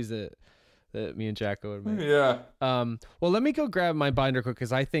action movies that me and Jacko would make. Yeah. Well, let me go grab my binder quick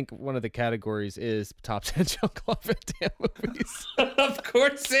because I think one of the categories is top 10 Jean-Claude Van Damme movies. Of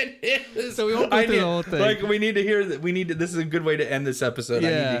course it is. So we won't go through the whole thing. Like, we need to hear that. This is a good way to end this episode. Yeah.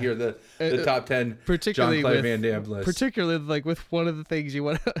 I need to hear the top 10 particularly Jean-Claude Van Damme list. Particularly like with one of the things you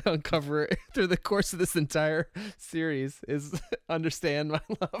want to uncover through the course of this entire series is understand my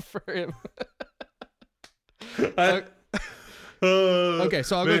love for him. Okay,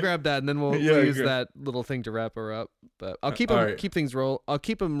 so I'll go grab that, and then we'll use that little thing to wrap her up. But I'll keep things roll. I'll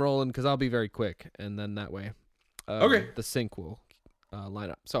keep them rolling because I'll be very quick, and then that way, the sync will line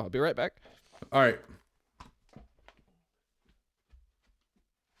up. So I'll be right back. All right.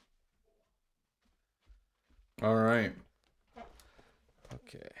 All right.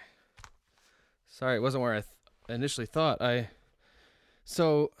 Okay. Sorry, it wasn't where I initially thought.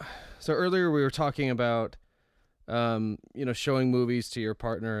 So earlier we were talking about. Showing movies to your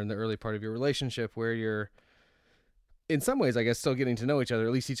partner in the early part of your relationship where you're in some ways, I guess, still getting to know each other,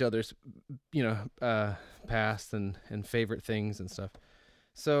 at least each other's, past and favorite things and stuff.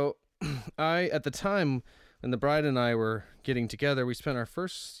 So at the time when the bride and I were getting together, we spent our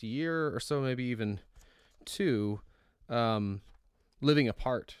first year or so, maybe even 2, living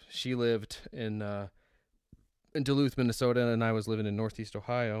apart. She lived in Duluth, Minnesota, and I was living in Northeast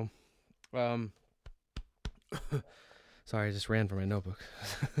Ohio. Sorry, I just ran from my notebook.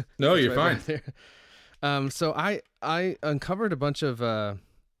 No, you're fine. So I uncovered a bunch of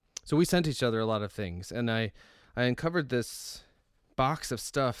so we sent each other a lot of things, and I uncovered this box of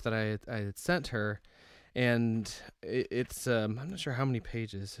stuff that I had sent her, and it's I'm not sure how many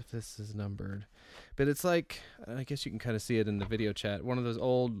pages, if this is numbered, but it's like, I guess you can kind of see it in the video chat, one of those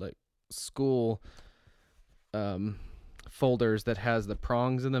old like school folders that has the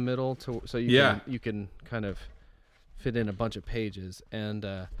prongs in the middle so you can kind of fit in a bunch of pages, and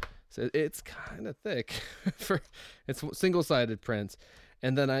so it's kind of thick it's single-sided prints,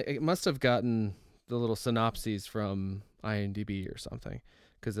 and then I must have gotten the little synopses from IMDb or something,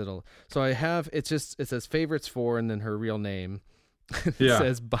 because it says favorites for, and then her real name. It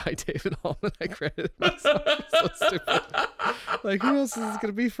says by David Allman. I credited myself. So stupid. Like, who else is this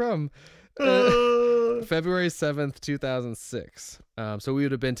gonna be from? February 7th, 2006. So we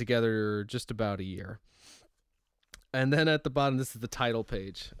would have been together just about a year. And then at the bottom, this is the title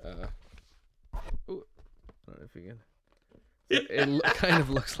page. I don't know if you can. It kind of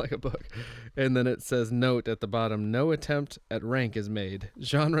looks like a book. And then it says, note at the bottom, no attempt at rank is made.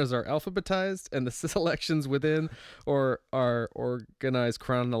 Genres are alphabetized and the selections within are organized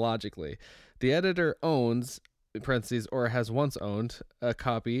chronologically. The editor owns, in parentheses, or has once owned, a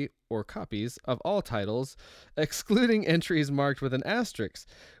copy or copies of all titles, excluding entries marked with an asterisk,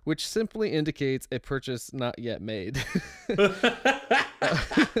 which simply indicates a purchase not yet made.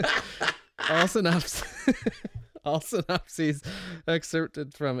 All synopses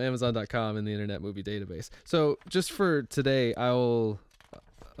excerpted from Amazon.com in the Internet Movie Database. So just for today, I'm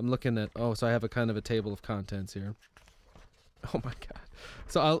looking at, so I have a kind of a table of contents here. Oh my God.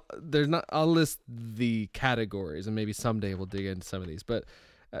 So I'll list the categories and maybe someday we'll dig into some of these, but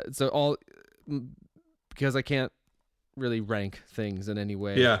because I can't really rank things in any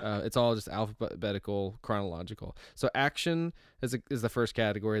way. Yeah. It's all just alphabetical, chronological. So action is the first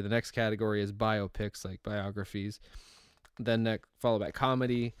category. The next category is biopics, like biographies. Then followed by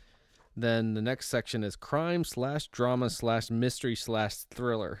comedy. Then the next section is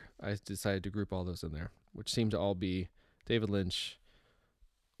crime/drama/mystery/thriller. I decided to group all those in there, which seem to all be David Lynch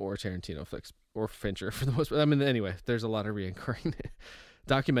or Tarantino flicks or Fincher for the most part. I mean, anyway, there's a lot of reoccurring.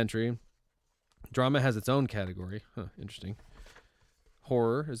 Documentary. Drama has its own category. Interesting.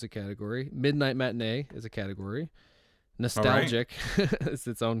 Horror is a category. Midnight matinee is a category. Nostalgic is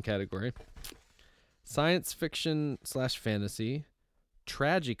its own category. Science fiction/fantasy.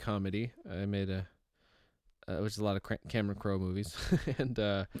 Tragicomedy. I made which is a lot of Cameron Crowe movies. And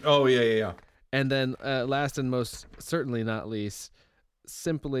yeah. And then last and most certainly not least,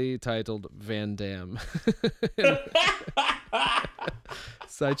 simply titled Van Damme.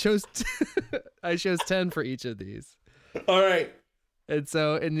 So I chose 10 for each of these. All right. And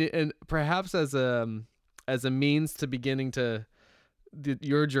so and perhaps as a means to beginning to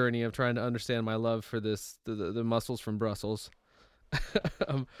your journey of trying to understand my love for this the mussels from Brussels.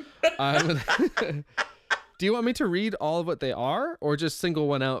 Do you want me to read all of what they are or just single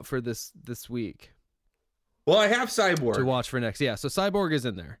one out for this week? Well, I have Cyborg to watch for next. Yeah, so Cyborg is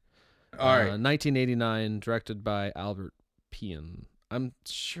in there. All right. 1989, directed by Albert Pyun. I'm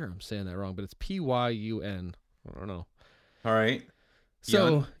sure I'm saying that wrong, but it's Pyun. I don't know. All right.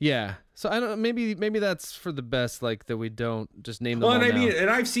 So yeah. So I don't. Maybe that's for the best. Like that we don't just name them. Well, all and I now. mean, and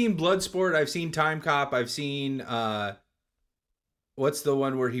I've seen Bloodsport. I've seen Time Cop. I've seen what's the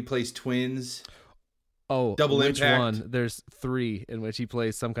one where he plays twins? Oh, Double Impact. Impact. One? There's 3 in which he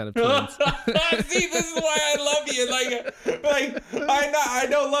plays some kind of twins. See, this is why I love you. Like I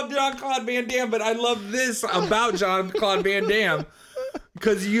don't love Jean-Claude Van Damme, but I love this about Jean-Claude Van Damme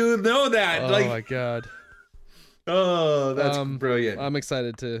because you know that. Oh my God. Oh, that's brilliant. I'm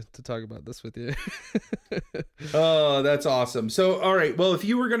excited to talk about this with you. Oh, that's awesome. So, all right. Well, if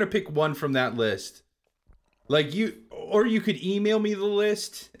you were going to pick one from that list, or you could email me the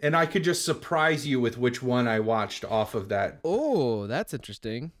list and I could just surprise you with which one I watched off of that. Oh, that's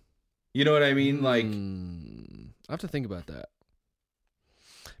interesting. You know what I mean? Like, I have to think about that.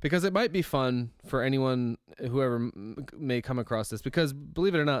 Because it might be fun for anyone, whoever may come across this, because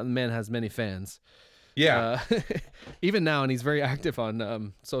believe it or not, the man has many fans. yeah. Even now, and he's very active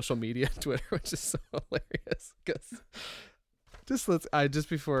on social media, Twitter, which is so hilarious. Because just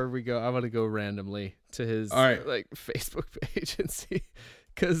before we go, I want to go randomly to his Facebook page and see,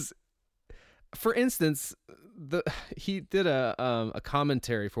 because, for instance, he did a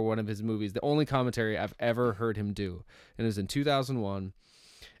commentary for one of his movies, the only commentary I've ever heard him do, and it was in 2001,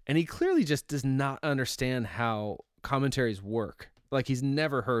 and he clearly just does not understand how commentaries work. Like he's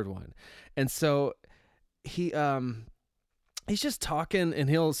never heard one, and so he's just talking, and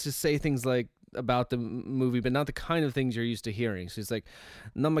he'll just say things like about the movie, but not the kind of things you're used to hearing. So he's like,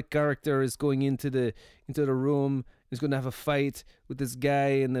 now my character is going into the room, he's going to have a fight with this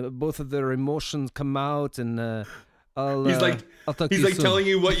guy, and both of their emotions come out, and I'll talk to you soon. Telling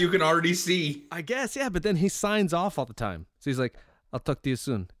you what you can already see. I guess, yeah, but then he signs off all the time. So he's like, I'll talk to you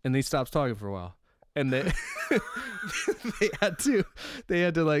soon, and he stops talking for a while. And they they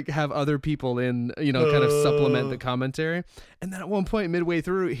had to like have other people in, kind of supplement the commentary. And then at one point midway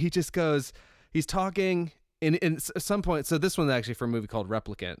through, he just goes, he's talking in at some point. So this one's actually for a movie called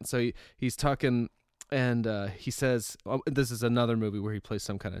Replicant. So he's talking, and he says, this is another movie where he plays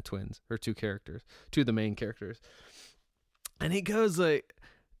some kind of twins, or two of the main characters. And he goes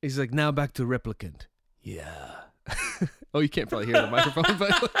he's like, now back to Replicant. Yeah. Oh, you can't probably hear the microphone,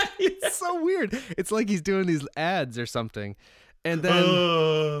 but it's so weird. It's like he's doing these ads or something. And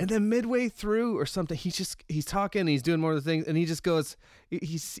then midway through or something, he's talking, he's doing more of the things, and he just goes, you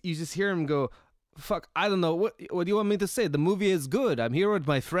just hear him go, fuck, I don't know, what do you want me to say? The movie is good. I'm here with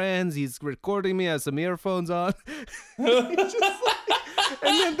my friends. He's recording me, has some earphones on. And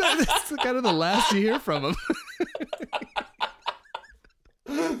then that's kind of the last you hear from him.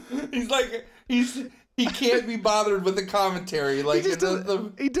 He's like, he can't be bothered with the commentary. Like, he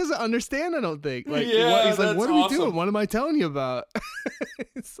doesn't understand, I don't think. Like, yeah, he's like, what are we awesome. doing? What am I telling you about?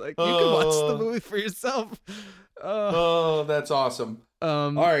 It's like, you can watch the movie for yourself. Oh, that's awesome.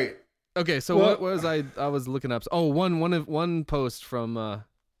 All right. Okay, so what was I was looking up? Oh, one post from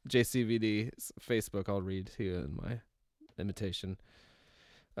JCVD's Facebook. I'll read to you in my imitation,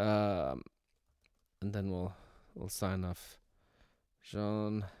 and then we'll sign off.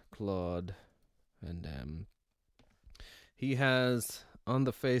 Jean-Claude Van Damme. He has on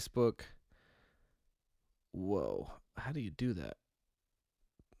the Facebook. Whoa, how do you do that?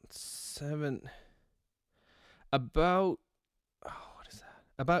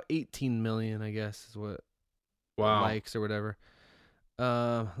 About 18 million, I guess, is what likes or whatever.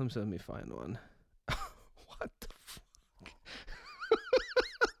 Let me find one. What the fuck?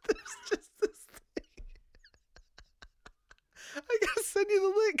 There's just this thing. I gotta send you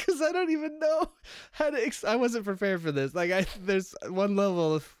the link because I don't even know how to. I wasn't prepared for this. Like, there's one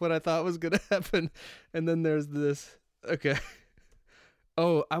level of what I thought was gonna happen, and then there's this. Okay.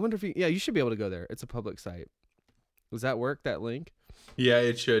 Oh, I wonder if you should be able to go there. It's a public site. Does that work? That link? Yeah,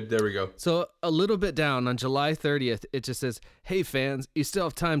 it should. There we go. So a little bit down on July 30th, it just says, "Hey fans, you still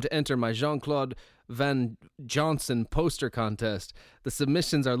have time to enter my Jean-Claude Van Johnson poster contest. The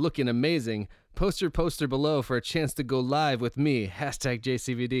submissions are looking amazing. Poster below for a chance to go live with me.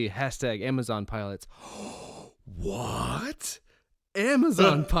 #JCVD. #Amazon Pilots." What?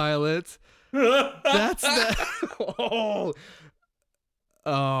 Amazon Pilots? That's the...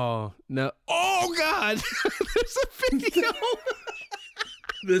 Oh, no. Oh, God. There's a video.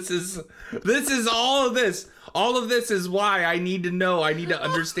 This is all of this. All of this is why I need to know. I need to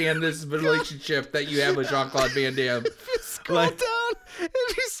understand this relationship that you have with Jean-Claude Van Damme. If you scroll down, oh my God.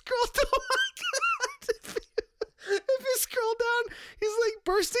 If you scroll down, he's like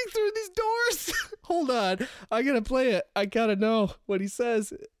bursting through these doors. Hold on. I gotta play it. I gotta know what he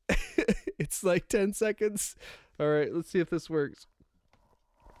says. It's like 10 seconds. All right, let's see if this works.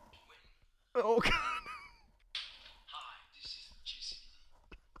 Oh, God. Hi, this is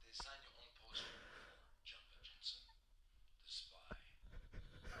JCVD. Design your own poster. Jean-Claude Johnson, the spy.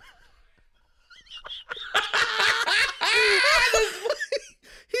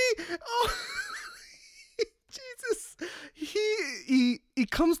 Jesus. He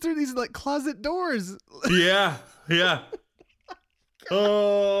comes through these like closet doors. Yeah.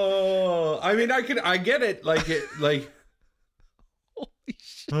 Oh, I mean, I get it. Like, Holy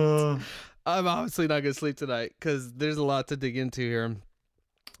shit. I'm obviously not gonna sleep tonight because there's a lot to dig into here.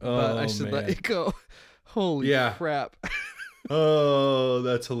 But I should let it go. Holy crap. Oh,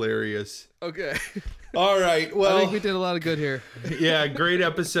 that's hilarious. Okay. All right. Well, I think we did a lot of good here. Yeah, great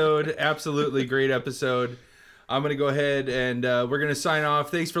episode. Absolutely great episode. I'm going to go ahead and we're going to sign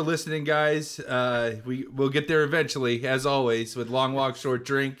off. Thanks for listening, guys. We'll get there eventually, as always, with Long Walk, Short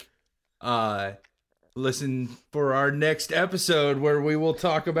Drink. Listen for our next episode where we will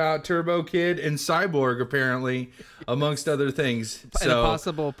talk about Turbo Kid and Cyborg, apparently, amongst other things. And a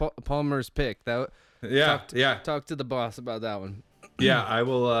possible Palmer's pick. Talk to the boss about that one. Yeah, I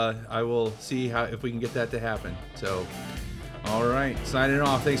will see if we can get that to happen. So, all right, signing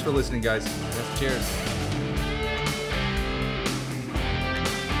off. Thanks for listening, guys. Yes, cheers.